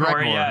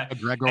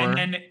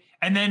 Egregor.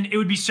 And then it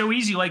would be so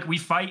easy. Like we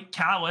fight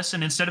Callus,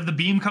 and instead of the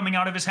beam coming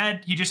out of his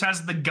head, he just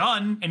has the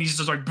gun, and he's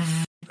just like,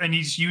 and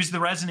he's used the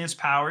resonance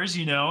powers,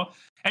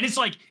 And it's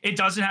like it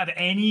doesn't have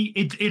any.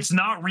 It's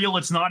not real.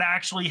 It's not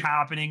actually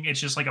happening. It's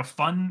just like a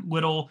fun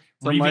little.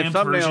 So my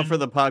thumbnail version for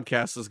the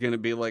podcast is going to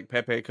be like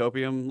Pepe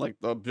Copium, like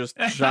the just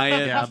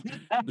giant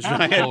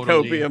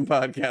Copium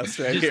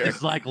podcast right here.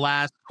 It's like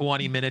last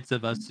 20 minutes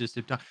of us just.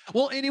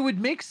 Well, and it would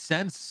make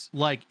sense,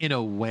 like in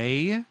a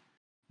way,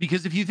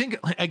 because if you think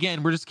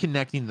again, we're just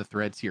connecting the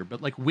threads here.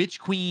 But like Witch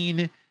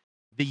Queen,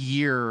 the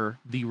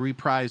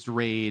reprised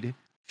raid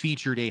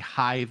featured a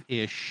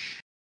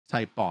hive-ish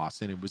type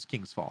boss, and it was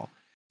King's Fall.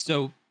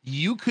 So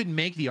you could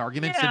make the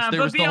argument since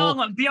there was Beyond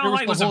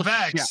Light was a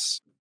Vex.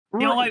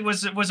 Light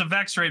was a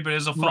Vex raid, but it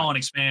was a Fallen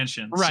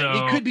expansion. Right.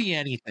 So... It could be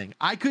anything.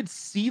 I could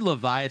see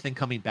Leviathan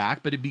coming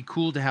back, but it'd be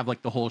cool to have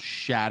like the whole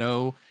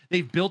Shadow.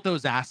 They've built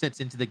those assets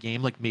into the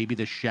game. Like maybe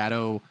the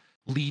Shadow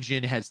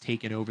Legion has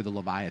taken over the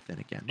Leviathan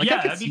again. Like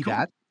I could see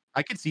that.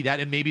 I could see that.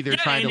 And maybe they're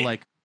trying to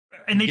like.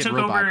 And they took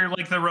over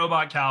like the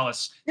robot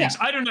Callus. Yeah.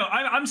 I don't know.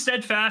 I'm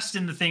steadfast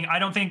in the thing. I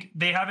don't think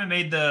they haven't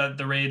made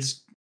the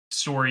raids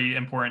story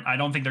important. I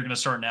don't think they're going to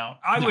start now.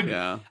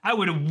 I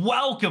would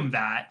welcome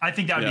that. I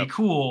think that would be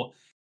cool.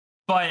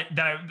 But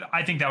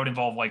I think that would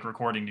involve like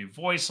recording new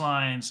voice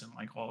lines and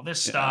like all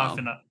this stuff.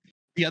 And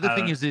the other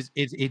thing is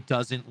it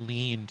doesn't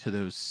lean to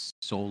those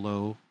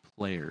solo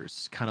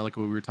players. Kind of like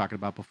what we were talking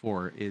about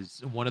before.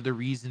 Is one of the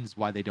reasons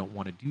why they don't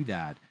want to do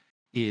that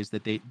is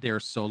that they're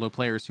solo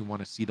players who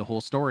want to see the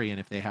whole story, and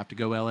if they have to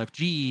go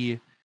LFG,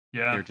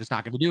 they're just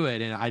not going to do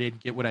it. And I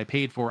didn't get what I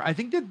paid for. I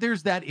think that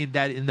there's that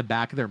in the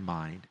back of their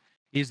mind.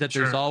 Is that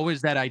there's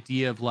always that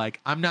idea of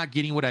like, I'm not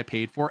getting what I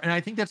paid for. And I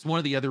think that's one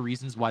of the other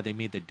reasons why they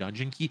made the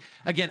dungeon key.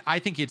 Again, I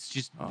think it's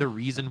just the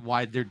reason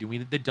why they're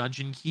doing the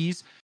dungeon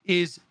keys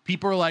is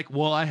people are like,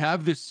 well, I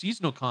have this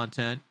seasonal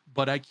content,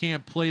 but I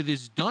can't play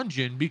this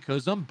dungeon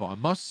because I'm by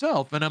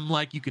myself. And I'm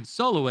like, you can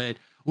solo it.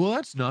 Well,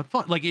 that's not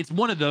fun. Like it's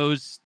one of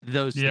those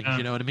things,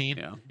 you know what I mean?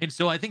 Yeah. And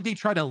so I think they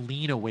try to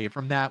lean away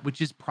from that, which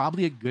is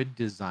probably a good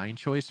design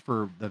choice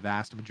for the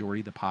vast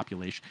majority of the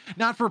population.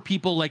 Not for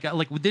people like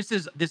this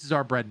is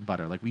our bread and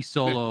butter. Like we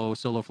solo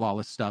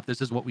flawless stuff.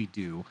 This is what we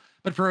do.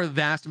 But for a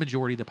vast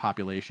majority of the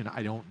population,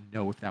 I don't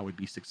know if that would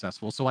be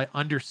successful. So I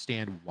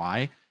understand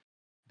why.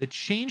 The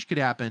change could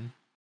happen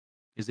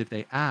is if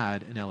they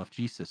add an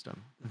LFG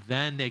system,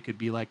 then they could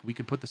be like, we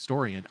could put the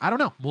story in. I don't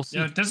know. We'll see.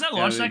 Yeah, does that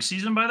launch next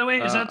season, by the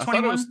way? Is that 21? I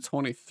thought it was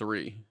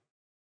 23.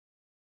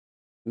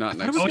 Not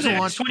next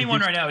season. It's 21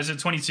 right now. Is it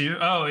 22?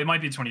 Oh, it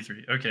might be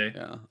 23. Okay.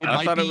 Yeah.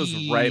 I thought it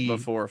was right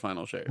before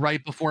Final Shape.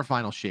 Right before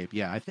Final Shape.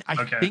 Yeah.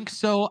 I think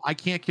so. I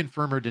can't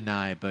confirm or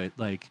deny, but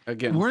like,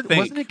 again,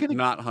 wasn't it gonna,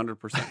 not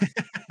 100%.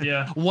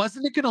 Yeah.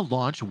 Wasn't it going to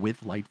launch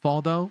with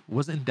Lightfall though?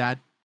 Wasn't that?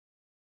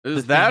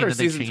 Is that or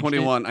season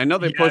 21? I know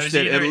they pushed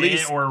it at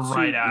least or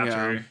right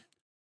after. Yeah.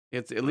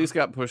 It's at least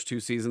got pushed 2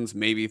 seasons,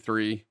 maybe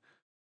 3.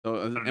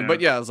 So, but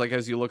yeah, it's like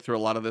as you look through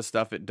a lot of this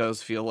stuff, it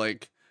does feel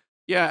like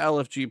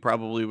LFG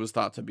probably was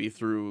thought to be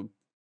through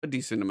a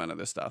decent amount of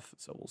this stuff.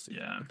 So we'll see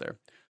there.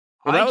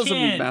 Well, that was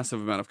a massive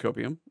amount of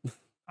copium.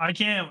 I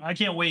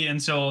can't wait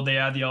until they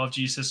add the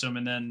LFG system,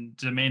 and then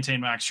to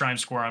maintain max Triumph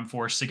score, I'm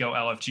forced to go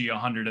LFG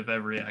 100 of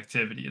every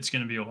activity. It's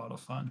going to be a lot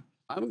of fun.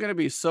 I'm going to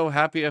be so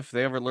happy if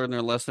they ever learn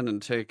their lesson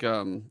and take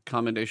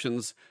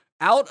commendations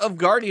out of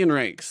Guardian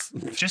ranks.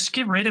 Just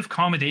get rid of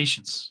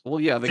commendations.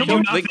 Well, yeah, they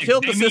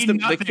killed the system.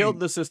 They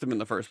killed the system in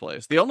the first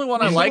place. The only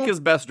one I like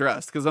is Best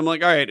Dressed, because I'm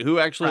like, all right, who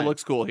actually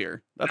looks cool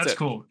here? That's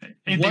cool.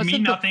 They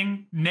mean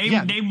nothing.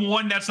 Name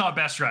one that's not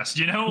Best Dressed.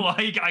 You know,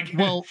 like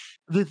well,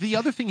 the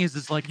other thing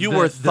is like you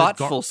were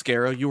thoughtful,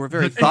 Skarrow. You were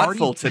very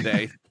thoughtful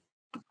today.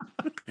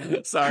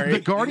 Sorry,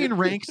 the Guardian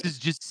ranks is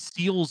just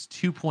Seals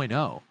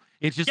 2.0.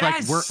 It's just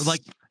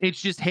like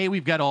it's just, hey,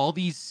 we've got all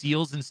these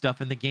seals and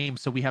stuff in the game,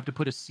 so we have to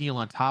put a seal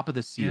on top of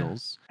the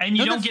seals. Yeah. And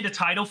you don't get a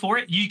title for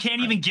it. You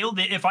can't even guild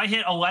it. If I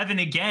hit 11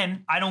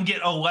 again, I don't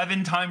get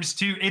 11 times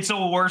 2. It's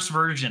a worse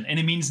version, and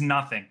it means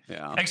nothing.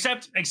 Yeah.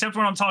 Except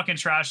when I'm talking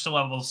trash to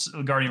levels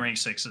Guardian rank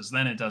 6s,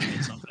 then it does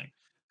mean something.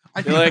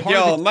 You're like,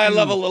 yo, my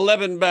level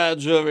 11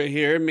 badge over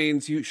here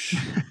means you.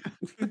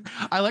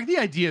 I like the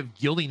idea of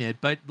gilding it,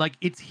 but like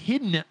it's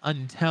hidden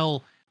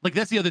until. Like,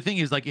 that's the other thing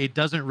is, like, it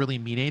doesn't really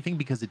mean anything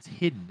because it's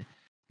hidden.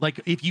 Like,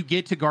 if you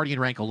get to Guardian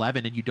rank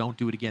 11 and you don't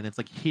do it again, it's,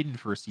 like, hidden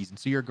for a season.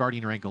 So you're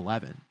Guardian rank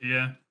 11.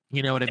 Yeah.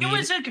 You know what I mean?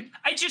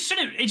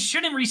 It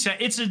shouldn't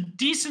reset. It's a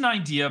decent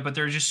idea, but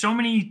there's just so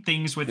many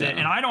things with it,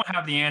 and I don't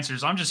have the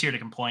answers. I'm just here to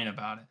complain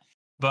about it.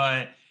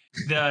 But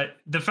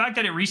the fact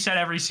that it reset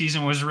every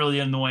season was really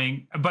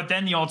annoying. But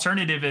then the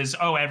alternative is,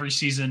 every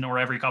season or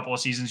every couple of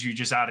seasons, you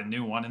just add a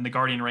new one, and the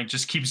Guardian rank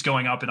just keeps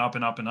going up and up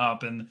and up and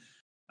up, and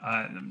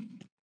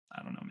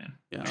I don't know, man.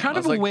 Yeah, I'm trying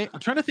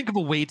to think of a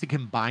way to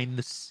combine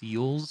the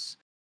seals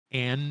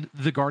and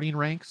the Guardian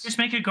ranks. Just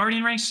make a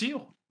Guardian rank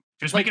seal.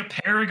 Just make a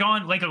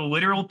Paragon, like a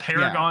literal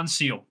Paragon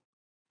seal.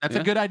 That's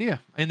a good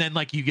idea. And then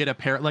like you get a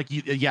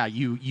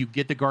you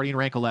get the Guardian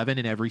rank 11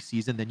 in every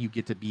season, then you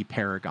get to be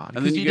Paragon.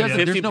 And then you get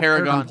 50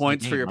 Paragon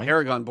points for your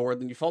Paragon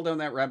board. Then you fall down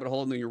that rabbit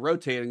hole, and then you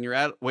rotate, and you're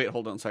at. Wait,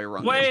 hold on, sorry,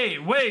 wrong.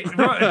 Wait.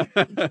 Lilith,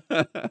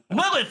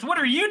 what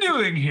are you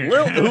doing here?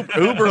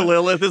 Uber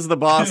Lilith is the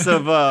boss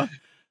of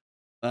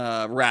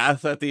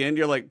Wrath at the end.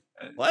 You're like,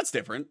 well, that's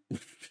different.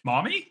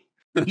 Mommy?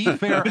 Be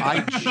fair,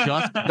 I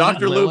just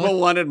Dr. Luba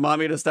wanted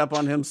mommy to step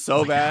on him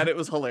so bad. It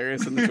was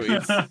hilarious in the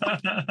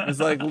tweets. He's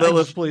like,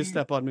 Lilith, please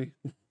step on me.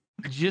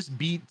 I just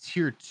beat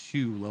tier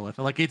 2 Lilith.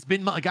 Like, it's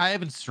been like, I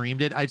haven't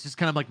streamed it. It's just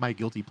kind of like my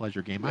guilty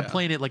pleasure game. I'm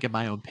playing it like at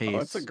my own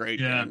pace. It's a great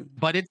game.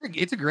 But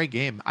it's a great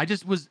game. I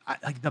just was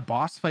like, the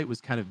boss fight was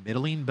kind of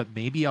middling, but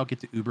maybe I'll get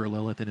to Uber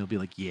Lilith and it'll be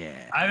like,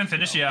 I haven't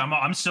finished yet.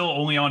 I'm still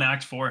only on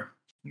Act 4.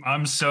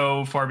 I'm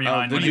so far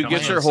behind. Did you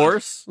get your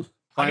horse?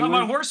 I got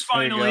my horse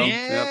finally.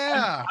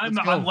 Yeah.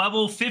 I'm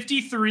level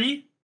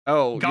 53.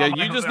 Oh, yeah,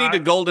 you just need to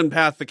golden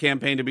path the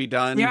campaign to be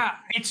done. Yeah,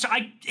 it's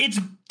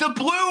the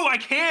blue. I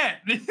can't.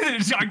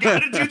 I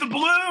gotta do the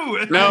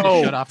blue.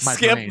 No, shut off my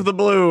skip brain. the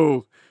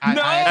blue.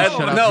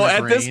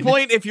 At this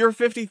point, if you're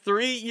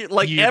 53,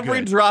 every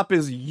good. drop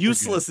is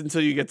useless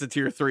until you get to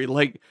tier 3.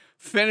 Like,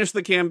 finish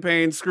the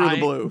campaign, screw the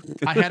blue.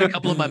 I had a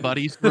couple of my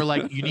buddies who were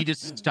like, you need to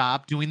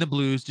stop doing the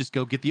blues. Just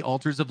go get the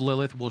altars of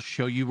Lilith. We'll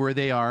show you where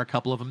they are. A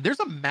couple of them. There's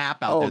a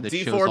map out there that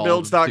shows all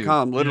of them too.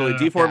 D4builds.com. Literally,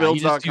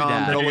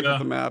 D4builds.com. Go look at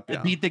the map.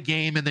 Yeah. Beat the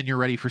game, and then you're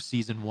ready for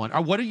season 1.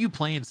 Or what are you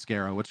playing,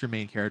 Skarrow? What's your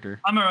main character?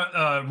 I'm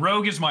a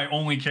rogue is my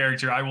only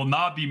character. I will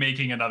not be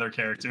making another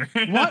character.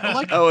 What?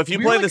 Like, if you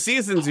play the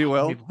seasons, you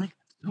will.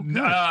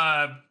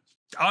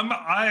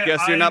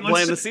 Guess you're not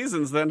playing the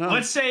seasons then, huh?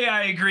 Let's say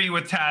I agree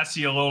with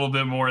Tassie a little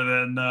bit more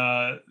than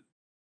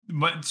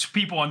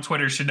people on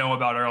Twitter should know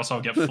about, or else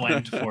I'll get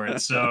flamed for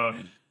it. So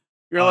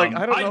you're like,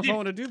 I don't know if I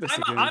want to do this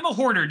again. I'm a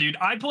hoarder, dude.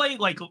 I play in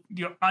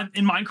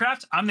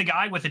Minecraft. I'm the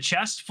guy with a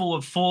chest full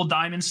of full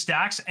diamond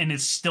stacks, and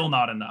it's still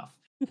not enough.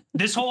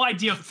 This whole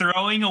idea of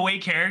throwing away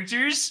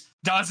characters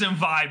doesn't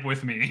vibe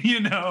with me,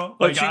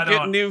 But you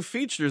get new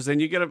features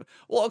and you get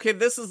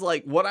this is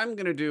like what I'm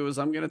gonna do is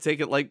I'm gonna take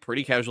it like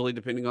pretty casually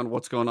depending on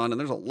what's going on, and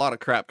there's a lot of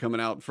crap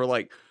coming out for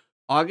like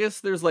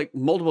August. There's like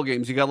multiple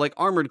games. You got like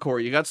Armored Core,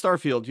 you got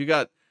Starfield, you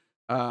got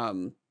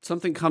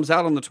something comes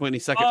out on the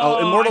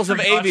 22nd. Immortals of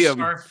Avium.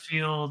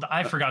 Starfield.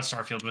 I forgot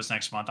Starfield was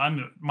next month.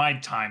 My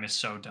time is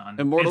so done.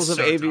 Immortals of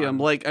Avium.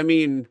 Like, I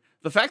mean,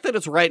 the fact that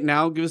it's right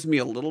now gives me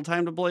a little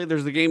time to play.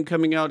 There's a game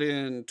coming out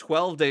in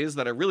 12 days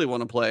that I really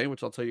want to play,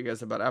 which I'll tell you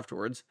guys about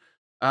afterwards.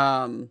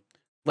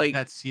 Like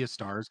that Sea of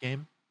Stars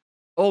game.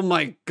 Oh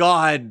my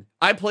god!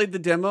 I played the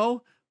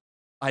demo.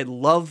 I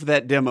love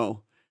that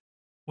demo.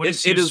 What is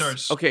Sea of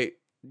Stars? Okay,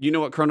 you know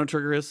what Chrono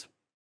Trigger is?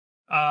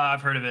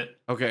 I've heard of it.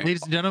 Okay,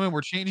 ladies and gentlemen,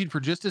 we're changing for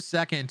just a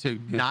second to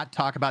not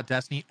talk about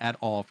Destiny at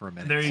all for a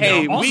minute. There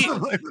you go.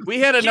 Also, we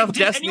had enough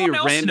Destiny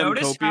random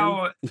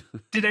copium.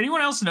 Did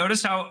anyone else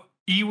notice how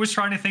he was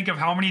trying to think of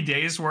how many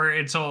days were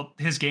until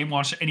his game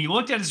launched, and he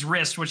looked at his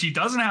wrist, which he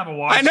doesn't have a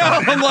watch. I know.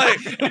 I'm like,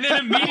 and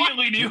then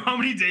immediately knew how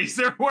many days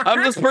there were.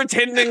 I'm just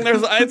pretending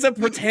it's a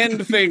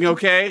pretend thing.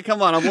 Okay,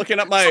 come on. I'm looking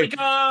at my it's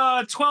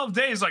like 12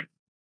 days. Like,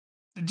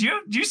 do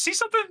you see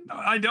something?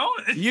 I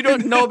don't. You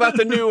don't know about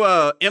the new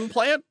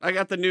implant? I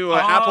got the new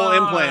Apple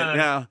implant.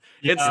 Yeah,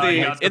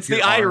 it's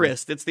the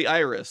iris. It's the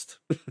iris.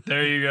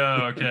 There you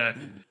go. Okay.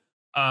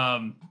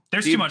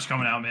 There's too much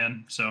coming out,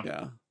 man. So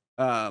yeah.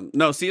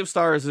 No, Sea of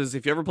Stars is,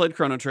 if you ever played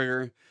Chrono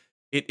Trigger,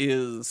 it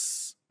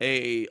is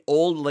a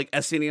old like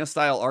SNES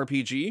style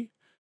RPG,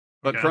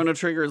 but Chrono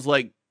Trigger is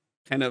like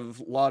kind of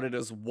lauded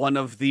as one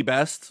of the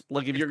best.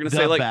 Like if you're gonna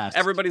say like best.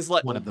 Everybody's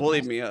like,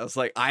 believe me, it's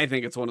like I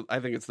think it's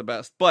the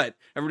best. But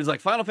everybody's like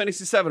Final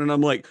Fantasy VII, and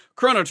I'm like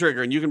Chrono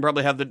Trigger, and you can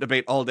probably have the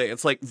debate all day.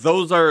 It's like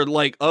those are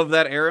like of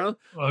that era.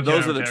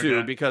 Those are the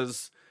two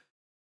because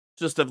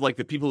just of like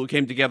the people who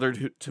came together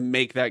to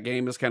make that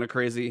game is kind of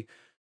crazy.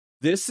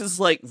 This is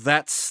like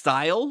that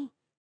style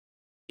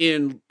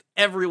in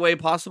every way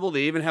possible.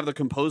 They even have the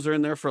composer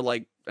in there for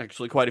like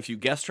actually quite a few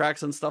guest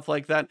tracks and stuff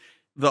like that.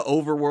 The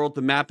overworld,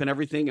 the map and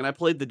everything. And I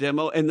played the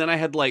demo and then I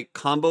had like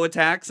combo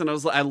attacks and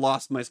I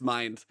lost my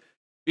mind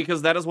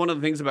because that is one of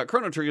the things about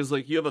Chrono Trigger is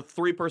like you have a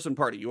 3-person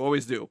party. You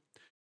always do.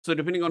 So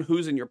depending on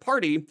who's in your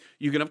party,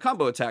 you can have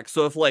combo attacks.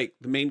 So if like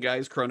the main guy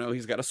is Chrono,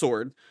 he's got a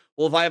sword.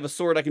 Well, if I have a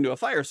sword, I can do a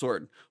fire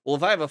sword. Well,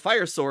 if I have a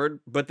fire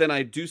sword, but then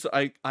I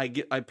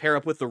pair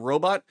up with the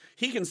robot,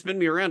 he can spin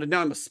me around, and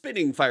now I'm a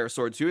spinning fire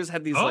sword. So you always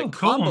had these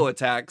combo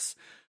attacks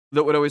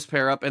that would always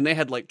pair up, and they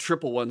had like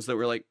triple ones that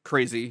were like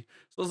crazy.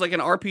 So it was like an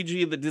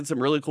RPG that did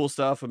some really cool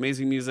stuff,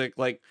 amazing music.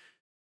 Like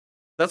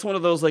that's one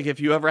of those like if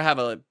you ever have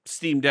a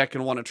Steam Deck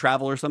and want to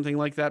travel or something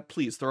like that,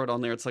 please throw it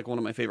on there. It's like one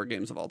of my favorite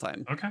games of all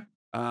time. Okay.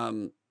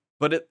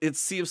 But it's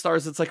Sea of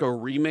Stars. It's like a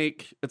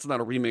remake. It's not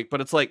a remake,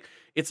 but it's like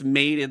it's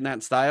made in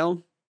that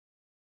style.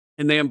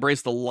 And they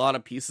embraced a lot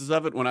of pieces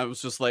of it when I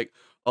was just like,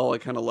 oh, I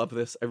kind of love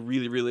this. I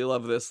really, really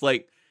love this.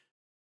 Like,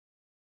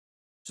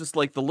 just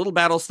like the little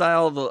battle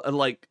style,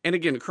 and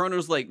again,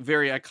 Chrono's like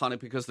very iconic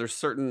because there's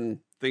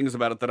certain things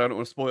about it that I don't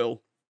want to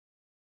spoil.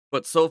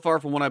 But so far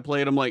from when I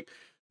played, I'm like,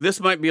 this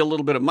might be a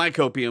little bit of my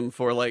copium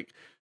for like,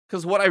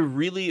 because what I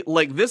really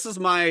like, this is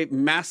my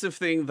massive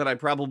thing that I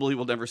probably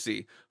will never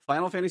see.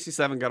 Final Fantasy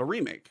VII got a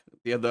remake.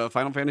 You have the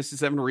Final Fantasy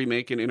VII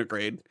remake in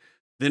Intergrade.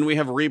 Then we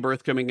have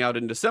Rebirth coming out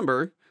in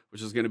December,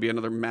 which is going to be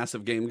another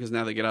massive game because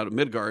now they get out of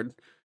Midgard.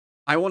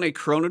 I want a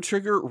Chrono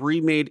Trigger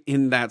remade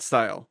in that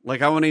style.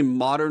 Like I want a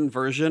modern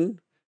version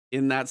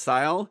in that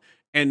style.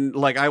 And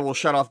like I will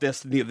shut off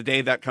Destiny the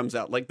day that comes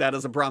out. Like that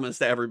is a promise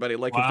to everybody.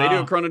 Like if they do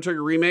a Chrono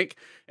Trigger remake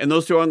and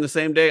those two are on the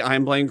same day,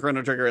 I'm playing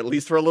Chrono Trigger at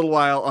least for a little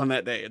while on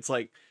that day. It's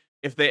like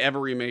if they ever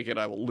remake it,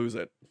 I will lose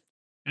it.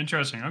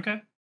 Interesting.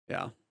 Okay.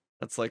 Yeah.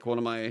 That's like one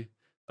of my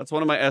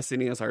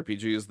SNES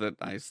RPGs that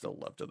I still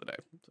love to the day.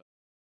 So.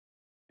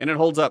 And it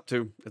holds up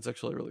too. It's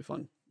actually really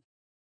fun.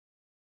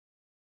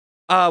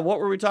 What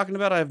were we talking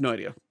about? I have no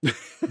idea.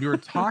 You were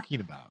talking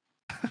about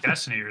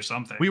Destiny or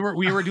something. We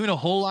were doing a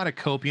whole lot of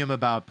copium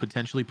about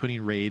potentially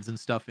putting raids and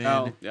stuff in.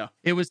 Oh, yeah.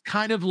 It was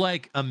kind of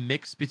like a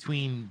mix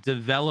between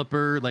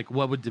developer, like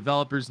what would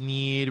developers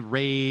need,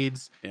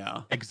 raids,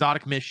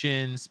 exotic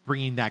missions,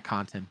 bringing that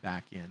content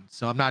back in.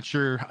 So I'm not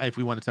sure if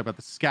we want to talk about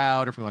the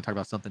scout or if we want to talk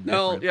about something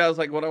different. Yeah, I was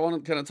like, what I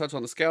want to kind of touch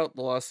on the scout,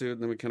 the lawsuit,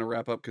 and then we kind of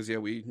wrap up because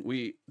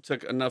we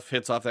took enough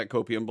hits off that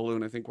copium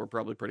balloon. I think we're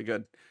probably pretty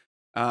good.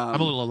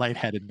 I'm a little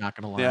lightheaded, not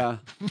gonna lie. Yeah,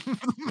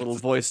 little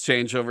voice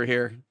change over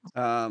here.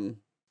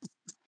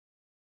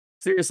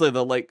 Seriously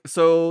though,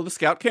 so the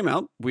scout came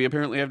out. We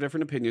apparently have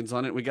different opinions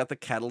on it. We got the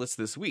catalyst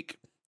this week.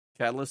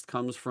 Catalyst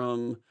comes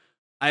from,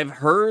 I've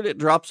heard it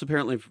drops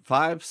apparently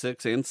 5,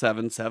 6, and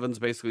 7. 7's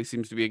basically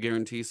seems to be a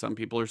guarantee. Some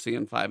people are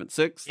seeing 5 and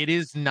 6. It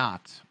is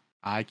not.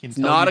 I can. It's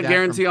not a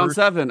guarantee on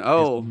 7.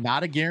 Oh,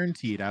 not a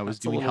guaranteed. I was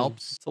doing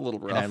helps. It's a little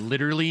rough. And I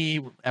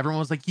literally, everyone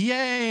was like,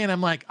 "Yay!" And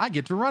I'm like, "I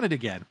get to run it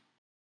again."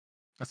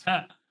 That's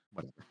fine.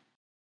 Whatever.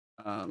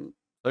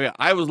 So yeah,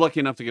 I was lucky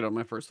enough to get on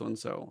my first one,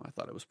 so I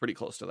thought it was pretty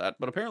close to that,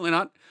 but apparently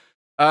not.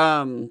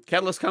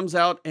 Catalyst comes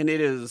out, and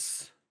it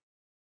is,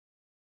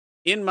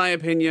 in my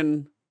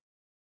opinion,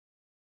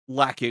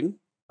 lacking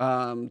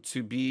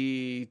to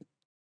be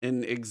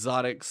an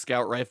exotic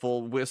scout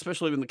rifle,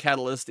 especially when the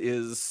Catalyst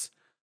is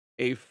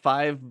a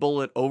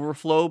 5-bullet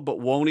overflow, but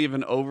won't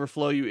even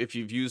overflow you if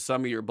you've used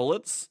some of your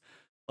bullets.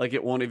 Like,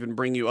 it won't even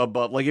bring you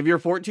above. Like, if you're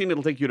 14,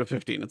 it'll take you to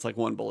 15. It's like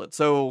 1 bullet.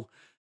 So,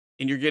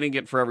 and you're getting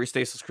it for every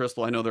stasis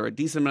crystal. I know there are a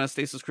decent amount of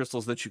stasis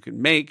crystals that you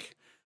can make.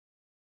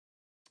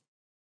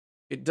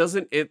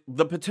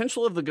 The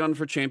potential of the gun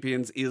for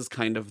champions is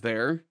kind of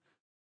there.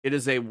 It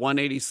is a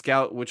 180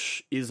 scout,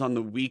 which is on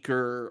the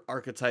weaker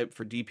archetype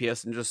for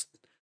DPS. And just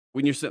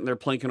when you're sitting there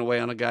plinking away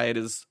on a guy, it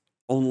is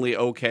only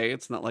okay.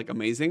 It's not like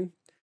amazing.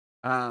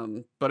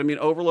 But I mean,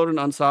 overload and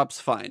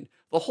unsop's fine.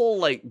 The whole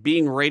like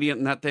being radiant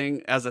in that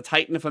thing as a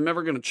Titan, if I'm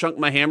ever going to chunk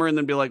my hammer and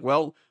then be like,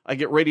 well, I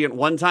get radiant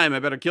one time, I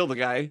better kill the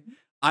guy.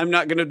 I'm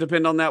not going to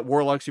depend on that.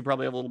 Warlocks, you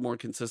probably have a little more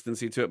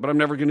consistency to it, but I'm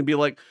never going to be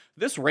like,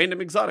 this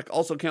random exotic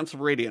also counts for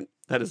radiant.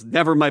 That is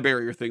never my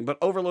barrier thing, but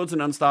overloads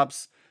and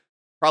unstops,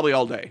 probably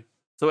all day.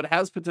 So it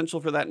has potential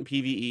for that in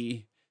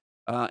PvE,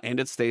 and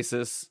its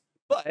stasis,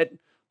 but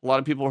a lot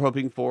of people are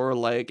hoping for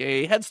like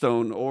a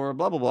headstone or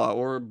blah, blah, blah,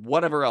 or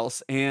whatever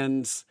else.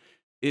 And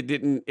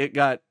it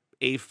got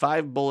a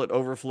 5-bullet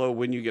overflow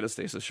when you get a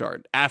stasis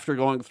shard after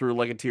going through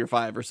like a tier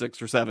 5 or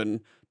 6 or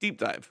 7 deep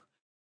dive.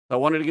 So I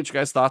wanted to get you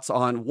guys' thoughts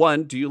on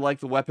 1, do you like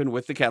the weapon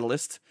with the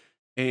catalyst?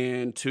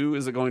 And 2,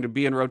 is it going to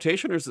be in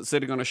rotation or is it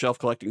sitting on a shelf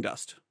collecting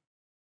dust?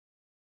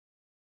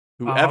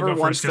 Whoever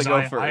wants to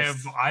go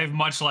first. I have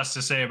much less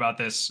to say about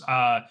this.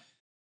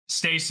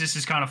 Stasis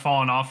is kind of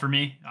falling off for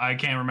me. I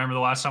can't remember the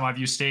last time I've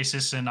used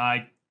stasis, and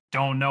I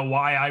don't know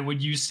why I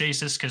would use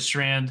stasis because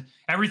Strand,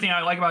 everything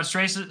I like about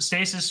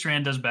stasis,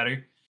 Strand does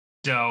better.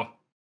 So,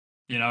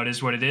 it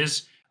is what it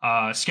is.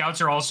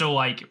 Scouts are also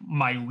like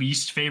my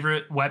least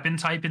favorite weapon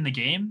type in the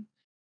game.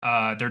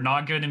 They're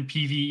not good in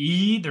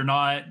PvE. They're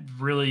not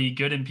really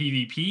good in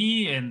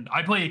PvP. And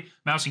I play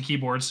mouse and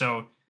keyboard,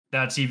 so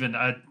that's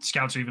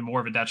scouts are even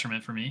more of a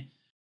detriment for me.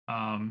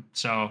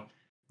 So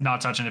not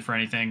touching it for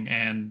anything.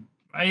 And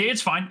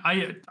it's fine.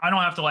 I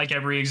don't have to like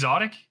every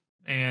exotic.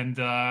 And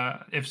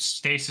if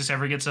stasis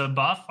ever gets a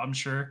buff, I'm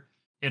sure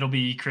it'll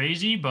be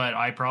crazy, but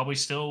I probably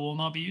still will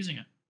not be using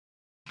it.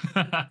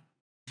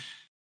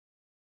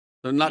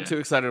 So not too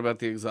excited about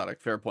the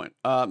exotic. Fair point.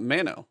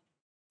 Mano,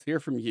 let's hear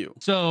from you.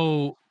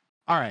 So,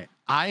 all right.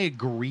 I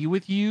agree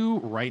with you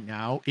right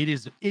now.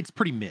 It's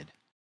pretty mid.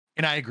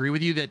 And I agree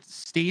with you that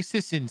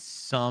stasis in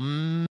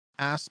some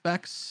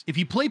aspects, if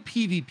you play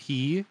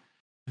PvP,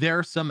 there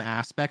are some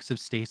aspects of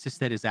stasis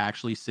that is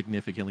actually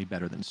significantly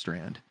better than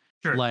Strand.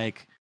 Sure.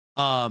 Like,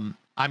 I'm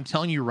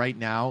telling you right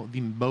now,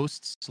 the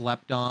most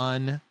slept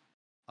on,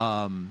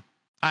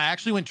 I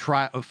actually went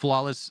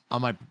flawless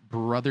on my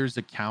brother's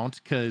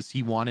account because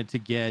he wanted to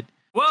get.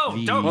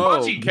 Whoa! Don't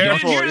Bungie,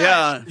 careful!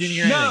 Yeah.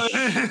 No.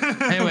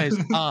 Anyways,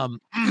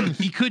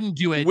 he couldn't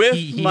do it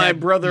with my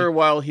brother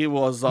while he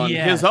was on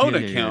his own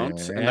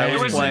account, and I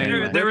was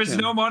playing. There was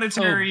no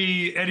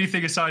monetary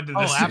anything aside to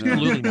this. Oh,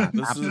 absolutely not.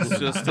 This is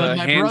just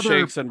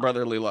handshakes and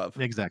brotherly love.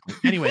 Exactly.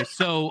 Anyway,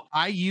 so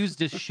I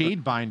used a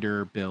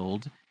Shadebinder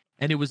build,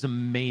 and it was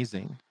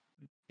amazing.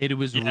 It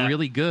was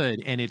really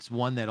good, and it's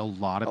one that a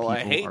lot of people. I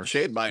hate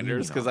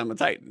Shadebinders because I'm a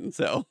Titan,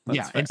 so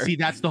yeah. Fair. And see,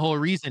 that's the whole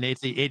reason.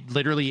 It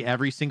literally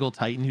every single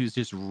Titan who's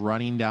just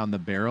running down the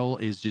barrel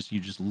is just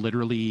you just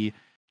literally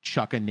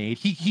chuck a nade.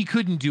 He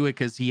couldn't do it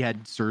because he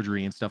had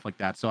surgery and stuff like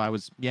that. So I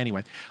was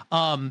anyway.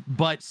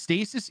 But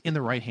stasis in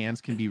the right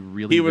hands can be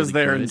really. He was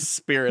really there good. in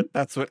spirit.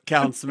 That's what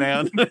counts,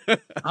 man.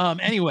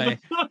 Anyway,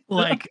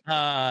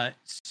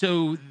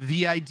 so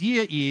the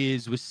idea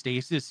is with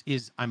stasis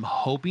is I'm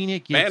hoping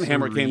it gets.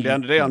 Manhammer came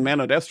down today on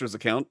Mano Destra's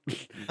account.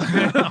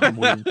 I'm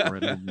waiting for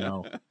it. I don't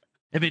know.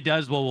 If it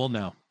does, well, we'll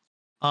know.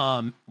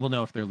 We'll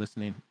know if they're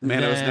listening.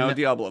 Mano's now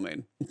Diablo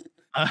main.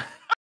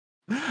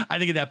 I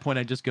think at that point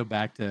I just go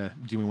back to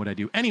doing what I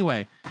do.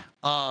 Anyway,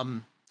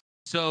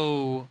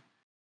 so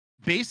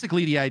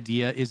basically the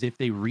idea is if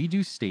they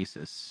redo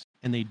stasis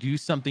and they do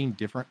something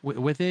different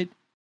with it,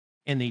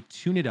 and they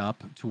tune it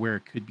up to where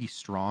it could be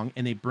strong,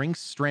 and they bring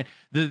Strand.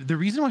 The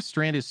reason why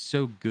Strand is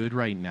so good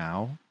right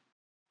now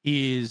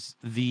is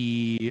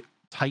the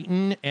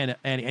Titan and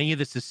any of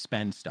the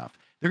suspend stuff.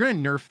 They're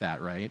going to nerf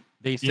that, right?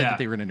 They said that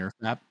they were going to nerf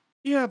that.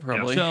 Yeah,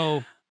 probably.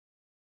 So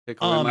I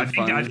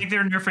think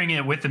they're nerfing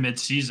it with the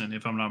mid-season,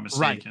 if I'm not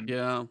mistaken. Right.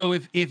 Yeah. So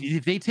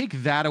if they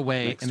take that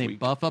away and they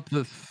buff up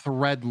the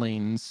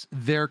threadlings,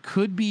 there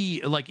could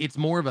be like it's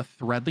more of a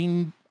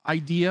threadling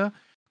idea.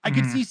 I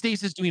could see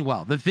Stasis doing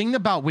well. The thing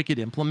about Wicked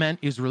Implement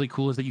is really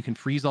cool is that you can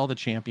freeze all the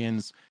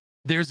champions.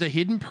 There's a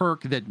hidden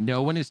perk that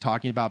no one is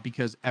talking about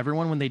because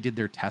everyone, when they did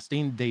their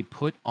testing, they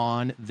put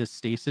on the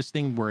stasis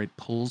thing where it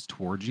pulls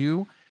towards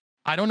you.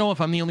 I don't know if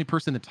I'm the only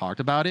person that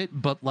talked about it,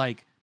 but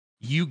like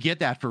you get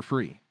that for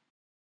free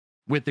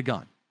with the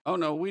gun. Oh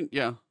no,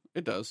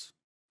 it does.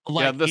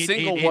 Like the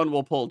single one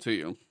will pull to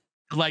you.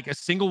 Like a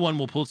single one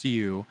will pull to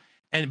you,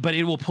 but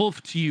it will pull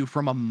to you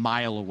from a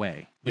mile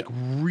away, like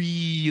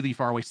really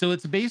far away. So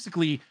it's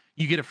basically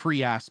you get a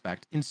free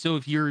aspect. And so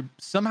if you're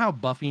somehow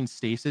buffing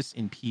stasis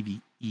in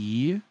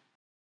PvE,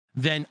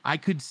 then I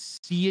could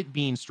see it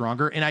being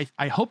stronger. And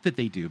I hope that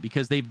they do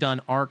because they've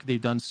done Arc,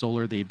 they've done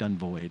Solar, they've done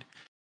Void.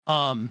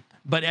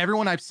 But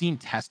everyone I've seen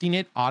testing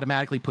it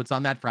automatically puts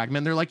on that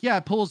fragment. They're like, yeah,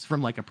 it pulls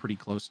from like a pretty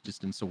close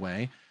distance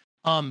away.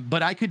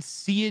 But I could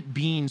see it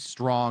being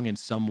strong in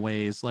some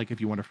ways, like if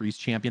you want to freeze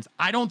champions.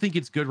 I don't think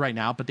it's good right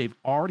now, but they've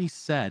already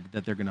said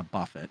that they're going to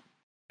buff it.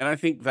 And I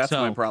think that's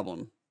my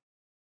problem.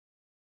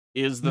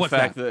 Is the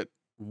fact that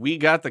we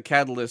got the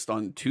catalyst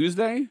on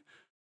Tuesday,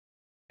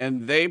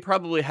 and they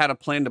probably had a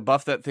plan to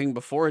buff that thing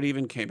before it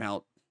even came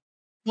out.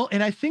 Well,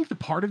 and I think the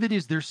part of it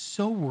is they're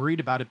so worried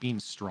about it being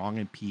strong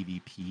in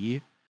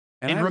PvP.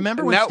 And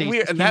remember when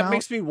that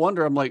makes me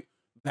wonder. I'm like,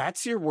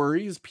 that's your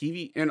worry is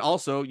PvP, and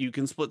also you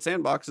can split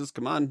sandboxes.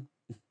 Come on.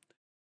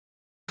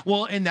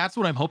 Well, and that's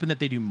what I'm hoping that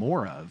they do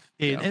more of.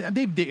 And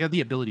they have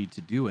the ability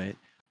to do it.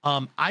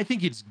 I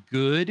think it's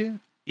good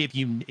if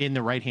you in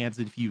the right hands.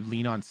 If you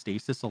lean on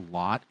stasis a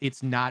lot,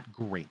 it's not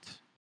great.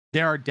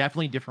 There are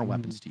definitely different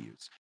weapons to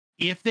use.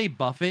 If they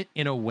buff it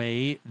in a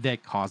way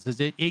that causes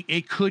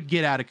it could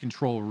get out of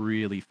control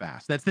really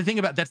fast. That's the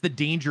thing that's the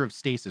danger of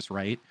stasis,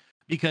 right?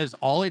 Because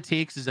all it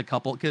takes is a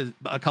couple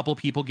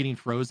people getting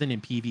frozen in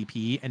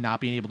PvP and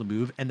not being able to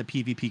move, and the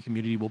PvP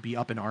community will be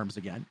up in arms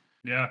again.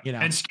 Yeah,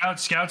 and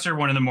scouts are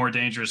one of the more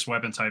dangerous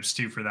weapon types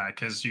too for that,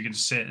 because you can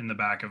sit in the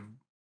back of,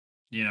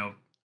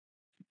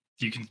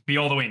 you can be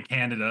all the way in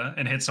Canada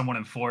and hit someone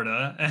in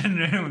Florida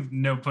and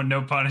no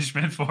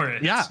punishment for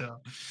it. Yeah. So.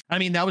 I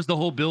mean, that was the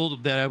whole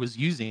build that I was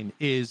using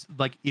is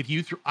like, if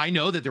you, I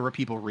know that there were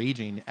people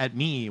raging at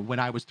me when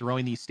I was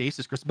throwing these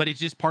stasis crystals, but it's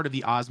just part of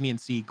the Osmian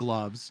Sea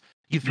gloves.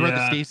 You throw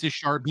the stasis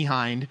shard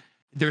behind,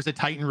 there's a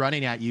Titan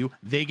running at you.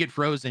 They get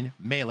frozen,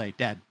 melee,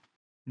 dead.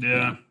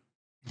 Yeah.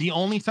 The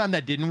only time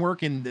that didn't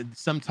work, and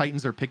some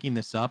Titans are picking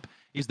this up,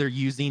 is they're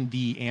using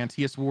the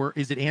Antius Ward.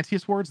 Is it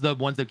Antius Wards? The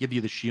ones that give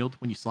you the shield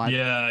when you slide?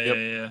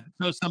 Yeah.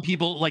 So some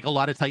people, like a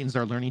lot of Titans,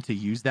 are learning to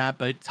use that,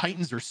 but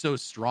Titans are so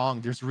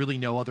strong, there's really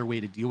no other way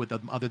to deal with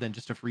them other than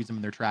just to freeze them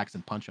in their tracks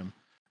and punch them.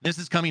 This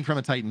is coming from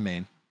a Titan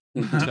main.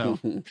 So...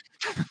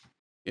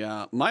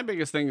 Yeah, my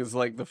biggest thing is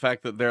like the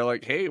fact that they're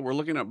like, hey, we're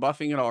looking at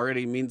buffing it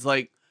already means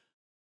like,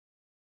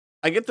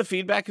 I get the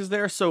feedback is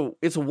there. So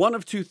it's one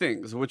of two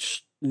things,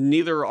 which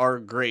neither are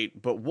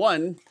great. But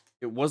one,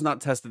 it was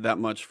not tested that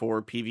much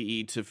for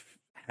PvE to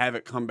have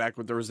it come back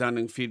with the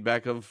resounding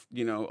feedback of,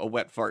 a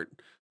wet fart.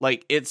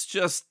 Like, it's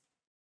just,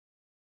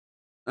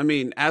 I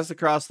mean, as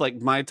across, like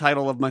my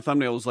title of my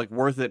thumbnail was like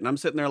worth it. And I'm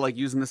sitting there like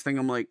using this thing.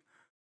 I'm like,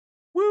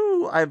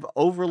 woo, I've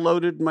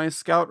overloaded my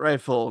scout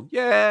rifle.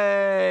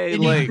 Yay.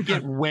 And like you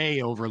get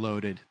way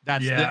overloaded.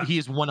 He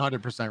is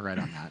 100% right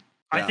on that.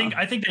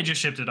 I think they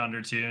just shipped it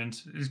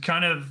undertuned. It's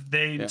kind of,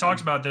 they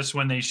talked about this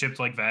when they shipped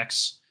like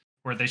Vex,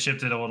 where they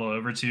shipped it a little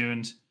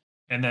overtuned.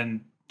 And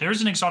then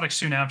there's an exotic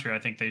soon after I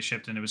think they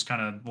shipped, and it was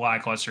kind of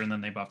lackluster, and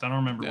then they buffed. I don't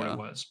remember what it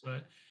was,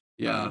 but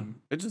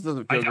it just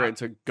doesn't feel great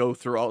to go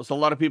through all. So a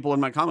lot of people in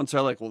my comments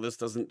are like, well, this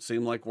doesn't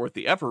seem like worth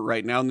the effort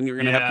right now. And then you're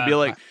going to have to be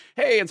like,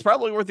 hey, it's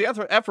probably worth the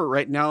effort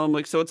right now. I'm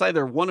like, so it's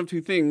either one of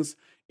two things.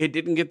 It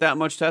didn't get that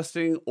much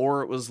testing,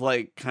 or it was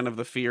like kind of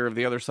the fear of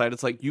the other side.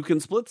 It's like, you can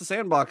split the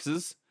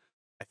sandboxes.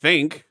 I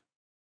think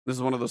this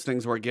is one of those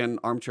things where, again,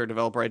 armchair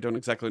developer, I don't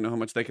exactly know how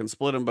much they can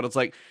split them, but it's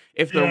like,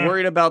 if they're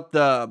worried about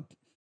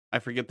I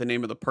forget the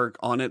name of the perk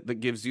on it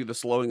that gives you the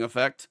slowing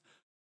effect,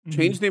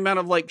 change the amount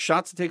of like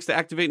shots it takes to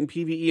activate in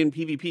PvE and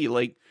PvP.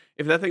 Like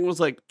if that thing was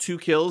like 2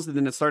 kills and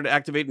then it started to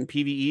activate in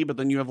PvE, but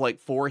then you have like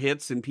 4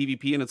 hits in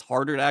PvP and it's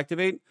harder to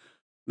activate,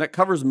 that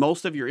covers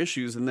most of your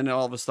issues. And then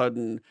all of a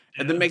sudden,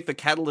 and then make the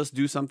catalyst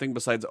do something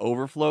besides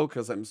overflow.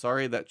 Cause I'm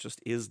sorry, that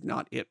just is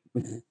not it.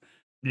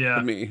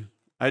 For me.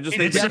 I just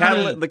think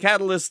the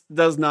catalyst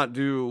does not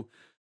do.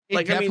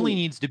 It definitely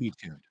needs to be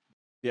tuned.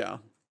 Yeah.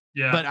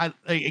 Yeah. But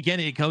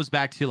again, it goes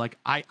back to like,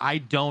 I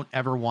don't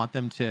ever want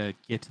them to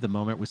get to the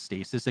moment with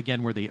stasis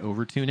again where they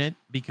overtune it,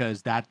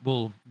 because that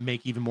will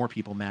make even more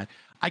people mad.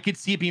 I could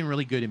see it being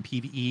really good in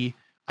PvE.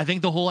 I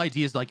think the whole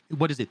idea is like,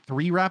 what is it?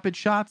 3 rapid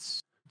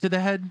shots to the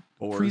head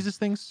 4. freezes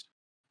things.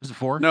 Is it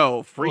 4?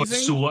 No, freezing.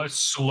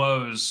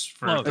 Slows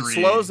for 3. It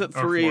slows at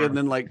 3, 4. and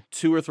then like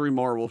 2 or 3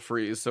 more will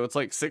freeze. So it's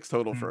like 6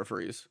 total for a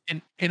freeze.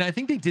 And I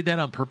think they did that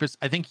on purpose.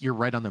 I think you're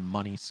right on the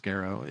money,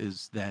 Skarrow,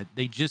 is that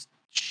they just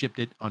shipped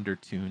it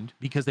undertuned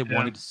because they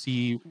wanted to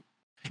see.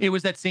 It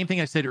was that same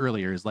thing I said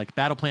earlier, is like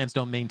battle plans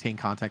don't maintain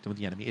contact with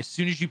the enemy. As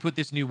soon as you put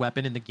this new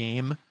weapon in the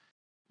game,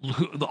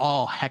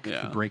 all heck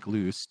could break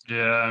loose.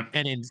 Yeah.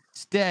 And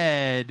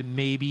instead,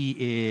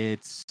 maybe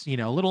it's,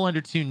 a little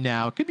undertuned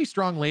now. It could be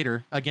strong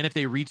later. Again, if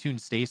they retune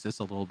stasis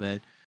a little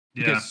bit.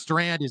 Because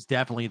Strand is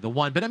definitely the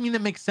one. But I mean,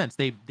 that makes sense.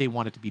 They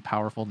want it to be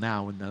powerful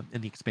now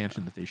in the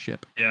expansion that they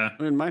ship. Yeah.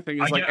 I mean, my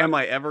thing is am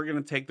I ever going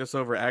to take this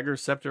over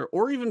Agger's Scepter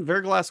or even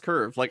Verglass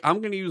Curve? Like, I'm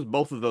going to use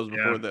both of those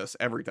before this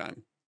every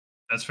time.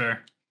 That's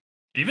fair.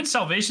 Even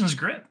Salvation's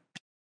Grip.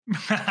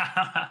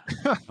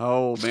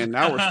 Oh man,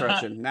 now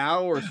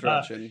we're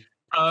stretching.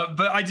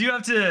 But I do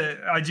have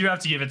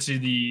to give it to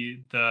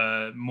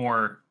the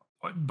more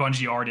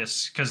Bungie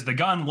artists, because the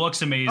gun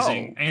looks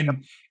amazing.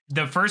 And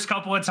the first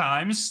couple of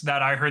times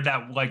that I heard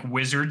that like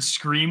wizard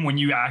scream when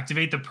you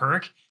activate the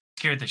perk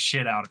scared the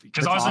shit out of me,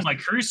 because I was in like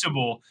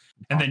Crucible,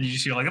 and then you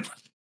just feel like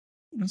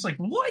it's like,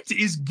 what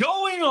is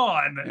going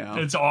on? Yeah.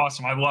 It's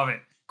awesome. I love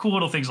it. Cool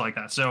little things like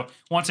that. So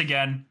once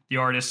again, the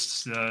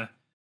artists.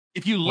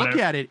 If you look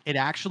at it, it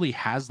actually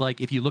has like,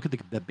 if you look at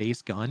the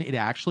base gun, it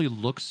actually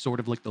looks sort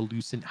of like the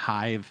Lucent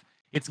Hive.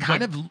 It's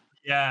kind of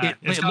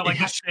it's got like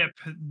a ship.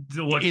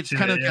 It's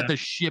kind of got the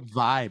ship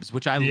vibes,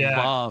 which I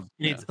love.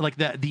 It's like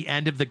the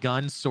end of the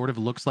gun sort of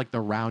looks like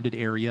the rounded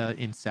area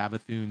in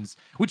Savathun's,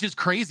 which is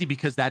crazy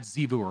because that's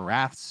Xivu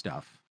Arath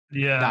stuff.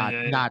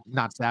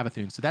 Not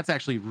Savathun. So that's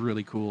actually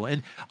really cool.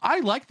 And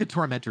I like the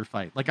Tormentor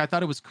fight. Like, I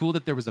thought it was cool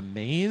that there was a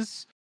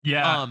maze.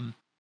 Yeah.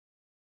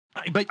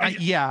 But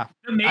the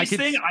maze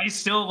thing, I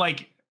still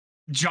like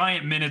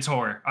giant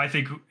Minotaur. I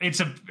think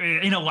it's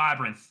in a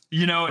labyrinth.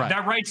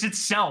 That writes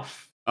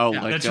itself. Oh,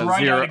 like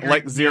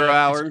right 0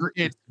 hour.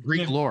 It's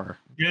Greek lore.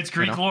 It's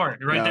Greek lore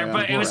right there.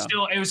 But it was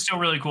still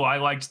really cool. I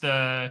liked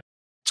the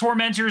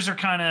Tormentors are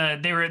kind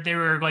of they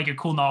were like a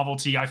cool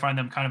novelty. I find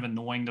them kind of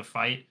annoying to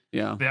fight.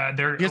 Yeah,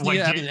 they're like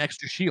an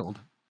extra shield.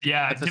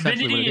 Yeah, that's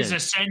Divinity is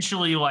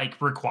essentially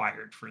like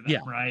required for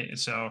them, right?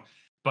 So.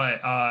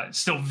 But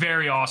still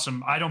very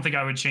awesome. I don't think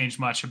I would change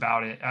much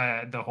about it.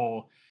 The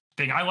whole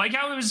thing. I like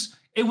how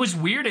it was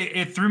weird.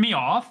 It threw me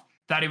off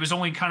that it was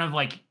only kind of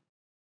like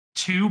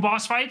 2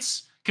 boss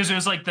fights, because it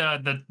was like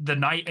the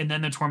Knight and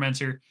then the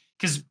Tormentor.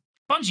 Because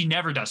Bungie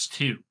never does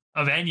 2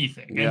 of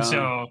anything, and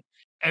so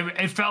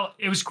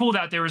it was cool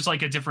that there was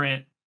like a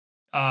different.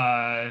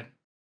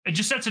 It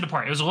just sets it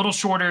apart. It was a little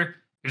shorter.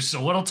 It was a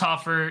little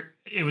tougher.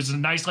 It was a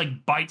nice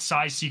like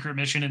bite-sized secret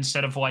mission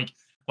instead of like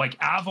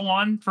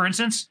Avalon, for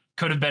instance.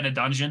 Could have been a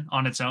dungeon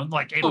on its own,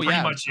 like it pretty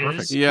much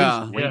is.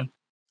 Yeah.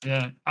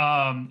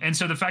 And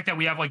so the fact that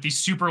we have like these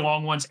super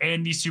long ones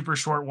and these super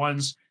short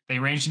ones, they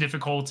range in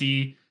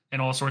difficulty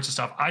and all sorts of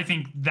stuff. I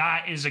think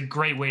that is a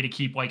great way to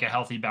keep like a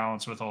healthy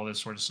balance with all this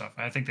sort of stuff.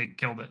 I think they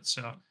killed it.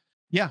 So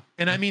yeah,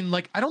 and I mean,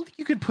 like, I don't think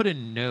you could put a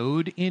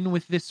node in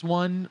with this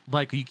one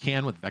like you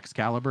can with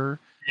Vexcalibur.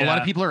 A lot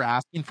of people are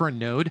asking for a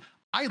node.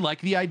 I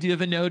like the idea of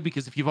a node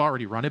because if you've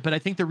already run it, but I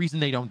think the reason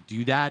they don't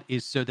do that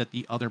is so that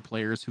the other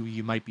players who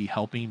you might be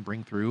helping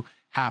bring through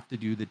have to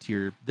do the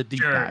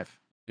deep dive.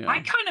 Yeah.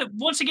 I kind of,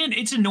 once again,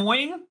 it's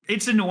annoying.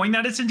 It's annoying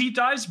that it's in deep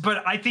dives,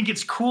 but I think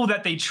it's cool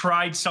that they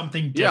tried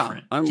something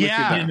different. I'm with you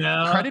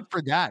there. Credit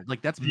for that.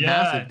 Like, that's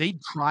massive. They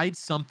tried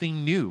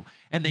something new,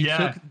 and they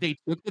took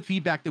the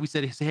feedback that we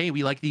said, hey,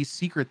 we like these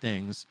secret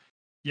things.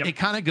 Yep. It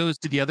kind of goes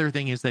to the other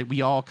thing is that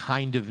we all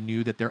kind of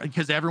knew that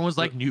because everyone's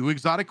like new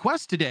exotic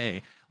quest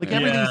today. Like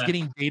everything's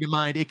getting data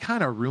mined. It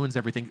kind of ruins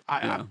everything.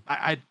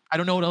 I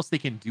don't know what else they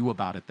can do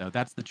about it though.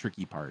 That's the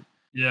tricky part.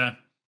 Yeah.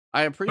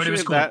 I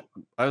appreciate that.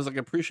 I was like,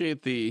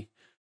 appreciate the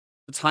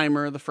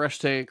timer, the fresh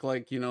take,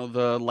 like,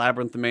 the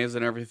labyrinth, the maze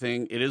and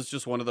everything. It is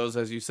just one of those,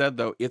 as you said,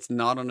 though, it's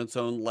not on its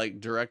own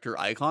like director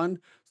icon.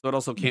 So it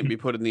also can't be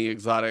put in the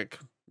exotic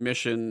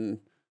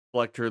mission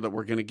collector that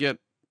we're going to get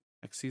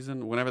next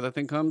season, whenever that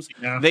thing comes.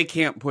 They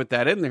can't put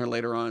that in there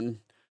later on.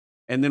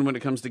 And then when it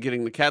comes to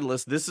getting the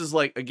catalyst, this is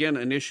like, again,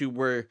 an issue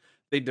where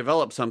they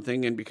develop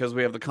something, and because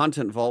we have the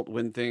content vault,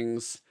 when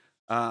things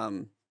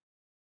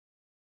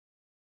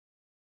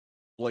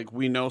like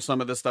we know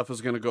some of this stuff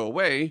is going to go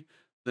away,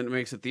 then it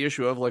makes it the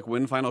issue of like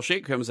when Final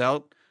Shape comes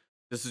out,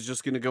 this is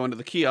just going to go into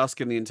the kiosk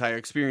and the entire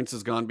experience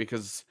is gone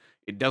because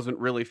it doesn't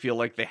really feel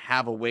like they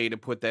have a way to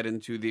put that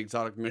into the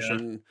exotic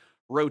mission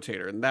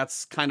rotator. And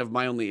that's kind of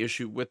my only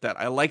issue with that.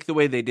 I like the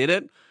way they did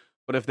it,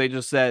 but if they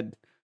just said,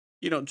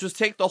 just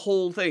take the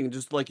whole thing,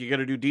 just like you got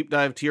to do deep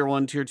dive tier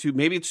 1, tier 2,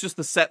 maybe it's just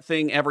the set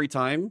thing every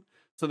time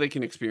so they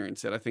can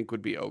experience it, I think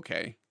would be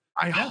okay.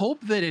 I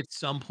hope that at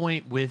some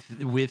point with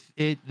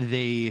it,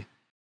 they,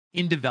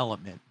 in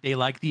development, they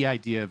like the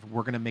idea of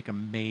we're going to make a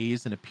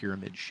maze and a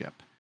pyramid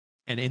ship,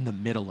 and in the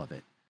middle of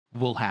it,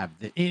 we'll have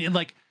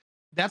like,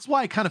 that's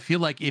why I kind of feel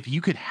like if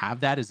you could have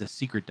that as a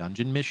secret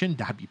dungeon mission,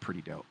 that'd be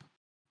pretty dope.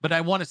 But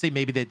I want to say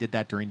maybe they did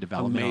that during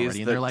development already,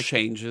 and they're like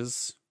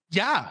changes.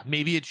 Yeah,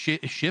 maybe it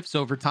shifts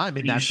over time,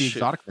 and that's the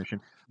exotic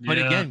fishing. But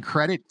again,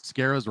 credit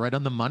Skarrow's right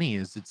on the money.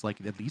 It's like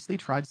at least they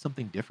tried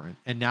something different,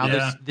 and now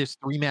this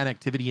 3-man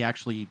activity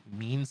actually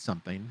means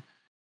something.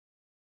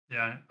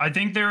 Yeah, I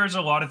think there's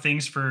a lot of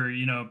things for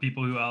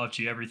people who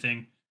LFG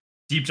everything.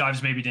 Deep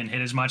dives maybe didn't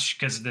hit as much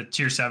because the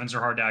tier 7s are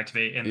hard to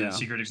activate, and the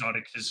secret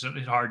exotic is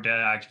hard to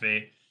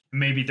activate.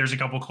 Maybe there's a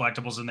couple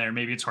collectibles in there.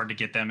 Maybe it's hard to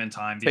get them in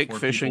time. Take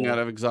fishing out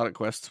of exotic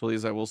quests,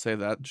 please. I will say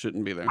that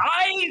shouldn't be there.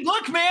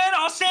 Look, man,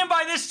 I'll stand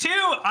by this too.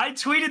 I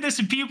tweeted this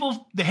and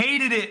people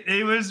hated it.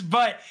 It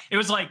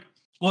was like,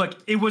 look,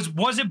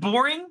 was it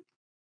boring?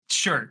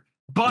 Sure.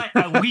 But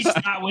at least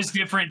that was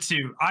different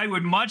too. I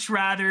would much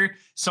rather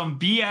some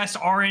BS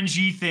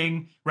RNG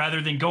thing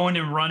rather than going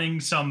and running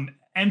some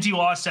empty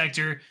lost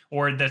sector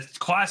or the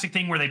classic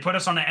thing where they put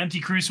us on an empty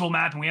crucible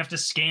map and we have to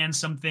scan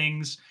some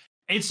things.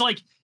 It's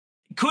like,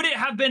 could it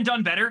have been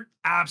done better?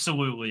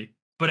 Absolutely.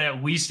 But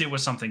at least it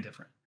was something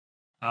different.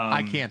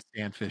 I can't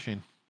stand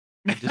fishing.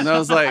 And I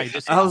was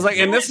like,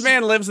 and this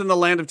man lives in the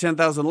land of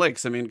 10,000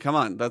 lakes. I mean, come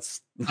on, that's.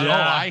 Oh,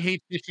 I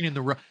hate fishing in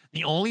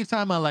the only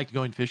time I liked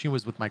going fishing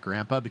was with my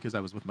grandpa because I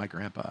was with my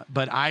grandpa.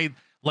 But I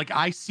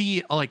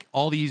see like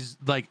all these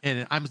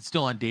and I'm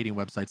still on dating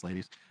websites,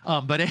 ladies.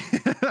 But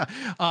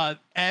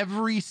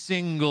every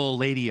single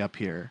lady up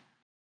here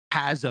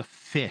has a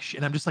fish,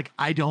 and I'm just like,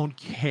 I don't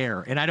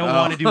care, and I don't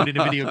want to do it in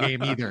a video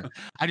game either.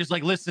 I just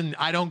like, listen,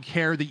 I don't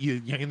care that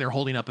and they're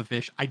holding up a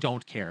fish. I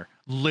don't care,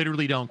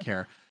 literally don't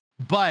care.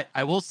 But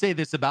I will say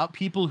this about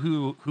people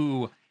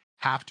who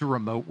have to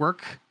remote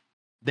work: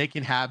 they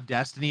can have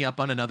Destiny up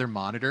on another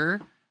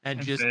monitor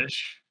and just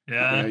fish.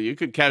 Yeah, you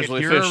could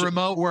casually. If you're a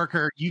remote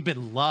worker, you've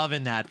been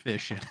loving that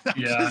fishing.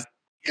 Yeah.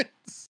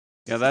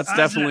 Yeah, that's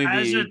definitely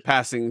the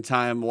passing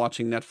time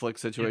watching Netflix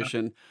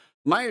situation. Yeah.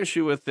 My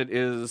issue with it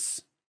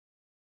is,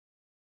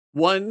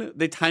 one,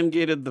 they time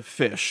gated the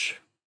fish.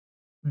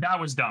 That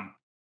was dumb.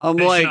 I'm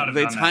like,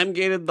 they time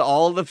gated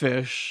all the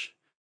fish.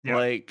 Yep.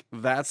 Like,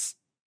 that's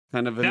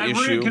kind of an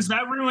issue. Because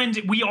that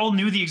ruined, we all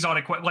knew the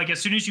exotic quest. Like,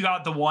 as soon as you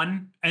got the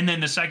one, and then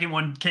the second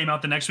one came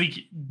out the next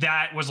week,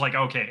 that was like,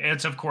 okay,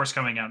 it's of course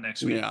coming out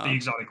next week, the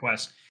exotic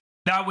quest.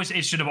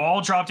 It should have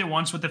all dropped at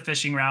once with the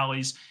fishing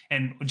rallies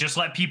and just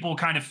let people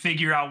kind of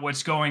figure out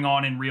what's going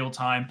on in real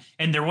time.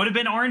 And there would have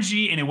been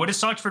RNG, and it would have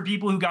sucked for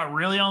people who got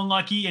really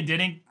unlucky and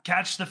didn't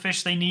catch the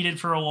fish they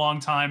needed for a long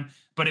time.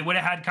 But it would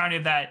have had kind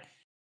of that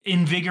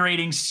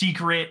invigorating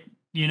secret,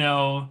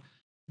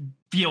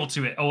 feel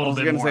to it a little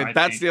bit more.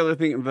 That's the other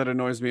thing that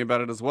annoys me about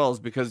it as well, is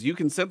because you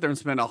can sit there and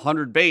spend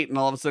 100 bait, and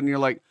all of a sudden you're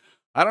like,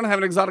 I don't have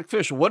an exotic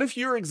fish. What if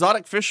your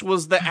exotic fish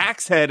was the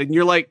axe head, and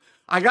you're like,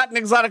 I got an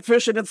exotic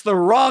fish and it's the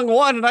wrong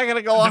one, and I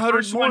gotta go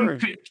 100 more.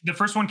 The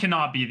first one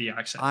cannot be the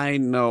axe head. I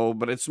know,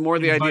 but it's more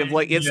the idea of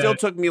like, it still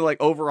took me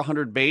like over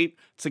 100 bait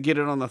to get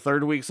it on the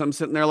third week. So I'm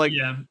sitting there like,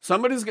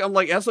 I'm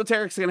like,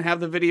 Esoteric's gonna have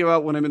the video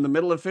out when I'm in the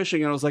middle of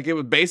fishing, and I was like, it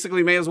would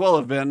basically may as well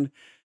have been.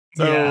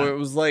 So it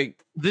was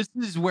like, this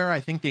is where I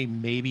think they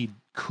maybe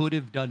could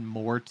have done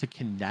more to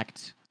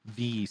connect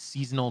the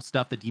seasonal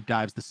stuff, the deep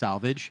dives, the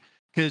salvage,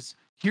 because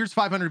here's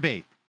 500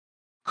 bait.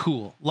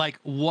 Cool. Like,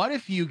 what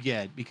if you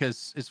get,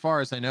 because as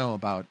far as I know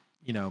about,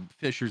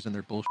 fishers and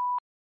their bullshit,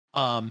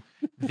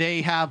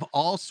 they have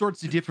all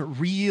sorts of different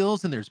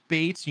reels, and there's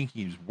baits, you can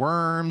use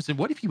worms. And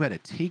what if you had a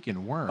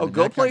taken worm? Oh,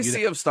 go play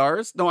Sea of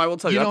Stars. No, I will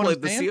tell you, I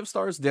played the Sea of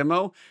Stars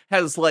demo,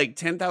 has like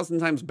 10,000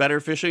 times better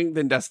fishing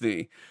than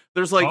Destiny.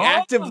 There's like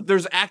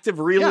active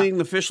reeling.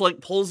 The fish like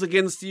pulls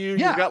against you. You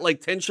got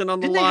like tension on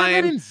the line. They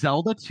have that in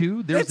Zelda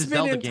too? There's a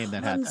Zelda game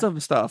that had some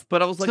stuff.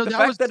 But I was like, the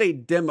fact that a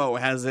demo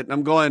has it, and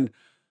I'm going,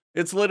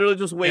 it's literally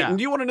just wait. And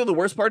do you want to know the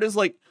worst part is,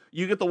 like,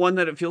 you get the one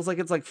that it feels like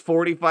it's like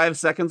 45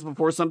 seconds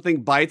before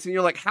something bites, and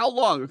you're like, how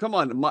long? Come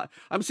on.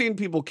 I'm seeing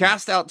people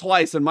cast out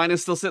twice, and mine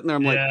is still sitting there.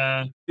 I'm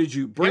like, did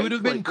you break? It would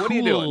have been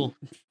cool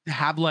to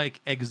have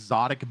like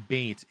exotic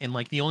bait, and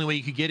like the only way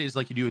you could get it is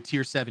like you do a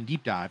tier 7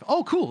 deep dive.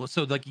 Oh, cool.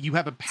 So like you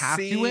have a path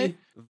to it.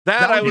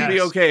 That I would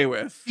be okay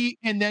with.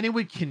 And then it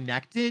would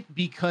connect it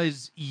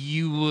because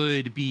you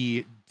would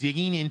be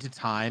digging into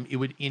time. It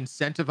would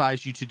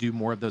incentivize you to do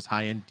more of those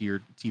high-end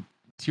tier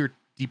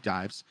deep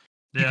dives.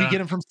 You could get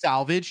them from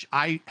salvage.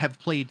 I have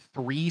played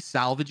 3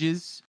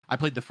 salvages. I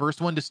played the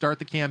first one to start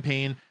the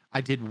campaign.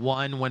 I did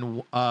one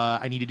when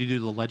I needed to do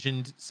the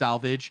legend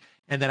salvage,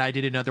 and then I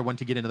did another one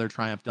to get another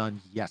triumph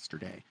done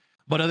yesterday.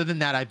 But other than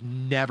that, I've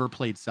never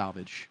played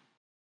salvage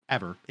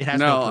ever. It has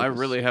no I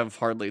really have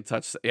hardly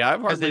touched. Yeah,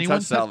 I've hardly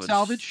touched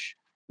salvage.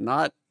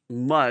 Not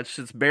much.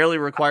 It's barely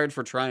required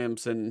for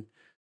triumphs, and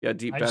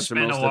deep dives. I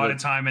spend a lot of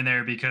time in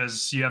there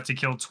because you have to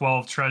kill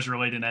 12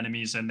 treasure-laden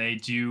enemies, and they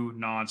do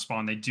not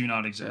spawn. They do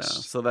not exist.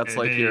 Yeah, so that's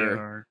like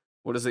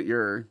what is it?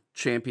 Your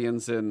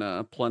champions in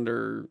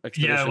plunder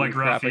expedition? Yeah, like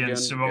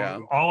ruffians.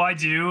 So all I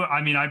do,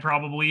 I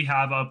probably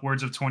have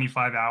upwards of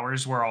 25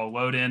 hours where I'll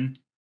load in,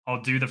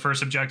 I'll do the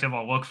first objective.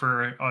 I'll look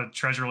for a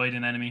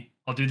treasure-laden enemy.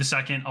 I'll do the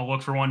second. I'll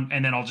look for one,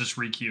 and then I'll just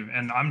re-queue.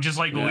 And I'm just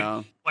like,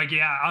 I'm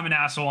an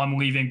asshole. I'm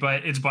leaving,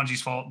 but it's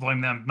Bungie's fault.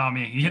 Blame them, not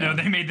me. You know,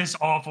 they made this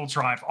awful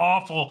triumph.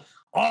 Awful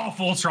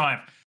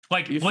triumph.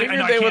 Like, you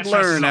figured they would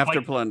learn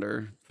after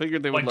Plunder.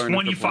 Figured they would learn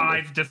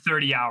 25 to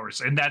 30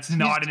 hours, and that's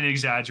not an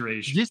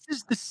exaggeration. This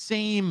is the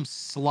same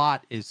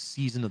slot as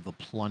Season of the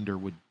Plunder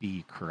would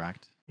be,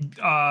 correct?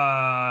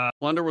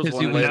 Plunder was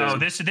one later. No,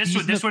 this would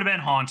have been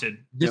Haunted.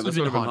 This would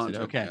have been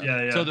haunted. Okay.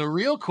 Yeah. So the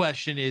real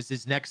question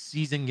is next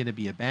season going to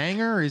be a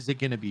banger, or is it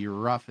going to be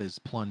rough as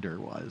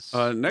Plunder was?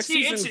 Next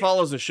season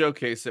follows a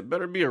showcase. It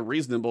better be a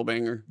reasonable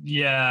banger.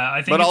 Yeah,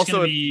 I think. But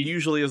also, it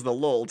usually is the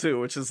lull too,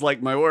 which is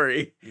like my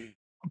worry.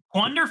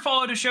 Plunder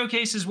followed a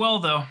showcase as well,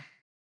 though.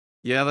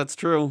 Yeah, that's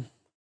true.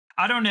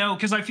 I don't know,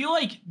 because I feel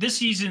like this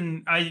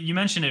season, you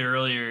mentioned it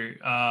earlier,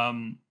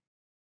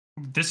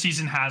 this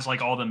season has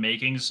like all the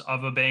makings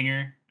of a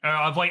banger,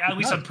 of like at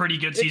least a pretty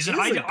good season.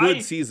 It's a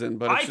good season,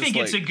 but I think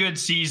it's a good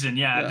season.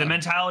 Yeah, the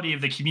mentality of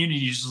the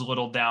community is a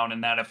little down,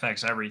 and that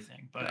affects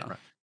everything. But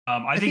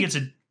I think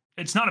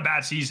it's not a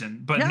bad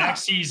season. But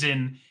next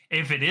season,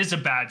 if it is a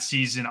bad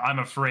season, I'm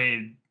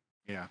afraid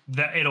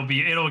that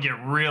it'll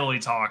get really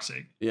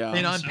toxic. Yeah,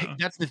 and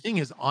that's the thing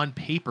is, on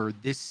paper,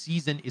 this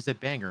season is a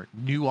banger.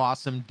 New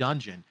awesome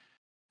dungeon,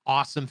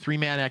 awesome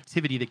 3-man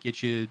activity that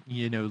gets you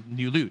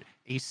new loot,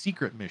 a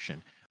secret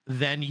mission.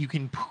 Then you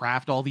can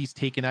craft all these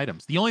taken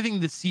items. The only thing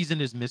this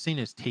season is missing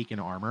is taken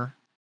armor.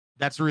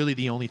 That's really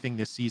the only thing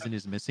this season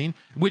is missing,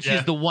 which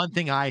is the one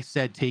thing I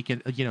said,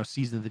 Season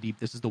of the Deep.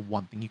 This is the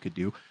one thing you could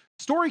do.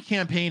 Story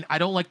campaign, I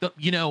don't like the,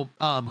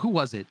 who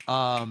was it?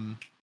 Awesome.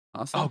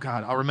 Oh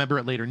God, I'll remember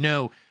it later.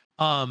 No,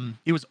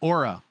 it was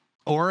Aura.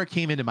 Aura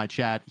came into my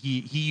chat.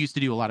 He used to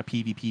do a lot of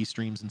PvP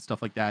streams and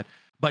stuff like that.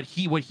 But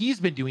what he's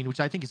been doing,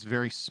 which I think is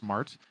very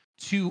smart,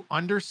 to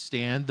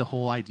understand the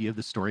whole idea of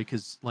the story,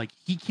 because like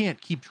he can't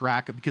keep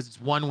track of, because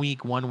it's 1 week.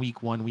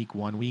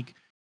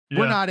 Yeah.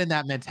 We're not in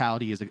that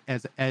mentality as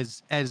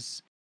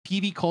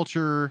PV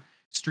culture,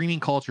 streaming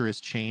culture has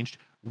changed.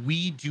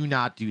 We do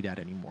not do that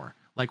anymore.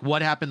 Like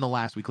what happened the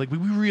last week? Like we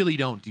really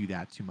don't do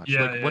that too much.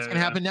 What's going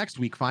to happen next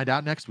week? Find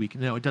out next week.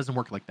 No, it doesn't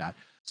work like that.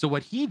 So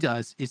what he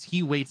does is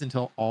he waits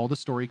until all the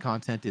story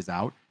content is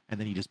out, and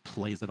then he just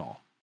plays it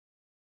all.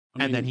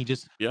 And then he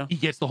gets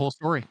the whole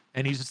story,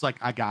 and he's just like,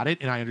 I got it,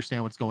 and I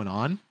understand what's going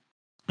on,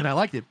 and I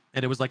liked it.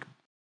 And it was like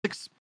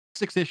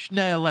six-ish,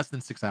 less than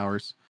 6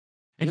 hours,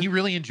 and he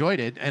really enjoyed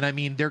it. And I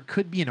mean, there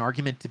could be an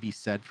argument to be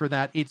said for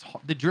that. It's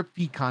the drip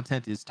feed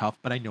content is tough,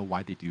 but I know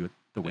why they do it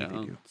the way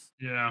they do.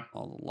 Yeah,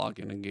 all the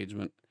login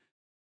engagement.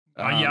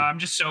 I'm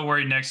just so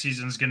worried next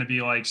season's going to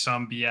be like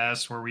some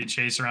BS where we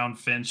chase around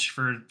Finch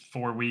for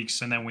 4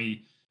 weeks, and then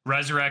we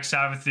resurrect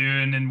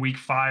Savathun in week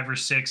 5 or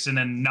 6, and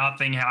then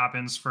nothing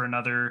happens for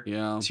another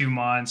 2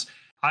 months.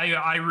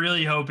 I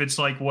really hope it's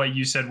like what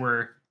you said,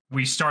 where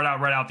we start out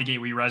right out the gate,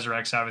 we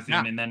resurrect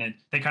Savathun, and then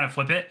they kind of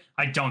flip it.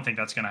 I don't think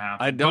that's going to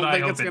happen. I don't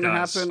think it's going to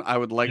happen. I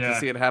would like to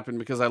see it happen,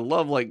 because I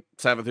love like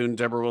Savathun,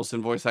 Deborah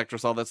Wilson, voice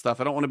actress, all that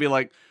stuff. I don't want to be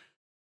like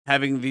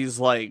having these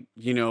like,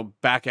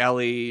 back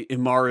alley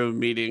Imaru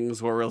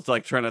meetings where we're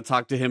like trying to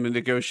talk to him and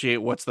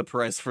negotiate what's the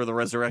price for the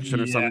resurrection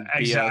or some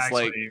BS.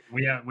 Like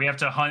we have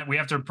to hunt, we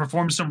have to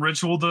perform some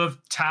ritual to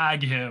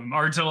tag him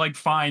or to like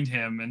find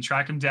him and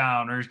track him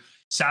down, or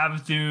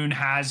Savathun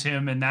has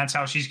him and that's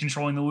how she's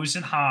controlling the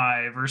Lucent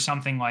Hive or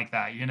something like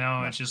that.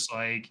 It's just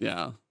like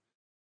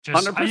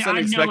 100%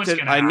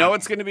 expected. I know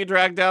it's going to be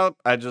dragged out.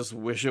 I just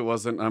wish it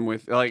wasn't. I'm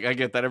with, like, I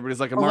get that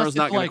everybody's like, Amaru's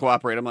not going to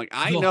cooperate. I'm like,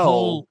 I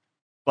know.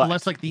 But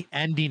unless like the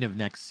ending of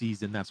next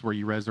season, that's where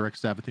you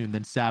resurrect Savathun.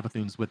 Then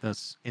Savathun's with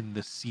us in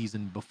the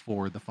season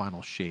before the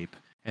final shape.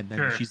 And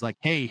then she's like,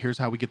 hey, here's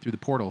how we get through the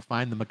portal.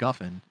 Find the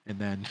MacGuffin. And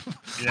then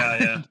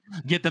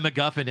get the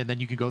MacGuffin. And then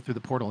you can go through the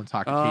portal and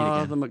talk to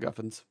Kate again. The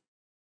MacGuffins.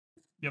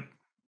 Yep.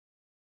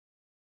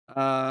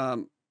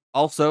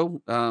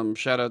 Also,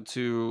 shout out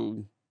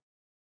to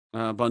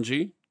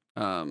Bungie.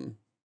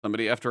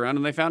 Somebody effed around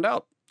and they found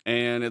out.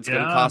 And it's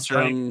going to cost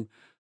them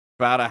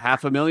about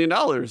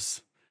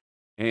 $500,000.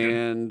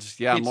 And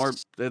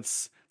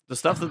it's the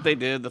stuff that they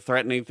did, the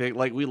threatening thing.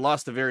 Like, we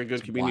lost a very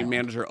good community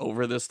manager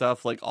over this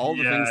stuff. Like, all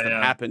the things that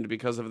happened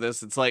because of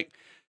this. It's like,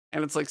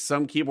 and it's like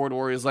some keyboard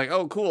warrior is like,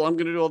 oh, cool, I'm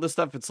going to do all this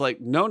stuff. It's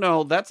like,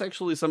 no, that's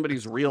actually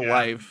somebody's real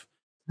life.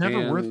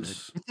 Never worth it.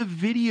 It's a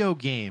video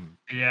game.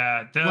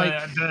 Yeah,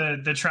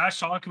 the trash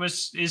talk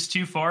is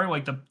too far,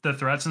 like the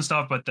threats and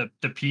stuff. But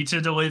the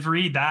pizza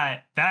delivery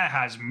that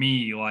has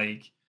me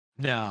like,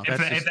 no.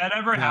 If that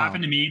ever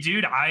happened to me,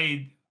 dude,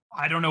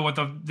 I don't know what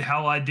the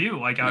hell I'd do.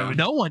 Like I would.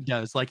 No one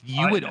does. Like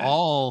you would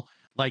all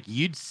like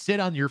you'd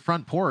sit on your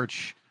front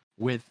porch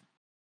with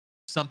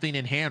something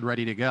in hand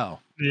ready to go.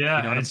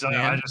 Yeah, I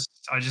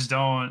just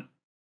don't.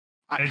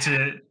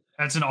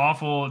 That's an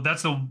awful.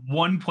 That's the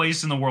one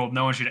place in the world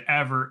no one should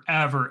ever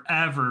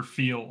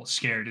feel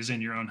scared is in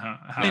your own house.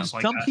 And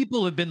like some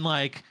people have been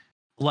like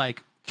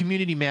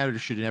community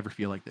managers should never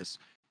feel like this.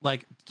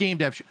 like game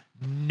dev.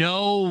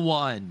 No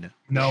one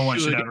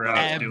should ever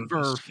have to do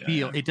this.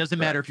 feel. It doesn't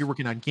matter if you're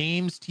working on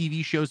games,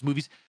 TV shows,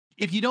 movies.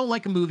 If you don't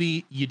like a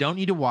movie, you don't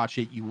need to watch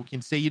it. You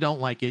can say you don't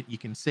like it. You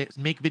can say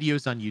make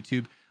videos on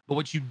YouTube. But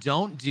what you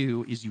don't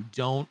do is you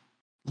don't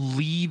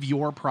leave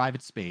your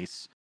private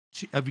space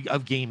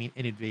of gaming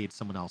and invade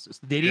someone else's.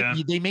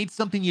 They made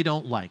something you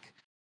don't like.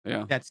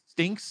 Yeah. That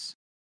stinks.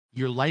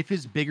 Your life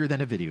is bigger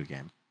than a video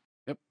game.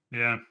 Yep.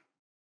 Yeah.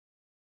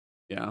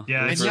 Yeah.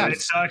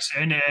 It sucks,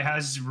 and it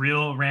has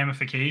real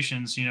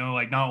ramifications.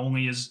 Like not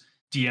only is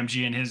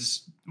DMG and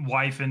his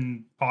wife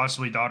and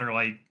possibly daughter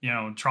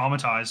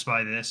traumatized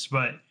by this,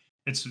 but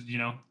it's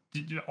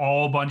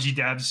all Bungie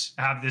devs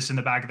have this in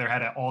the back of their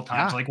head at all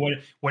times. Like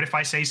what if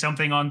I say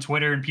something on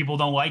Twitter and people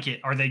don't like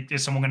it?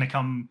 Is someone going to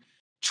come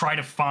try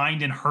to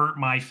find and hurt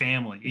my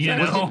family?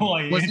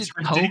 Was it's it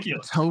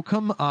ridiculous.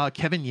 Tokum,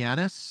 Kevin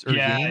Yanis?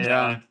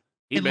 Yeah.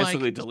 He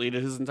basically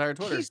deleted his entire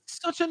Twitter. He's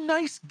such a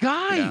nice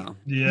guy.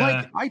 Yeah.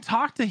 Like I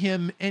talked to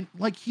him and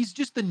he's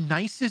just the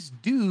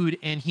nicest dude.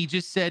 And he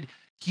just said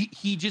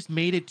he just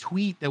made a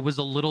tweet that was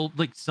a little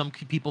like some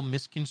people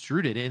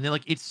misconstrued it. And they're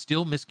like, it's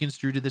still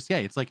misconstrued to this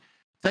day. It's like,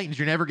 Titans,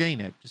 you're never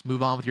getting it. Just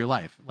move on with your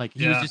life. Like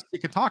he was just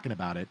sick of talking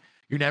about it.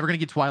 You're never going to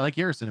get Twilight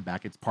Garrison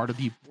back. It's part of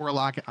the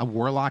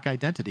warlock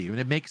identity. And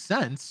it makes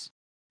sense.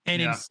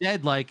 And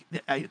instead, like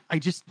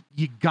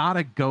you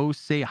gotta go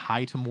say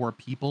hi to more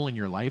people in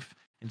your life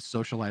and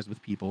socialize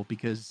with people,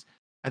 because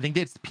I think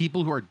it's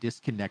people who are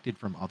disconnected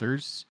from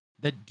others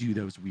that do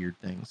those weird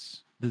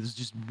things. Those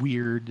just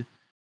weird,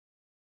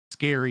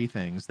 scary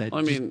things that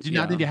do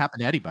not need to happen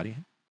to anybody.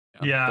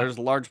 Yeah. There's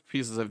large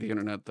pieces of the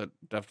internet that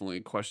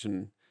definitely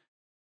question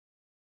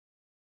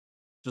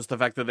just the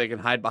fact that they can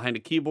hide behind a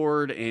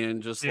keyboard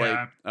and just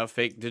like a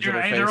fake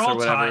digital face or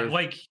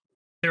whatever.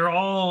 They're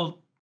all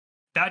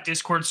that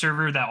Discord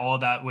server that all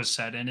that was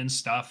set in and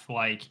stuff.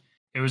 Like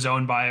it was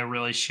owned by a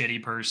really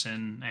shitty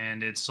person,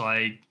 and it's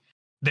like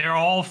they're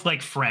all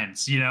like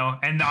friends,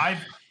 And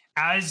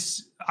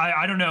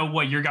I don't know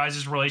what your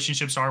guys'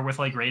 relationships are with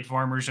like raid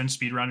farmers and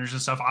speedrunners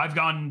and stuff. I've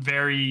gotten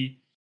very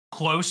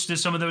close to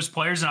some of those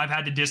players, and I've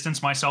had to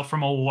distance myself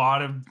from a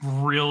lot of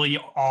really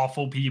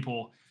awful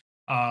people.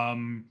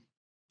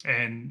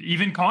 And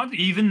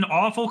even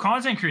awful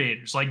content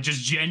creators, like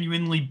just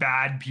genuinely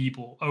bad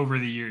people over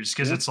the years.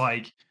 Because it's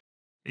like,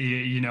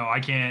 I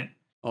can't.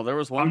 Oh, there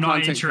was one. I'm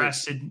not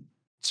interested.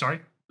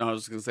 Sorry. No, I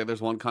was going to say there's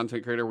one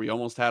content creator we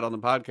almost had on the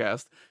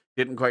podcast.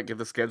 Didn't quite get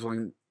the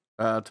scheduling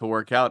to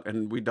work out,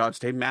 and we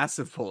dodged a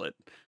massive bullet.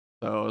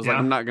 So I was like,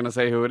 I'm not going to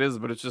say who it is,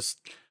 but it's just,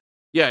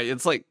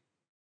 it's like,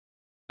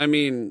 I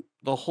mean,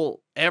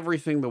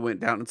 everything that went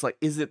down. It's like,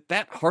 is it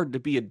that hard to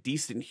be a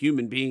decent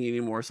human being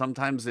anymore?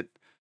 Sometimes it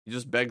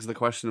just begs the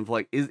question of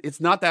like,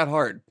 it's not that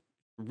hard.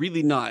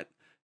 Really not.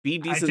 Be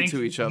decent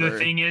to each other. The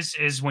thing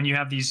is when you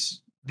have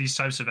these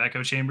types of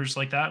echo chambers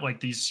like that, like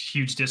these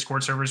huge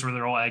Discord servers where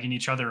they're all egging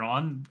each other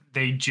on,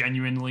 they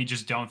genuinely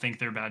just don't think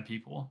they're bad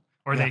people,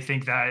 or they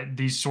think that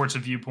these sorts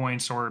of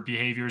viewpoints or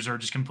behaviors are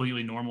just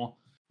completely normal.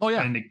 Oh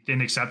yeah,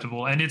 and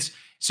acceptable. And it's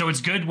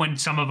good when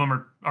some of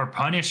them are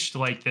punished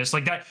like this,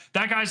 like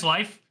that guy's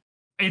life.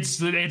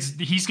 He's going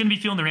to be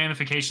feeling the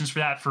ramifications for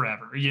that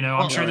forever.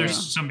 I'm sure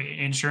there's some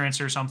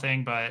insurance or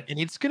something, but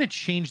it's going to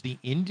change the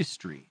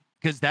industry.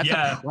 Because that's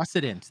a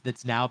precedent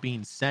that's now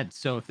being set.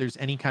 So if there's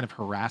any kind of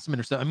harassment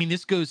or so, I mean,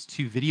 this goes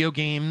to video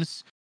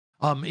games.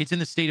 It's in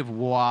the state of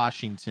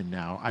Washington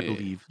now, I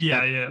believe.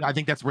 I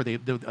think that's where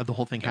the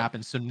whole thing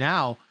happens. So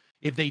now,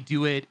 if they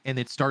do it and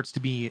it starts to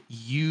be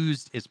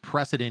used as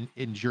precedent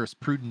in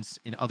jurisprudence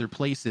in other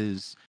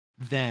places,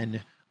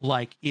 then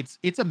like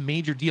it's a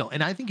major deal.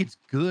 And I think it's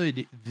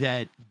good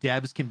that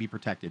devs can be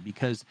protected,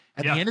 because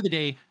at the end of the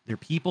day, they're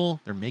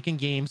people, they're making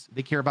games,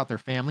 they care about their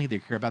family, they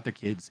care about their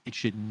kids. It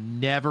should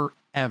never,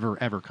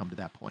 ever, ever come to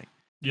that point.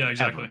 Yeah,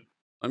 exactly.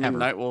 Ever. I mean,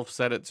 Nightwolf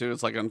said it too.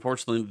 It's like,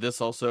 unfortunately, this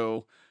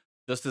also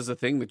just is a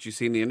thing that you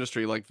see in the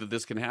industry, like that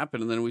this can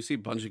happen. And then we see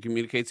Bungie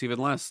communicates even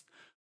less.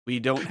 We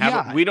don't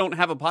have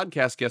a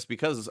podcast guest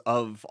because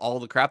of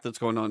all the crap that's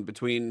going on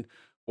between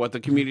what the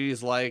community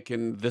is like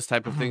and this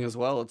type of thing as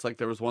well. It's like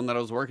there was one that I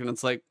was working.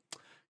 It's like,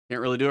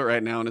 can't really do it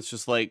right now. And it's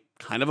just like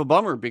kind of a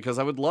bummer, because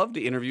I would love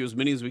to interview as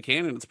many as we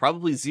can. And it's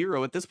probably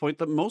zero at this point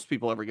that most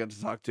people ever get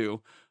to talk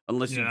to,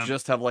 unless you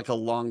just have like a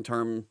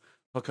long-term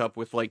hookup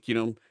with like,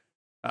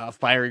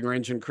 Firing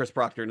Range and Chris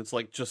Proctor. And it's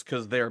like, just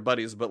cause they're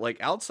buddies, but like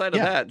outside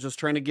of that, just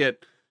trying to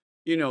get,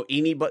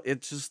 anybody,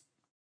 it's just,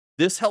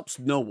 this helps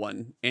no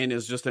one and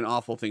is just an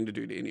awful thing to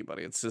do to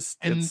anybody. It's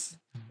just,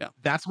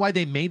 that's why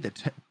they made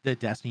the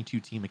Destiny 2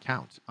 team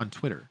account on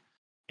Twitter.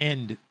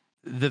 And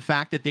the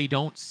fact that they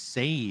don't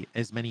say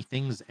as many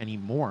things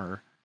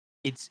anymore,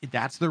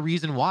 that's the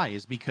reason why,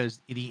 is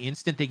because the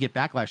instant they get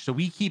backlash. So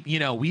we keep,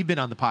 we've been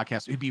on the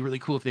podcast. It'd be really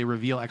cool if they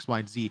reveal X, Y,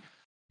 and Z.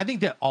 I think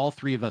that all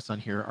three of us on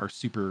here are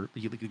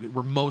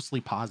we're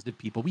mostly positive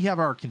people. We have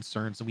our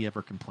concerns and we have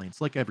our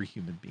complaints, like every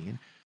human being.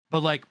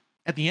 But like,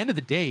 at the end of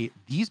the day,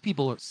 these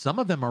people, some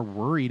of them are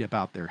worried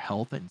about their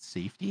health and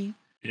safety.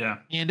 Yeah.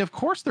 And of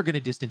course they're going to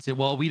distance it.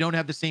 Well, we don't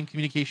have the same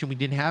communication we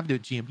didn't have to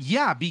GM.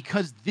 Yeah,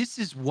 because this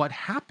is what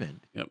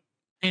happened. Yep.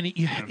 And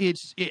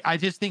I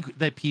just think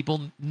that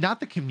people, not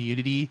the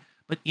community,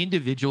 but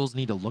individuals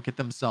need to look at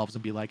themselves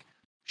and be like,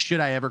 should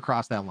I ever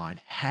cross that line?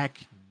 Heck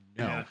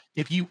no. Yeah.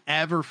 If you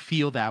ever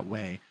feel that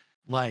way,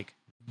 like,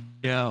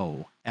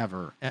 no,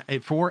 ever.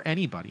 For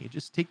anybody,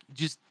 just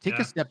take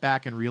a step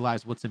back and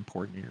realize what's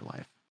important in your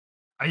life.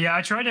 Yeah,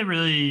 I try to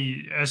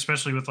really,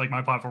 especially with like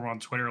my platform on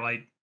Twitter,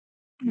 like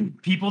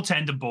people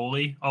tend to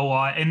bully a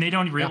lot and they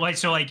don't realize.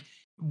 So like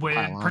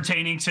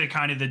pertaining to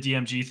kind of the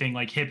DMG thing,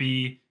 like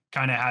Hippie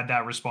kind of had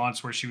that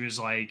response where she was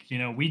like,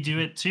 we do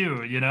it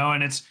too,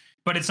 and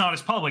but it's not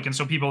as public. And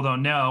so people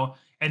don't know.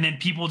 And then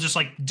people just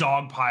like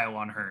dogpile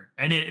on her.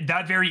 And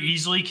that very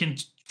easily can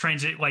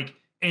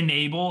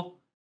enable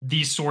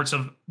these sorts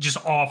of just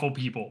awful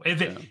people.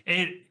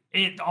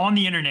 It on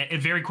the internet,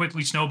 it very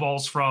quickly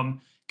snowballs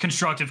from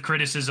constructive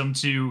criticism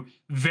to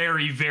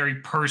very, very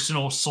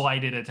personal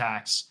slighted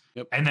attacks.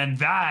 Yep. And then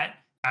that,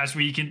 as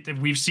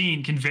we've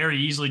seen, can very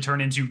easily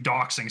turn into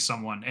doxing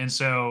someone. And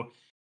so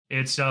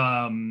it's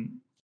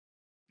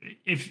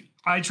if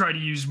I try to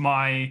use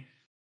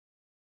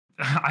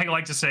I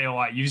like to say a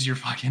lot, use your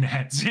fucking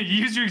heads,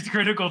 use your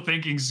critical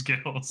thinking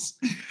skills.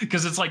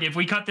 Because it's like, if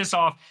we cut this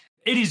off,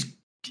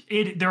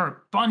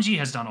 Bungie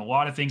has done a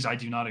lot of things I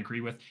do not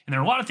agree with. And there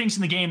are a lot of things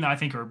in the game that I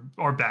think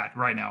are bad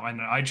right now. And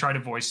I try to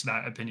voice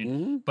that opinion.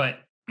 Mm-hmm.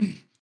 But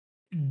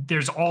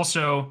there's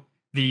also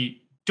the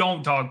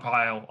don't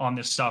dogpile on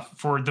this stuff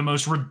for the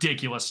most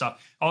ridiculous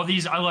stuff. All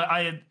these,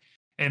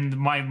 and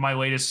my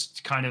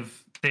latest kind of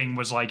thing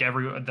was like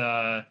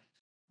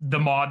the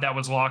mod that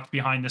was locked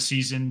behind the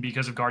season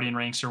because of Guardian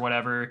ranks or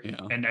whatever. Yeah.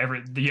 And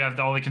you have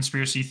all the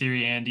conspiracy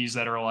theory Andes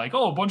that are like,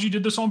 oh, Bungie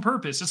did this on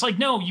purpose. It's like,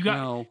 no,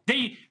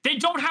 they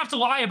don't have to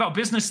lie about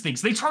business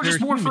things. They charge us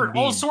more for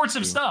all sorts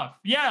of stuff.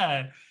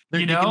 Yeah.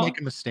 They can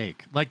make a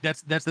mistake. Like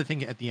that's the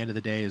thing at the end of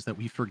the day is that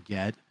we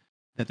forget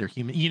that they're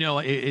human.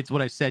 It's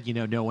what I said,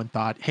 no one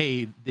thought,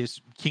 hey, this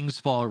King's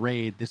Fall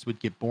raid, this would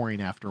get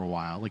boring after a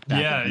while. Like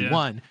back when we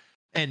won.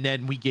 And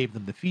then we gave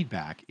them the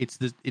feedback. It's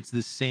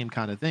the same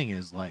kind of thing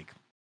as like,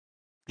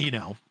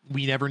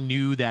 we never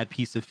knew that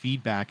piece of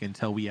feedback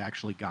until we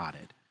actually got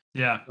it.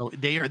 Yeah. So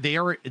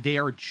they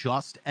are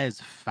just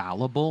as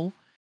fallible.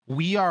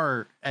 We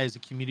are, as a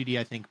community,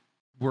 I think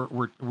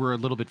we're a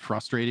little bit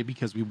frustrated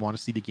because we want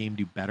to see the game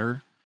do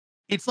better.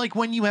 It's like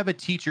when you have a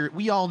teacher,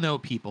 we all know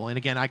people. And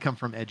again, I come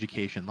from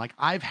education. Like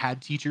I've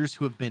had teachers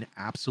who have been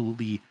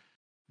absolutely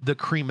the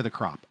cream of the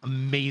crop,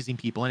 amazing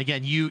people. And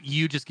again,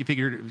 you just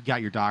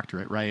got your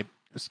doctorate, right?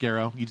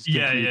 Skarrow, you just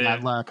did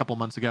that a couple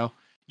months ago.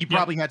 You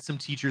probably had some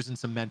teachers and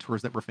some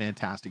mentors that were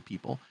fantastic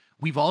people.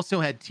 We've also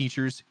had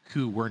teachers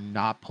who were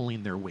not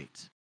pulling their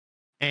weight.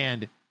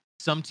 And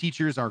some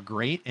teachers are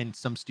great and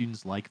some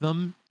students like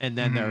them. And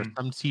then there are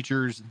some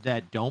teachers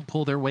that don't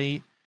pull their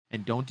weight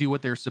and don't do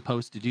what they're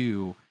supposed to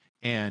do.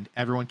 And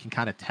everyone can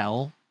kind of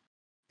tell.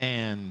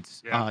 And,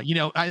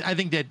 I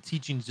think that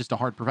teaching is just a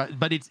hard profession.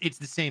 But it's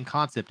the same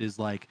concept is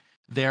like,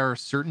 there are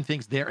certain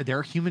things,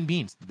 they're human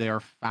beings. They are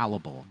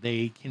fallible.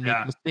 They can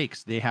make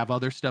mistakes. They have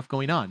other stuff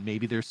going on.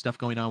 Maybe there's stuff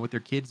going on with their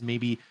kids.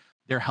 Maybe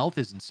their health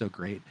isn't so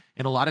great.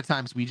 And a lot of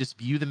times we just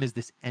view them as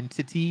this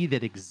entity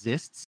that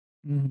exists.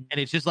 Mm-hmm. And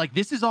it's just like,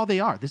 this is all they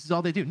are. This is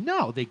all they do.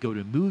 No, they go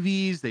to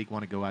movies. They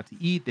want to go out to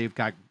eat. They've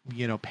got,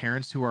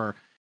 parents who are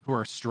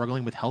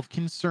struggling with health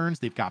concerns.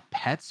 They've got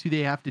pets who they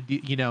have to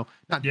deal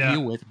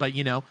with, but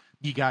you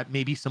got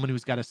maybe someone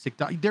who's got a sick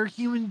dog. They're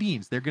human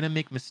beings. They're going to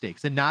make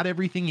mistakes. And not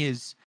everything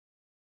is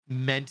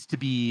meant to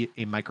be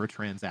a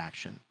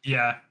microtransaction.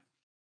 Yeah.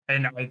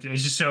 And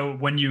it's just so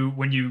when you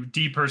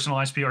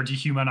depersonalize people or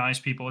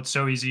dehumanize people, it's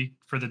so easy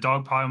for the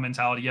dogpile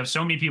mentality. You have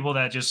so many people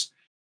that just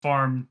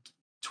farm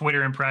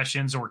Twitter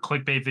impressions or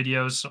clickbait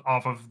videos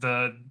off of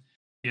the,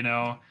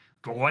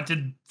 what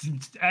did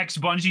X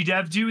Bungie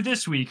dev do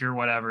this week or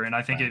whatever. And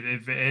I think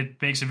it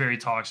makes a very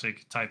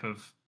toxic type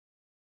of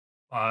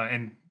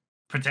and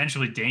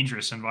potentially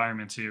dangerous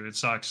environment too. It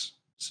sucks.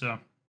 So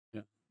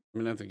yeah,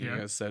 I think you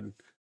guys said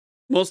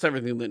most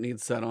everything that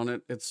needs said on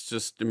it. It's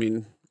just,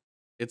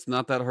 it's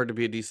not that hard to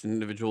be a decent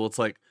individual. It's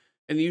like,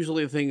 and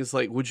usually the thing is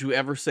like, would you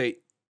ever say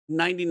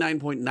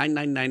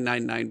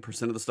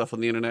 99.99999% of the stuff on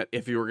the internet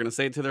if you were going to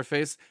say it to their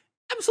face?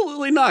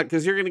 Absolutely not,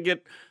 because you're going to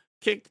get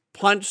kicked,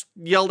 punched,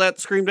 yelled at,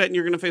 screamed at, and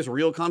you're going to face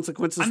real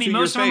consequences.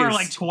 Most of them are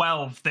like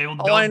 12.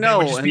 I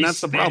know, and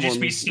that's the problem. They'll just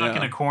be stuck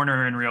in a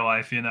corner in real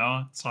life,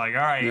 It's like,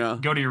 all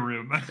right, go to your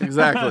room.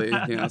 Exactly.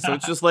 Yeah. So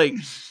it's just like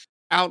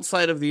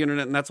outside of the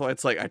internet, and that's why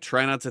it's like I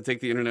try not to take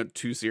the internet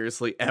too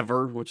seriously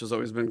ever, which has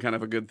always been kind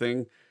of a good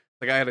thing.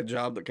 Like I had a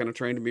job that kind of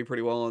trained me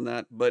pretty well on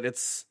that, but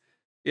as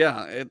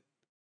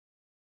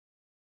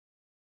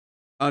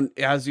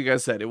you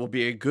guys said, it will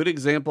be a good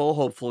example.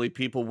 Hopefully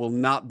people will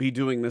not be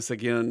doing this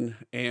again.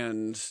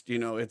 And,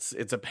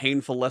 it's a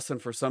painful lesson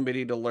for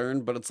somebody to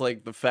learn, but it's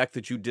like the fact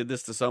that you did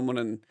this to someone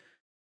and,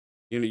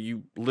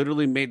 you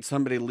literally made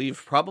somebody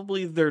leave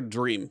probably their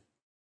dream.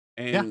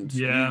 And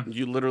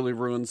you literally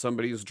ruined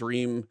somebody's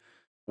dream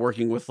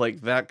working with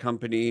like that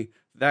company,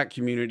 that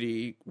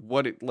community,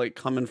 what it like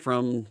coming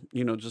from,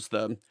 just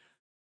it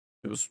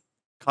was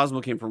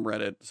Cosmo came from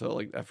Reddit, so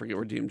like I forget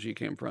where DMG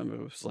came from. It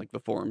was like the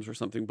forums or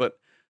something, but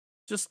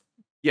just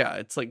yeah,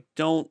 it's like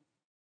don't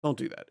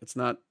do that. It's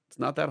not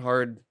that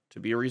hard to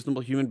be a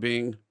reasonable human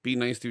being. Be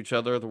nice to each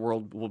other. The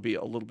world will be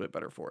a little bit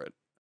better for it.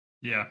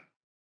 Yeah.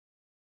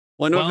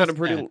 Well, I know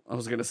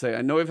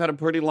I know we've had a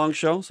pretty long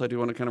show, so I do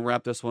want to kind of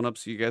wrap this one up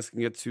so you guys can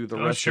get to the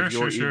rest of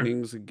your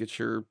evenings and get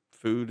your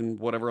food and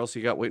whatever else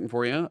you got waiting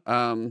for you.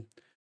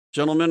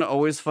 Gentlemen,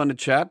 always fun to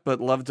chat,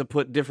 but love to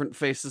put different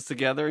faces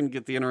together and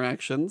get the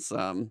interactions.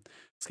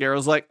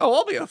 Skarrow's like, oh,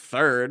 I'll be a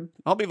third.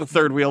 I'll be the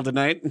third wheel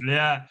tonight.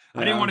 Yeah.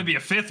 I didn't want to be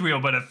a fifth wheel,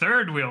 but a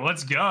third wheel.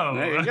 Let's go.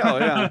 There you go,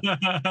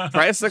 yeah.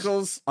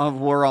 Tricycles,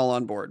 we're all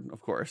on board, of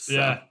course. So.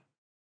 Yeah.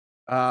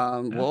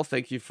 Well,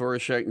 thank you for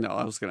sharing. No,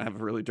 I was going to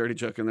have a really dirty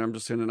joke in there. I'm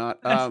just going to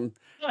not.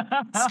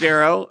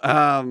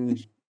 Skarrow,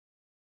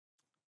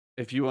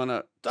 if you want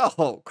to.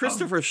 Oh,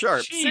 Christopher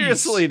Sharp. Geez.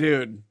 Seriously,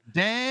 dude.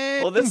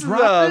 Dang. Well, this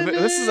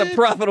is a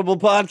profitable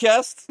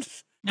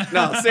podcast.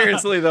 No,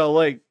 seriously though,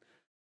 like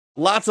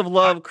lots of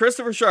love.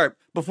 Christopher Sharp,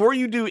 before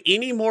you do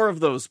any more of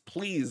those,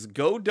 please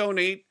go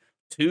donate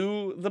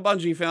to the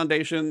Bungie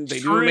Foundation. They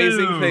do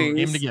amazing things.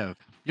 Game to give.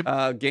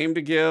 Yep. Game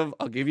to give.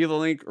 I'll give you the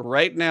link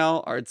right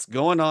now. It's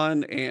going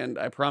on, and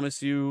I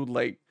promise you,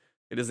 like,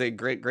 it is a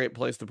great, great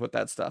place to put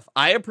that stuff.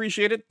 I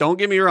appreciate it. Don't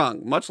get me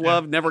wrong. Much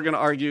love. Never going to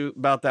argue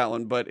about that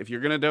one. But if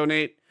you're going to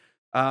donate,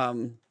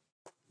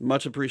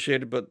 much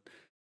appreciated. But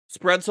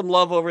spread some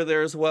love over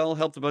there as well.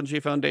 Help the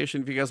Bungie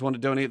Foundation if you guys want to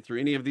donate through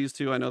any of these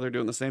two. I know they're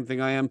doing the same thing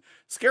I am.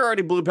 Skarrow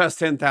already blew past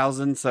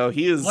 10,000, so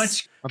he has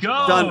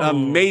done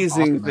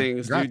amazing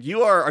things, dude.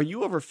 Are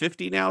you over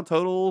 50 now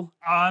total?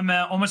 I'm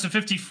almost at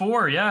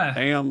 54. Yeah.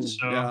 Damn.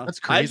 So, yeah. That's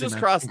crazy. I just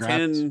crossed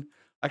Congrats. 10.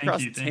 I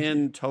crossed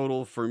 10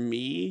 total for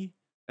me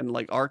and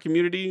like our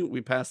community.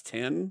 We passed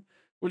 10,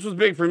 which was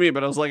big for me.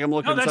 But I was like, I'm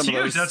looking at that's some huge.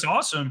 of those. That's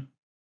awesome.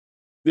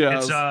 Yeah.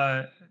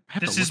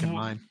 It's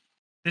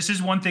this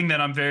is one thing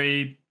that I'm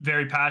very,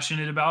 very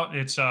passionate about.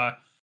 It's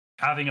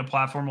having a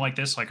platform like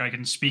this. Like I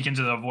can speak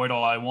into the void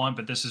all I want,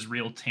 but this is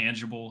real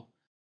tangible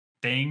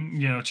thing,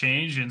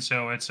 change. And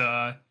so it's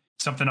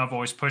something I've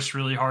always pushed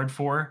really hard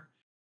for.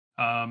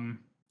 And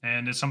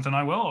it's something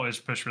I will always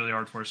push really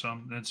hard for. So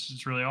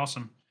it's really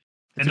awesome.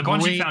 And the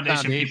Bungie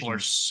Foundation people are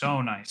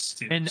so nice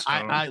too. And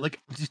I like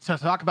just to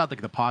talk about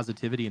like the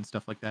positivity and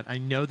stuff like that. I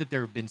know that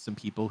there have been some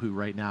people who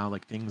right now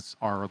like things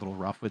are a little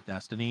rough with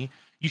Destiny.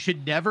 You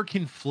should never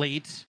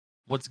conflate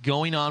what's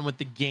going on with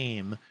the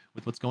game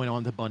with what's going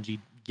on with the Bungie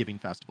Giving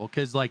Festival,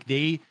 because like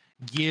they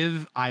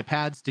give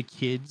iPads to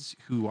kids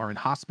who are in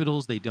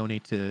hospitals. They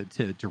donate to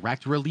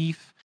direct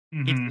relief.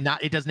 Mm-hmm.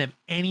 It doesn't have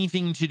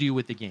anything to do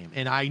with the game.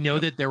 And I know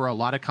that there were a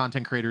lot of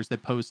content creators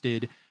that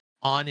posted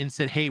on and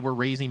said, hey, we're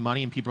raising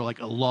money, and people are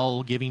like,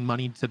 lol, giving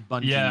money to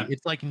Bungie. Yeah.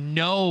 It's like,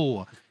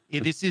 no,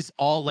 this is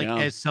all like,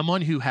 as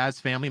someone who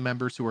has family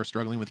members who are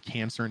struggling with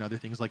cancer and other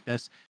things like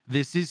this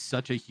is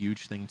such a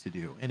huge thing to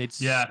do. And it's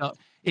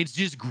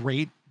just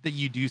great that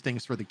you do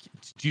things for the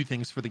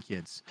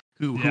kids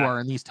who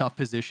are in these tough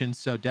positions.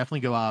 So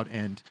definitely go out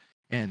and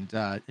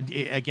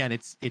again,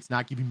 it's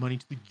not giving money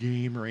to the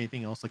game or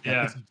anything else like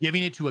that. It's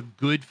giving it to a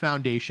good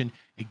foundation,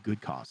 a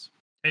good cause.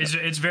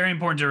 It's very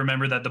important to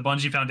remember that the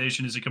Bungie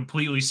Foundation is a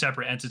completely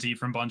separate entity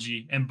from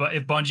Bungie. And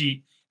if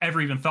Bungie ever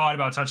even thought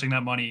about touching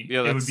that money, it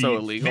would be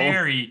illegal.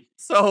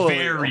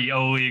 very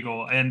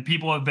illegal. And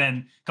people have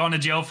been gone to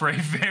jail for a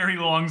very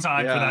long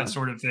time for that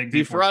sort of thing.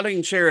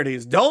 Defrauding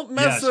charities. Don't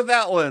mess with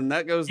that one.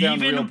 That goes down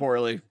real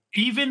poorly.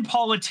 Even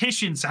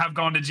politicians have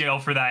gone to jail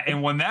for that.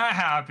 And when that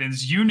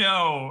happens, you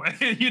know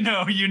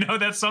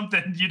that's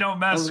something you don't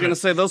mess with. I was going to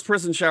say, those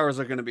prison showers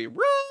are going to be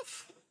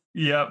rough.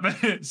 Yep.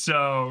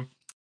 So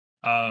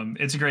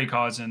it's a great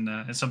cause, and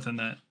it's something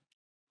that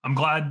I'm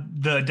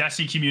glad the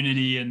Destiny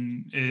community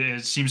and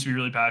it seems to be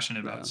really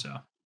passionate about. So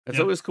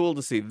it's always cool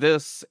to see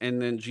this, and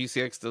then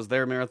GCX does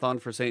their marathon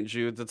for St.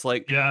 Jude's. It's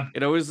like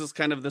it always is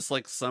kind of this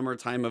like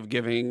summertime of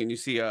giving, and you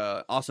see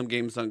Awesome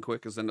Games Done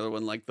Quick is another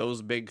one, like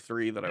those big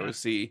three that I always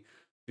see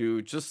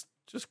do just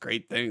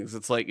great things.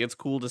 It's like it's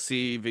cool to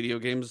see video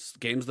games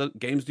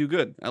do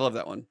good. I love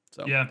that one.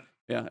 So yeah.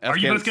 Are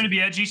you both going to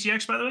be at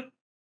GCX, by the way?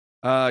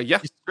 Yeah.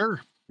 Yes, sir.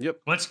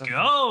 Yep. Let's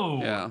go.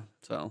 Yeah.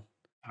 So.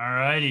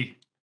 Alrighty.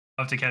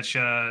 I'll have to catch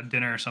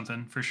dinner or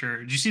something for sure.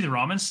 Did you see the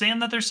ramen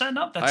stand that they're setting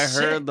up? I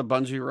heard the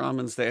Bungie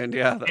ramen stand.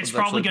 Yeah. It's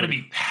probably going to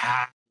be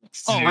packed.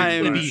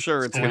 I'm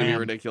sure it's going to be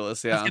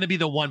ridiculous. Yeah. It's going to be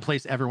the one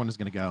place everyone is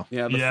going to go.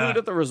 Yeah. The food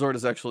at the resort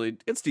is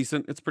it's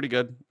decent. It's pretty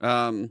good.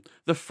 The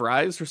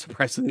fries are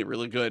surprisingly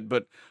really good,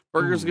 but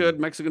burger's good.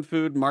 Mexican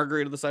food,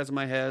 margarita the size of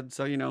my head.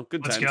 So,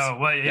 good times. Let's go.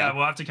 Well,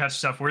 we'll have to catch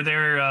stuff. We're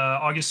there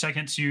August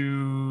 2nd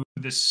to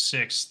the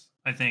 6th.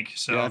 I think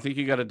so. Yeah, I think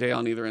you got a day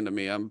on either end of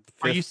me.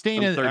 Are you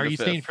staying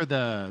for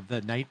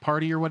the night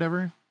party or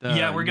whatever?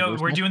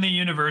 We're doing the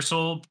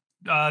Universal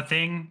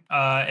thing,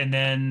 and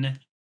then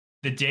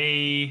the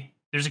day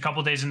there's a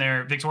couple days in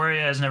there.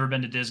 Victoria has never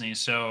been to Disney,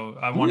 so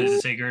I wanted to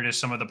take her to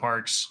some of the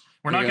parks.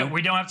 We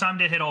don't have time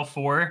to hit all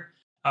four,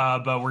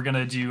 but we're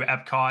gonna do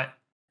Epcot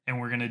and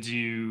we're gonna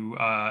do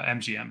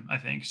MGM, I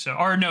think. So,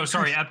 or no,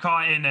 sorry,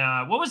 Epcot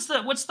and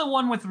what's the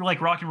one with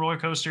like Rock and Roller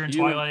Coaster and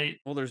Twilight?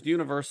 Well, there's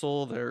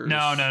Universal. There's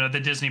no, the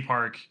Disney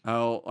park.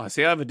 Oh, I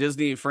see. I have a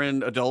Disney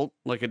friend, adult,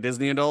 like a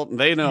Disney adult, and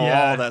they know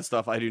all that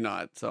stuff. I do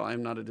not, so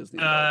I'm not a Disney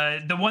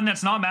adult. The one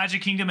that's not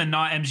Magic Kingdom and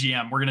not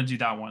MGM. We're gonna do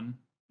that one.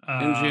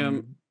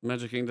 MGM,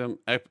 Magic Kingdom,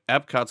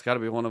 Epcot's got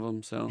to be one of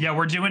them. So yeah,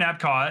 we're doing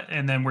Epcot,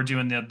 and then we're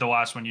doing the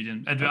last one you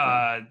didn't.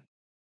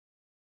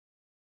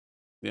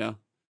 Yeah,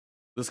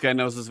 this guy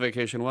knows his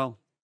vacation well.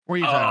 What are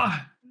you talking?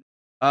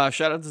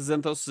 Shout out to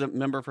Zenthos,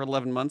 member for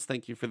 11 months.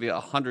 Thank you for the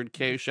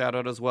 100K shout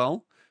out as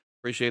well.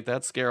 Appreciate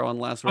that. Skarrow on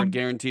last word,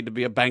 guaranteed to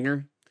be a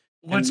banger.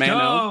 Let's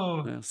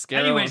Mano, go.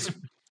 Skarrow. Anyways,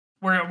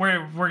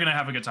 we're gonna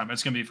have a good time.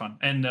 It's gonna be fun,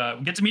 and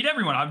get to meet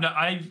everyone.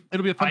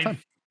 It'll be a fun time.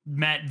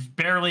 Met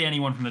barely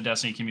anyone from the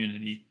Destiny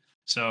community.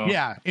 So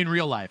yeah, in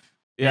real life.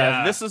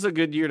 Yeah, this is a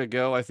good year to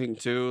go, I think,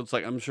 too. It's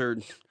like, I'm sure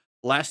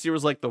last year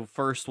was like the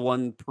first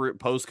one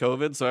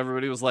post-COVID, so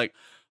everybody was like,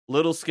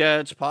 little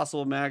sketch,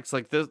 possible max,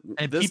 like this.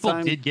 And this people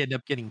time, did end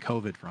up getting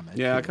COVID from it.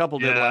 Yeah, too. a couple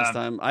did last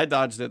time. I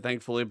dodged it,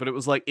 thankfully, but it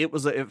was like,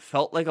 it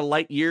felt like a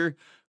light year.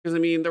 Because, I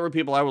mean, there were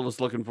people I was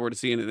looking forward to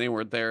seeing and they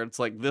weren't there. It's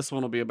like, this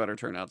one will be a better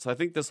turnout. So I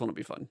think this one will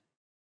be fun.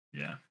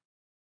 Yeah,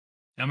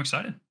 I'm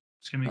excited.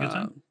 It's going to be a good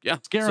time. Yeah.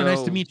 Skarrow,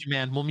 nice to meet you,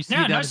 man. We'll meet you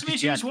down nice to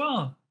meet you as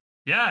well.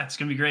 Yeah, it's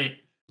going to be great.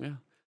 Yeah.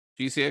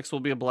 GCX will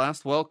be a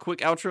blast. Well, quick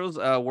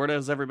outros. Where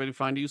does everybody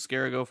find you?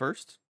 Skarrow, go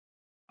first.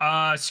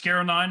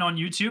 Skarrow9 on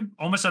YouTube,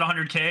 almost at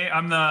 100K.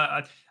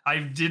 I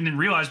didn't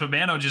realize, but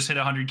Mano just hit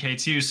 100K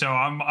too, so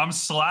I'm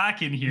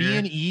slacking here. Me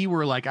and E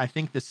were like, I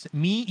think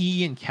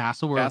E and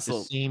Castle were at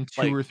the same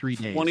 2 or 3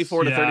 days.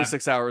 24 to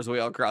 36 hours, we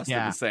all crossed it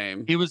the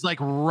same. It was like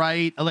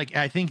right, like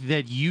I think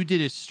that you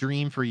did a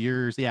stream for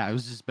yours. Yeah, it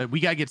was just, but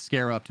we gotta get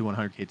Skarrow up to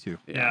 100K too.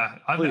 Yeah,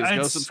 please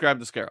go subscribe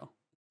to Skarrow.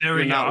 There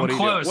we go. I'm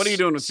close. What are you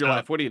doing with your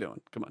life? What are you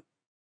doing? Come on.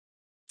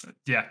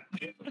 Yeah.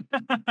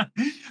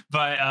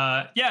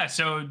 But yeah,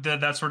 so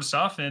that sort of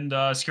stuff. And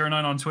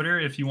Skarrow9 on Twitter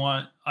if you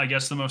want, I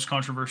guess, the most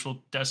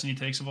controversial Destiny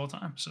takes of all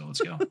time. So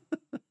let's go.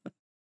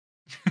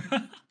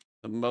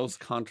 The most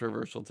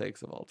controversial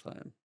takes of all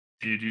time.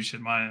 Dude, you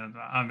should mind.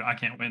 I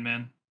can't win,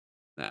 man.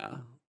 Nah.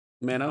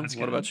 Mano,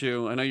 what about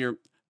you? I know you're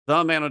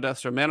the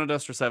Manodestra,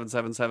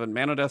 Manodestra777,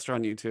 Manodestra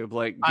on YouTube.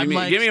 Like, give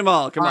me them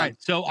all. Come on.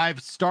 So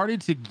I've started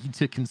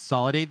to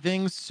consolidate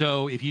things.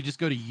 So if you just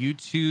go to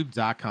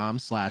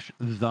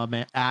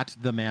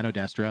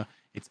youtube.com/@the_Manodestra,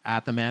 it's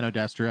at the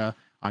Manodestra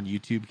on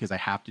YouTube because I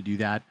have to do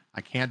that.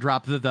 I can't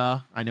drop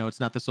the. I know it's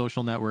not the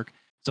social network.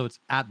 So it's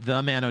at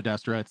the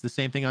Manodestra. It's the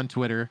same thing on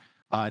Twitter.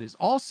 It is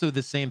also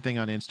the same thing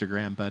on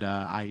Instagram, but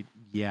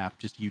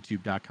just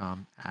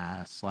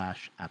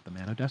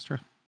youtube.com/@the_Manodestra.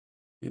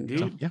 Indeed.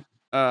 So, yeah.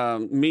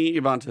 Me,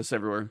 Ibantis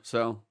everywhere.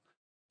 So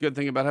good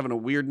thing about having a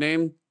weird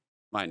name,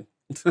 mine.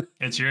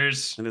 It's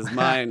yours. It is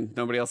mine.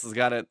 Nobody else has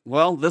got it.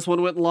 Well, this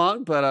one went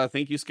long, but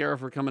thank you, Skarrow,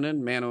 for coming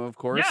in. Mano, of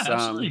course. Yeah,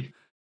 absolutely.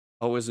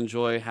 Always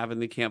enjoy having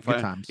the campfire.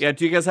 Good times. Yeah,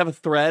 do you guys have a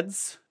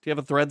Threads? Do you have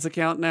a Threads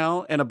account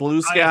now? And a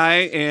Blue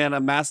Sky and a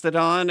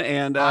Mastodon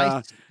and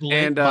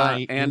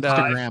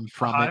Instagram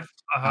from it.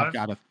 I've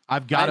got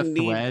a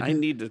thread. I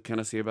need to kind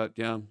of see about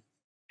Yeah,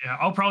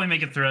 I'll probably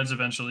make it Threads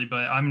eventually,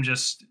 but I'm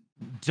just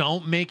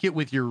don't make it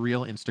with your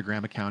real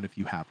Instagram account if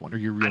you have one, or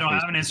your real. I don't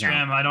have an Instagram.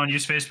 Account. I don't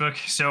use Facebook,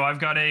 so I've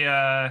got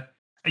a.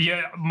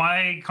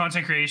 My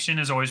content creation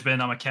has always been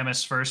I'm a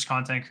chemist first,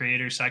 content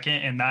creator second,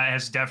 and that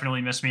has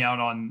definitely missed me out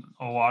on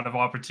a lot of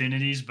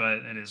opportunities.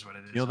 But it is what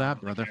it is. Feel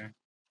that, brother.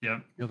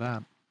 Yep. Feel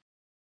that.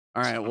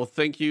 All right. Well,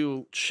 thank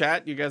you,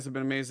 chat. You guys have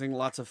been amazing.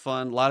 Lots of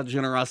fun. A lot of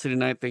generosity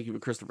tonight. Thank you to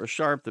Christopher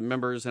Sharp, the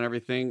members, and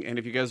everything. And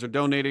if you guys are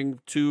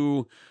donating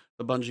to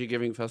the Bungie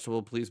Giving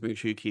Festival, please make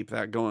sure you keep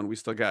that going. We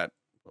still got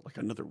like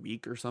another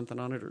week or something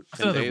on it, or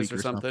 10 days or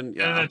something.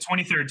 Yeah,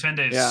 23rd, 10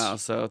 days. Yeah,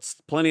 so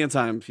it's plenty of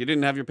time. If you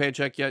didn't have your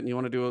paycheck yet and you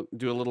want to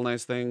do a little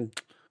nice thing,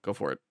 go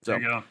for it. So,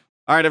 there you go.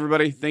 All right,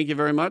 everybody. Thank you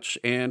very much.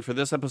 And for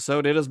this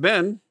episode, it has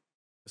been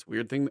this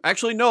weird thing.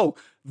 Actually, no,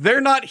 they're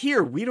not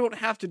here. We don't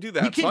have to do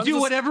that. We can do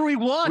whatever we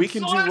want. We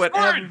can do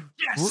whatever.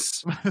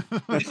 Yes.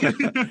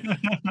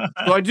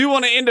 So I do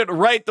want to end it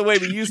right the way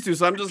we used to.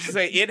 So I'm just going to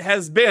say it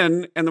has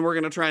been, and then we're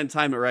going to try and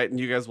time it right, and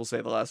you guys will say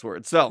the last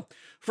word. So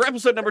for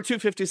episode number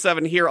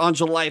 257 here on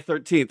July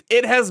 13th,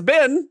 it has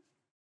been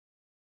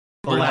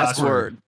the last word.